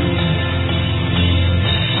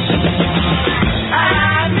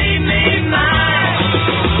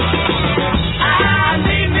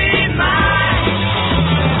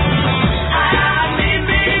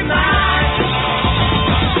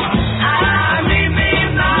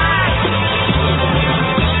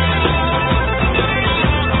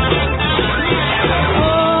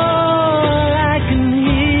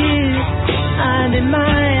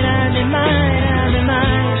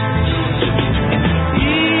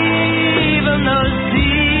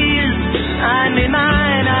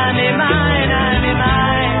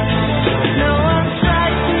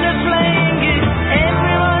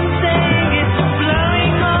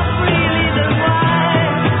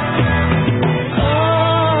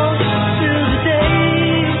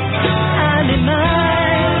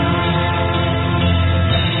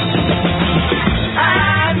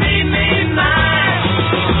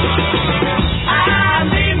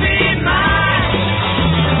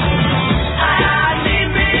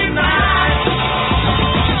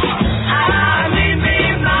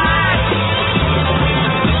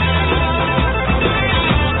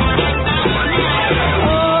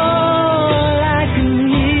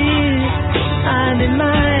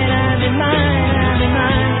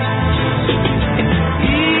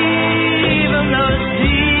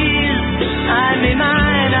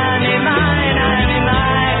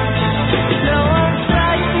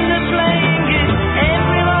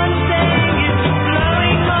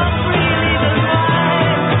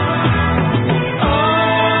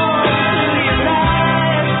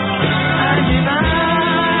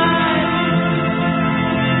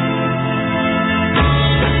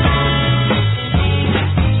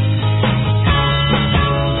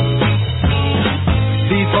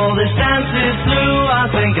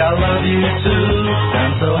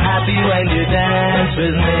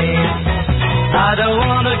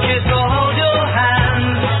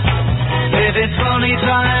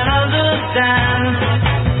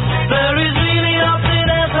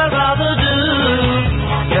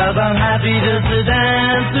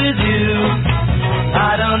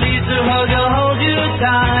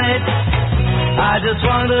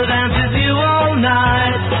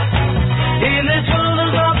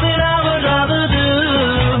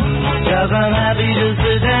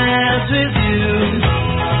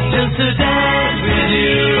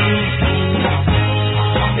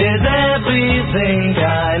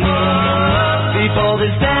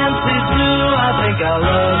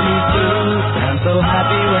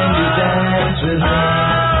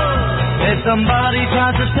 Somebody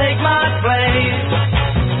tries to take my place.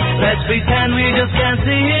 Let's pretend we just can't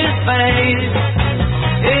see his face.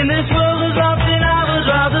 In this world there's nothing I would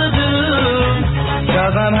rather do,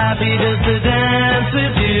 'cause I'm happy just to dance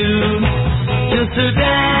with you. Just to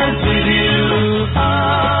dance with you.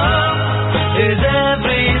 Oh, is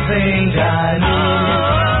everything I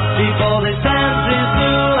need. Before this dance is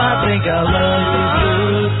through, I think I love you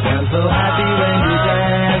too. I'm so happy when you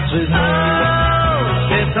dance with me.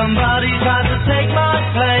 If somebody tries to take my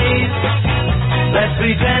place, let's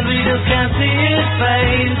pretend we just can't see his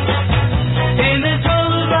face. In this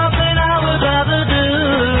world there's nothing I would rather do.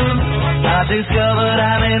 I discovered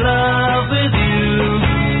I'm in love with you.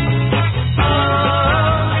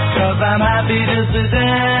 Oh, 'cause I'm happy just to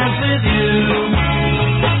dance with you.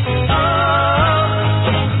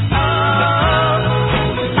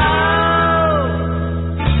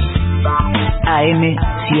 AM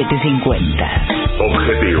 750.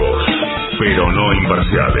 Objetivos, pero no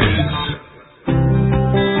imparciales.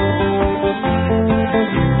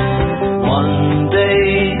 One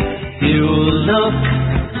day you'll look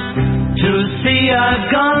to see I've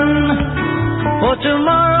gone, for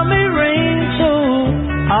tomorrow may rain, so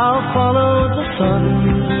I'll follow the sun.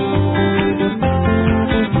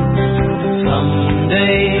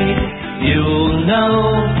 Someday you'll know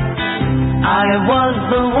I was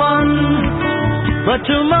the one, but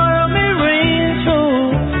tomorrow may rain, so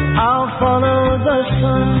I'll follow the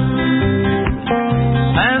sun.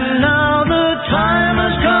 And now the time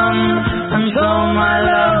has come, and so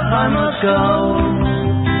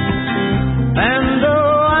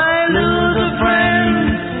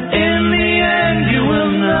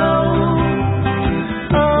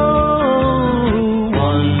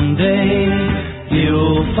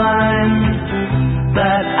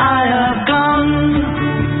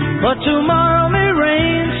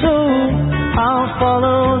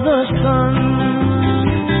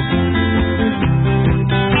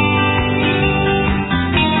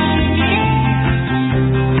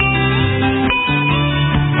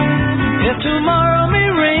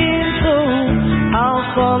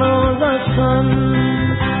sun.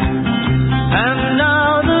 And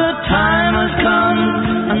now the time has come,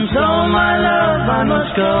 and so my love I must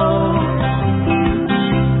go.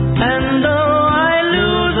 And though I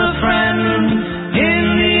lose a friend, in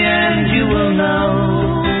the end you will know.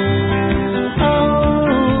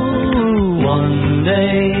 Oh, one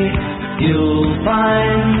day you'll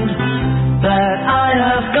find that I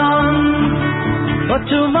have gone, but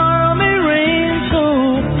tomorrow may rain, so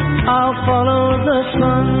I'll follow the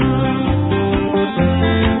sun.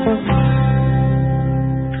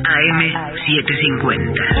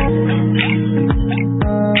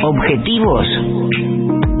 AM750. Objetivos,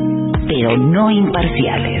 pero no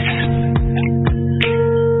imparciales.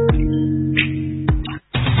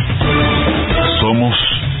 Somos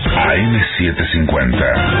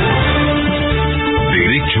AM750.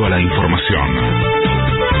 Derecho a la información.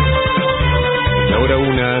 La hora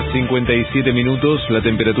 1:57, la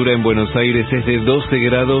temperatura en Buenos Aires es de 12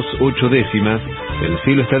 grados 8 décimas, el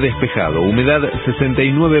cielo está despejado, humedad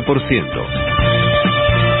 69%.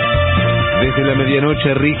 Desde la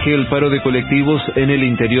medianoche rige el paro de colectivos en el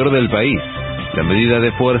interior del país. La medida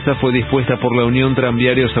de fuerza fue dispuesta por la Unión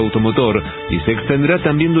Tranviarios Automotor y se extenderá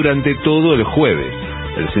también durante todo el jueves.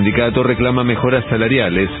 El sindicato reclama mejoras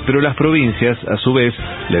salariales, pero las provincias, a su vez,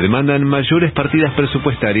 le demandan mayores partidas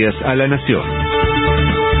presupuestarias a la nación.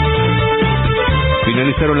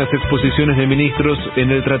 Finalizaron las exposiciones de ministros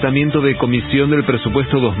en el tratamiento de comisión del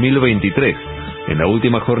presupuesto 2023. En la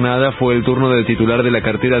última jornada fue el turno del titular de la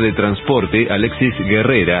cartera de transporte, Alexis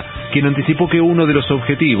Guerrera, quien anticipó que uno de los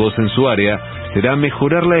objetivos en su área será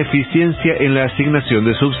mejorar la eficiencia en la asignación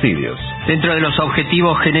de subsidios. Dentro de los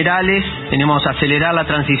objetivos generales tenemos acelerar la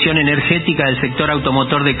transición energética del sector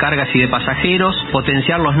automotor de cargas y de pasajeros,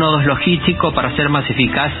 potenciar los nodos logísticos para hacer más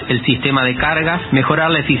eficaz el sistema de cargas, mejorar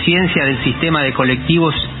la eficiencia del sistema de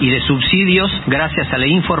colectivos y de subsidios gracias a la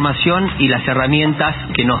información y las herramientas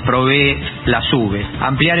que nos provee la SUBE,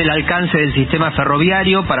 ampliar el alcance del sistema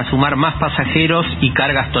ferroviario para sumar más pasajeros y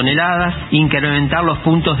cargas toneladas, incrementar los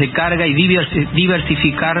puntos de carga y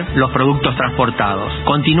diversificar los productos transportados,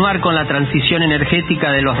 continuar con la transición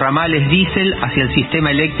energética de los ramales diésel hacia el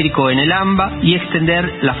sistema eléctrico en el AMBA y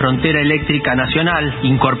extender la frontera eléctrica nacional,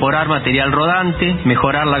 incorporar material rodante,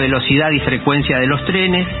 mejorar la velocidad y frecuencia de los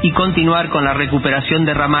trenes y continuar con la recuperación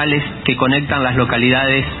de ramales que conectan las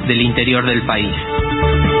localidades del interior del país.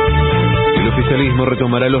 El oficialismo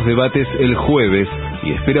retomará los debates el jueves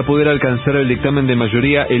y espera poder alcanzar el dictamen de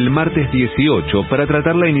mayoría el martes 18 para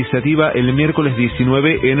tratar la iniciativa el miércoles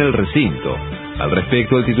 19 en el recinto. Al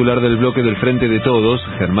respecto, el titular del bloque del Frente de Todos,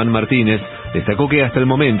 Germán Martínez, destacó que hasta el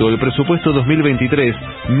momento el presupuesto 2023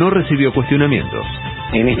 no recibió cuestionamientos.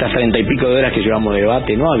 En estas 30 y pico de horas que llevamos de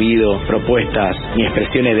debate no ha habido propuestas ni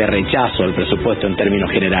expresiones de rechazo al presupuesto en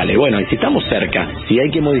términos generales. Bueno, y si estamos cerca, si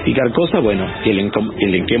hay que modificar cosas, bueno,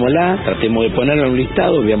 elenquémosla, tratemos de ponerlo en un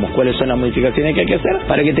listado, veamos cuáles son las modificaciones que hay que hacer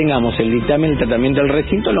para que tengamos el dictamen, el tratamiento del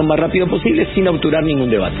recinto lo más rápido posible sin obturar ningún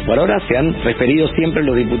debate. Por ahora se han referido siempre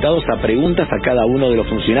los diputados a preguntas a cada uno de los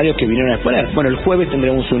funcionarios que vinieron a exponer. Bueno, el jueves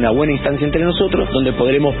tendremos una buena instancia entre nosotros donde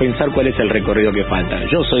podremos pensar cuál es el recorrido que falta.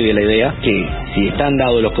 Yo soy de la idea que si están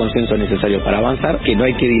dados los consensos necesarios para avanzar, que no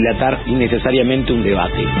hay que dilatar innecesariamente un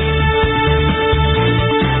debate.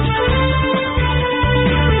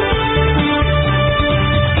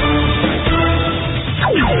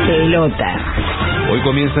 Pelota. Hoy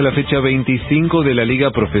comienza la fecha 25 de la Liga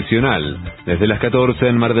Profesional. Desde las 14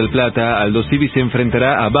 en Mar del Plata, Aldo Civi se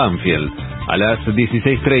enfrentará a Banfield. A las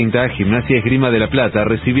 16:30, Gimnasia Esgrima de La Plata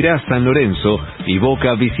recibirá a San Lorenzo y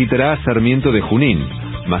Boca visitará a Sarmiento de Junín.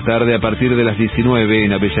 Más tarde, a partir de las 19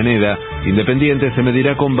 en Avellaneda, Independiente se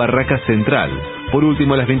medirá con Barracas Central. Por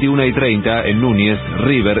último, a las 21:30 en Núñez,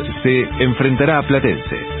 River se enfrentará a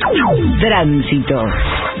Platense. Tránsito.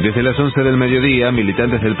 Desde las 11 del mediodía,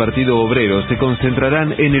 militantes del Partido Obrero se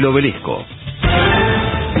concentrarán en el Obelisco.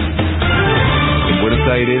 En Buenos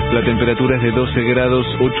Aires, la temperatura es de 12 grados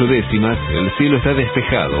 8 décimas, el cielo está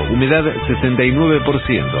despejado, humedad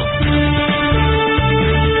 69%.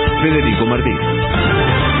 Federico Martín.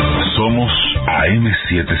 Somos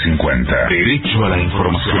AM750. Derecho a la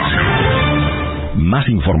información. Más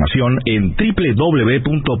información en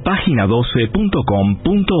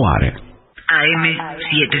www.pagina12.com.ar.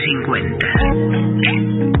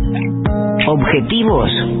 AM750.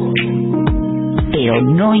 Objetivos, pero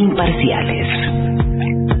no imparciales.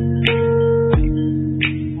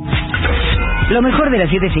 Lo mejor de la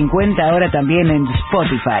 750 ahora también en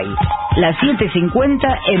Spotify. La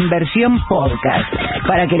 750 en versión podcast,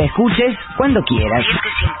 para que la escuches cuando quieras.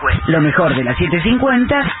 Lo mejor de la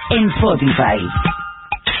 750 en Spotify.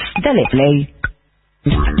 Dale play.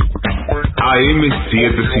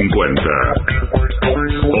 AM750.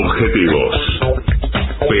 Objetivos,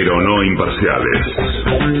 pero no imparciales.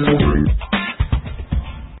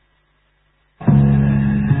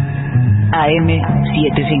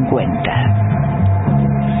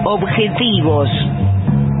 AM750. Objetivos,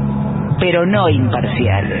 pero no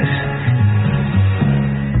imparciales.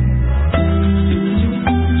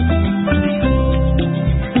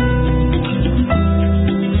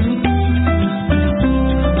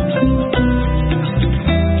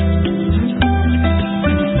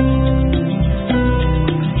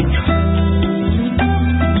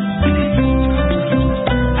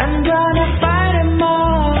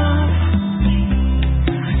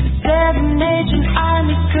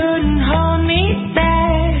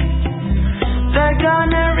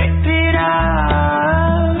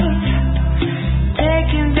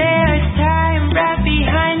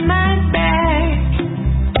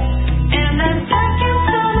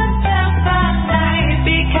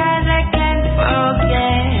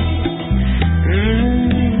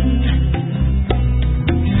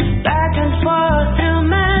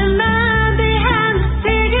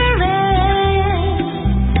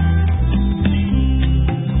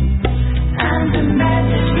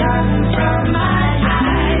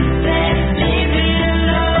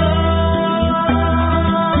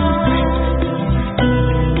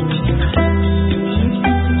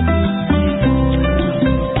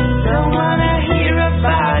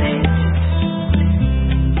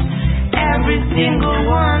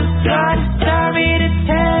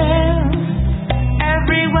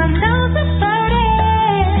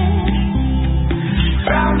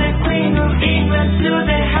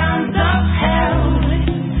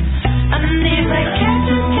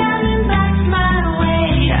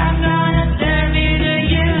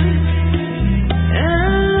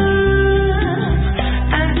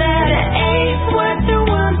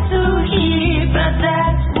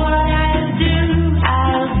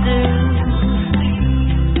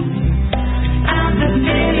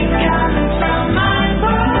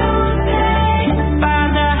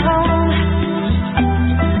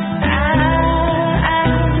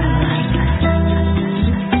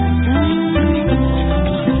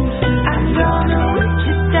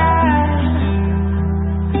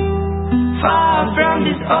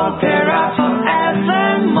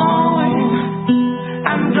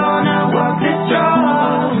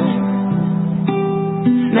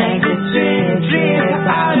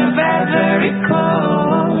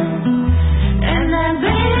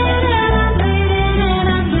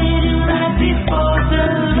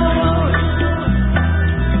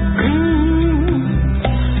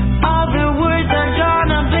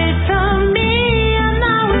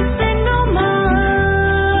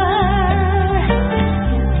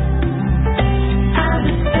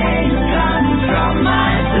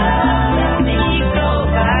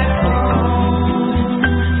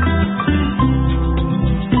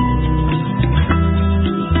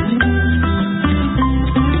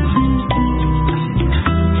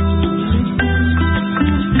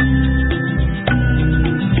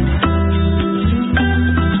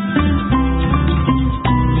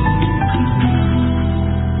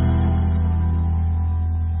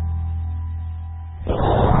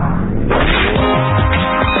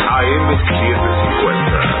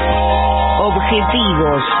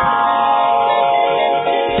 Objetivos,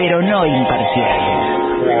 pero no imparciales.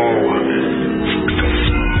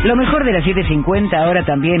 Lo mejor de la 750 ahora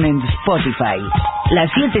también en Spotify. La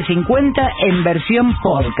 750 en versión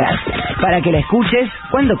podcast, para que la escuches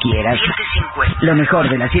cuando quieras. Lo mejor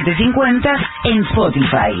de la 750 en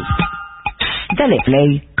Spotify. Dale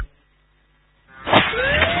play.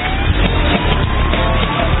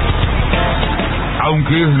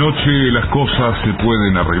 Aunque es noche, las cosas se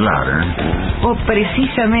pueden arreglar, ¿eh? O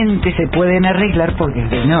precisamente se pueden arreglar porque es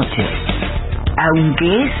de noche.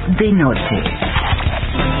 Aunque es de noche.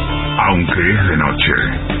 Aunque es de noche.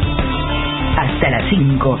 Hasta las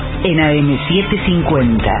 5 en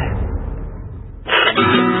AM750.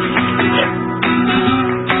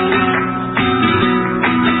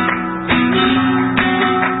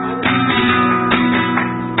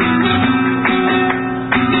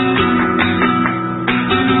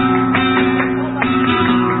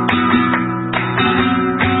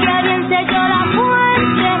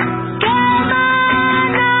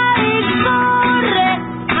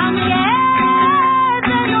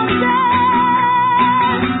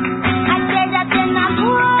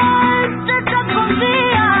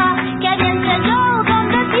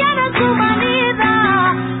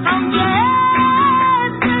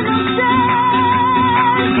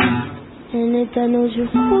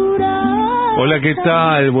 Hola, ¿qué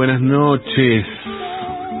tal? Buenas noches.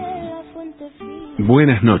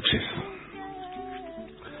 Buenas noches.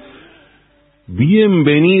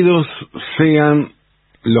 Bienvenidos sean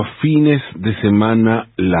los fines de semana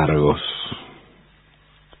largos.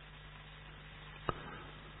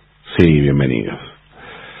 Sí, bienvenidos.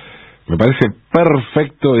 Me parece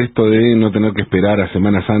perfecto esto de no tener que esperar a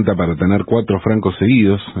Semana Santa para tener 4 francos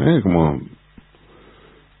seguidos, como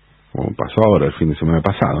pasó ahora el fin de semana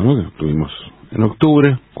pasado, ¿no? Estuvimos en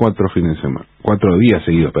octubre 4 fines de semana, 4 días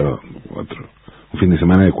seguidos, perdón, un fin de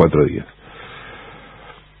semana de 4 días.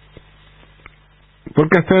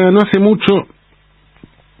 Porque hasta no hace mucho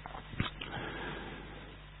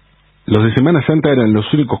los de Semana Santa eran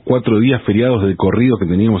los únicos 4 días feriados de corrido que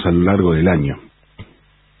teníamos a lo largo del año.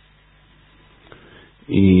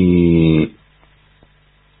 Y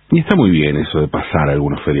está muy bien eso de pasar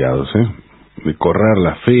algunos feriados, de correr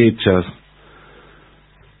las fechas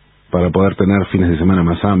para poder tener fines de semana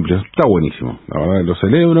más amplios. Está buenísimo, la verdad lo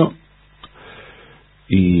celebro.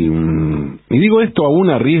 Y digo esto aún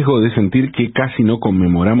a riesgo de sentir que casi no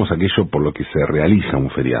conmemoramos aquello por lo que se realiza un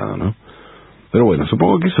feriado, ¿no? Pero bueno,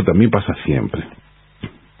 supongo que eso también pasa siempre.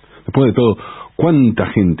 Después de todo, ¿cuánta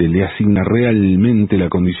gente le asigna realmente la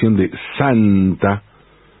condición de santa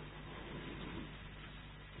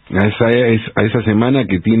a esa semana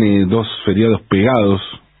que tiene 2 feriados pegados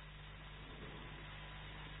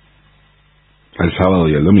al sábado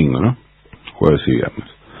y al domingo, ¿no? Jueves y viernes.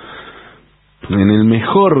 En el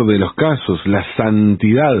mejor de los casos, la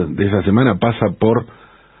santidad de esa semana pasa por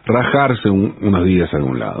rajarse unos días a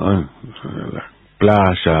algún lado, la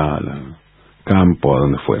playa, el campo, a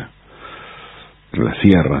donde fuera, la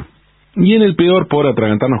sierra. Y en el peor, por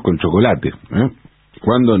atragantarnos con chocolate,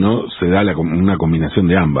 cuando no se da una combinación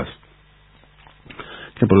de ambas,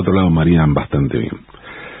 que por otro lado maridan bastante bien.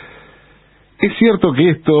 Es cierto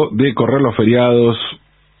que esto de correr los feriados,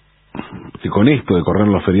 que con esto de correr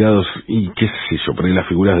los feriados, y qué sé yo, poner las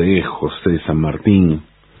figuras de José de San Martín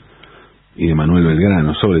y de Manuel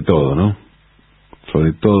Belgrano, sobre todo, ¿no?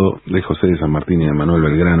 Sobre todo de José de San Martín y de Manuel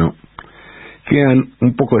Belgrano, quedan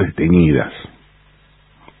un poco desteñidas.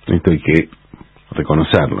 Esto hay que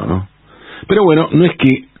reconocerlo, ¿no? Pero bueno, no es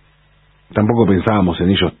que tampoco pensábamos en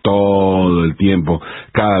ellos todo el tiempo,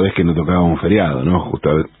 cada vez que nos tocaba un feriado, ¿no?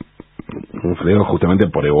 Un feriado justamente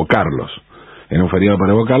por evocarlos. Era un feriado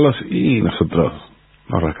para evocarlos y nosotros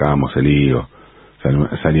nos rascábamos el higo,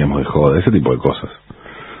 salíamos de joda, ese tipo de cosas.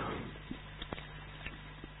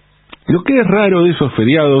 Lo que es raro de esos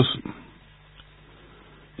feriados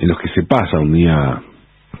en los que se pasa un día,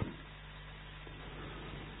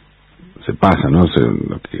 ¿no?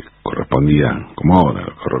 Lo que correspondía, como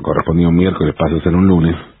ahora, correspondía un miércoles, pasa a ser un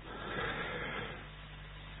lunes.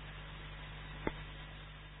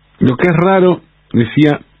 Lo que es raro,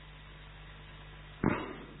 decía,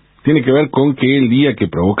 tiene que ver con que el día que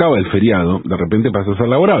provocaba el feriado, de repente pasa a ser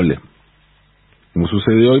laborable. Como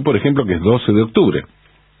sucede hoy, por ejemplo, que es 12 de octubre.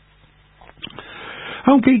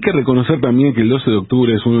 Aunque hay que reconocer también que el 12 de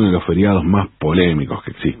octubre es uno de los feriados más polémicos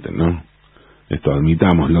que existen, ¿no? Esto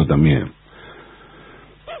admitámoslo también.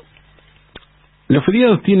 Los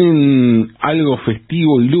feriados tienen algo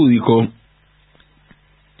festivo y lúdico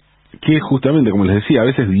que justamente, como les decía, a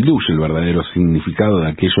veces diluye el verdadero significado de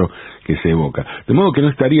aquello que se evoca. De modo que no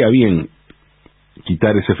estaría bien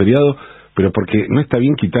quitar ese feriado, pero porque no está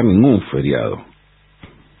bien quitar ningún feriado.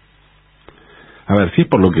 A ver, si es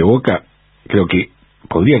por lo que evoca, creo que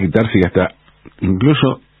podría quitarse y hasta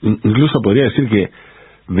incluso podría decir que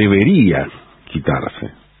debería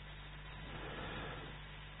quitarse.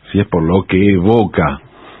 Si es por lo que evoca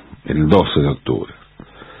el 12 de octubre.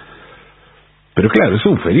 Pero claro, es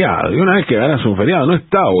un feriado, y una vez que ganas un feriado, no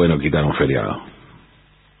está bueno quitar un feriado.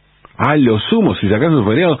 A lo sumo, si sacas un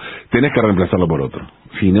feriado, tenés que reemplazarlo por otro.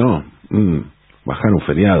 Si no, bajar un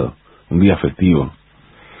feriado, un día festivo.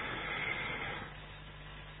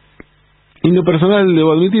 Y en lo personal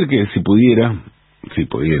debo admitir que si pudiera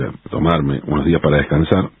tomarme unos días para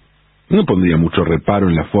descansar, no pondría mucho reparo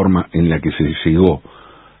en la forma en la que se llegó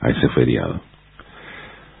a ese feriado.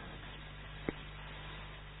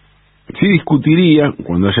 Sí discutiría,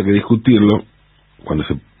 cuando haya que discutirlo, cuando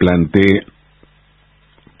se plantee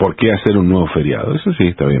por qué hacer un nuevo feriado. Eso sí,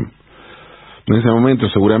 está bien. En ese momento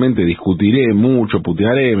seguramente discutiré mucho,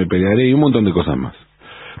 putearé, me pelearé y un montón de cosas más.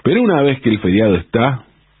 Pero una vez que el feriado está,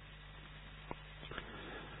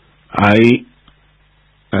 ahí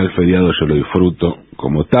al feriado yo lo disfruto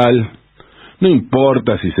como tal. No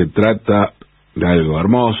importa si se trata de algo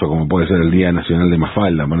hermoso, como puede ser el Día Nacional de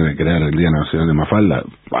Mafalda, poner a crear el Día Nacional de Mafalda,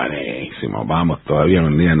 buenísimo, vamos todavía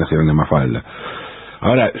con el Día Nacional de Mafalda.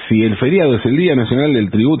 Ahora, si el feriado es el Día Nacional del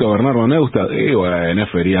Tributo a Bernardo Neustadt, bueno, es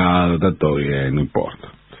feriado, está todo bien, no importa.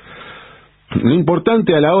 Lo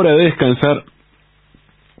importante a la hora de descansar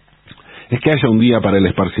es que haya un día para el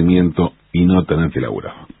esparcimiento y no tener que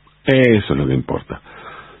laburar. Eso es lo que importa.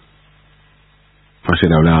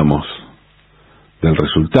 Ayer hablábamos del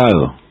resultado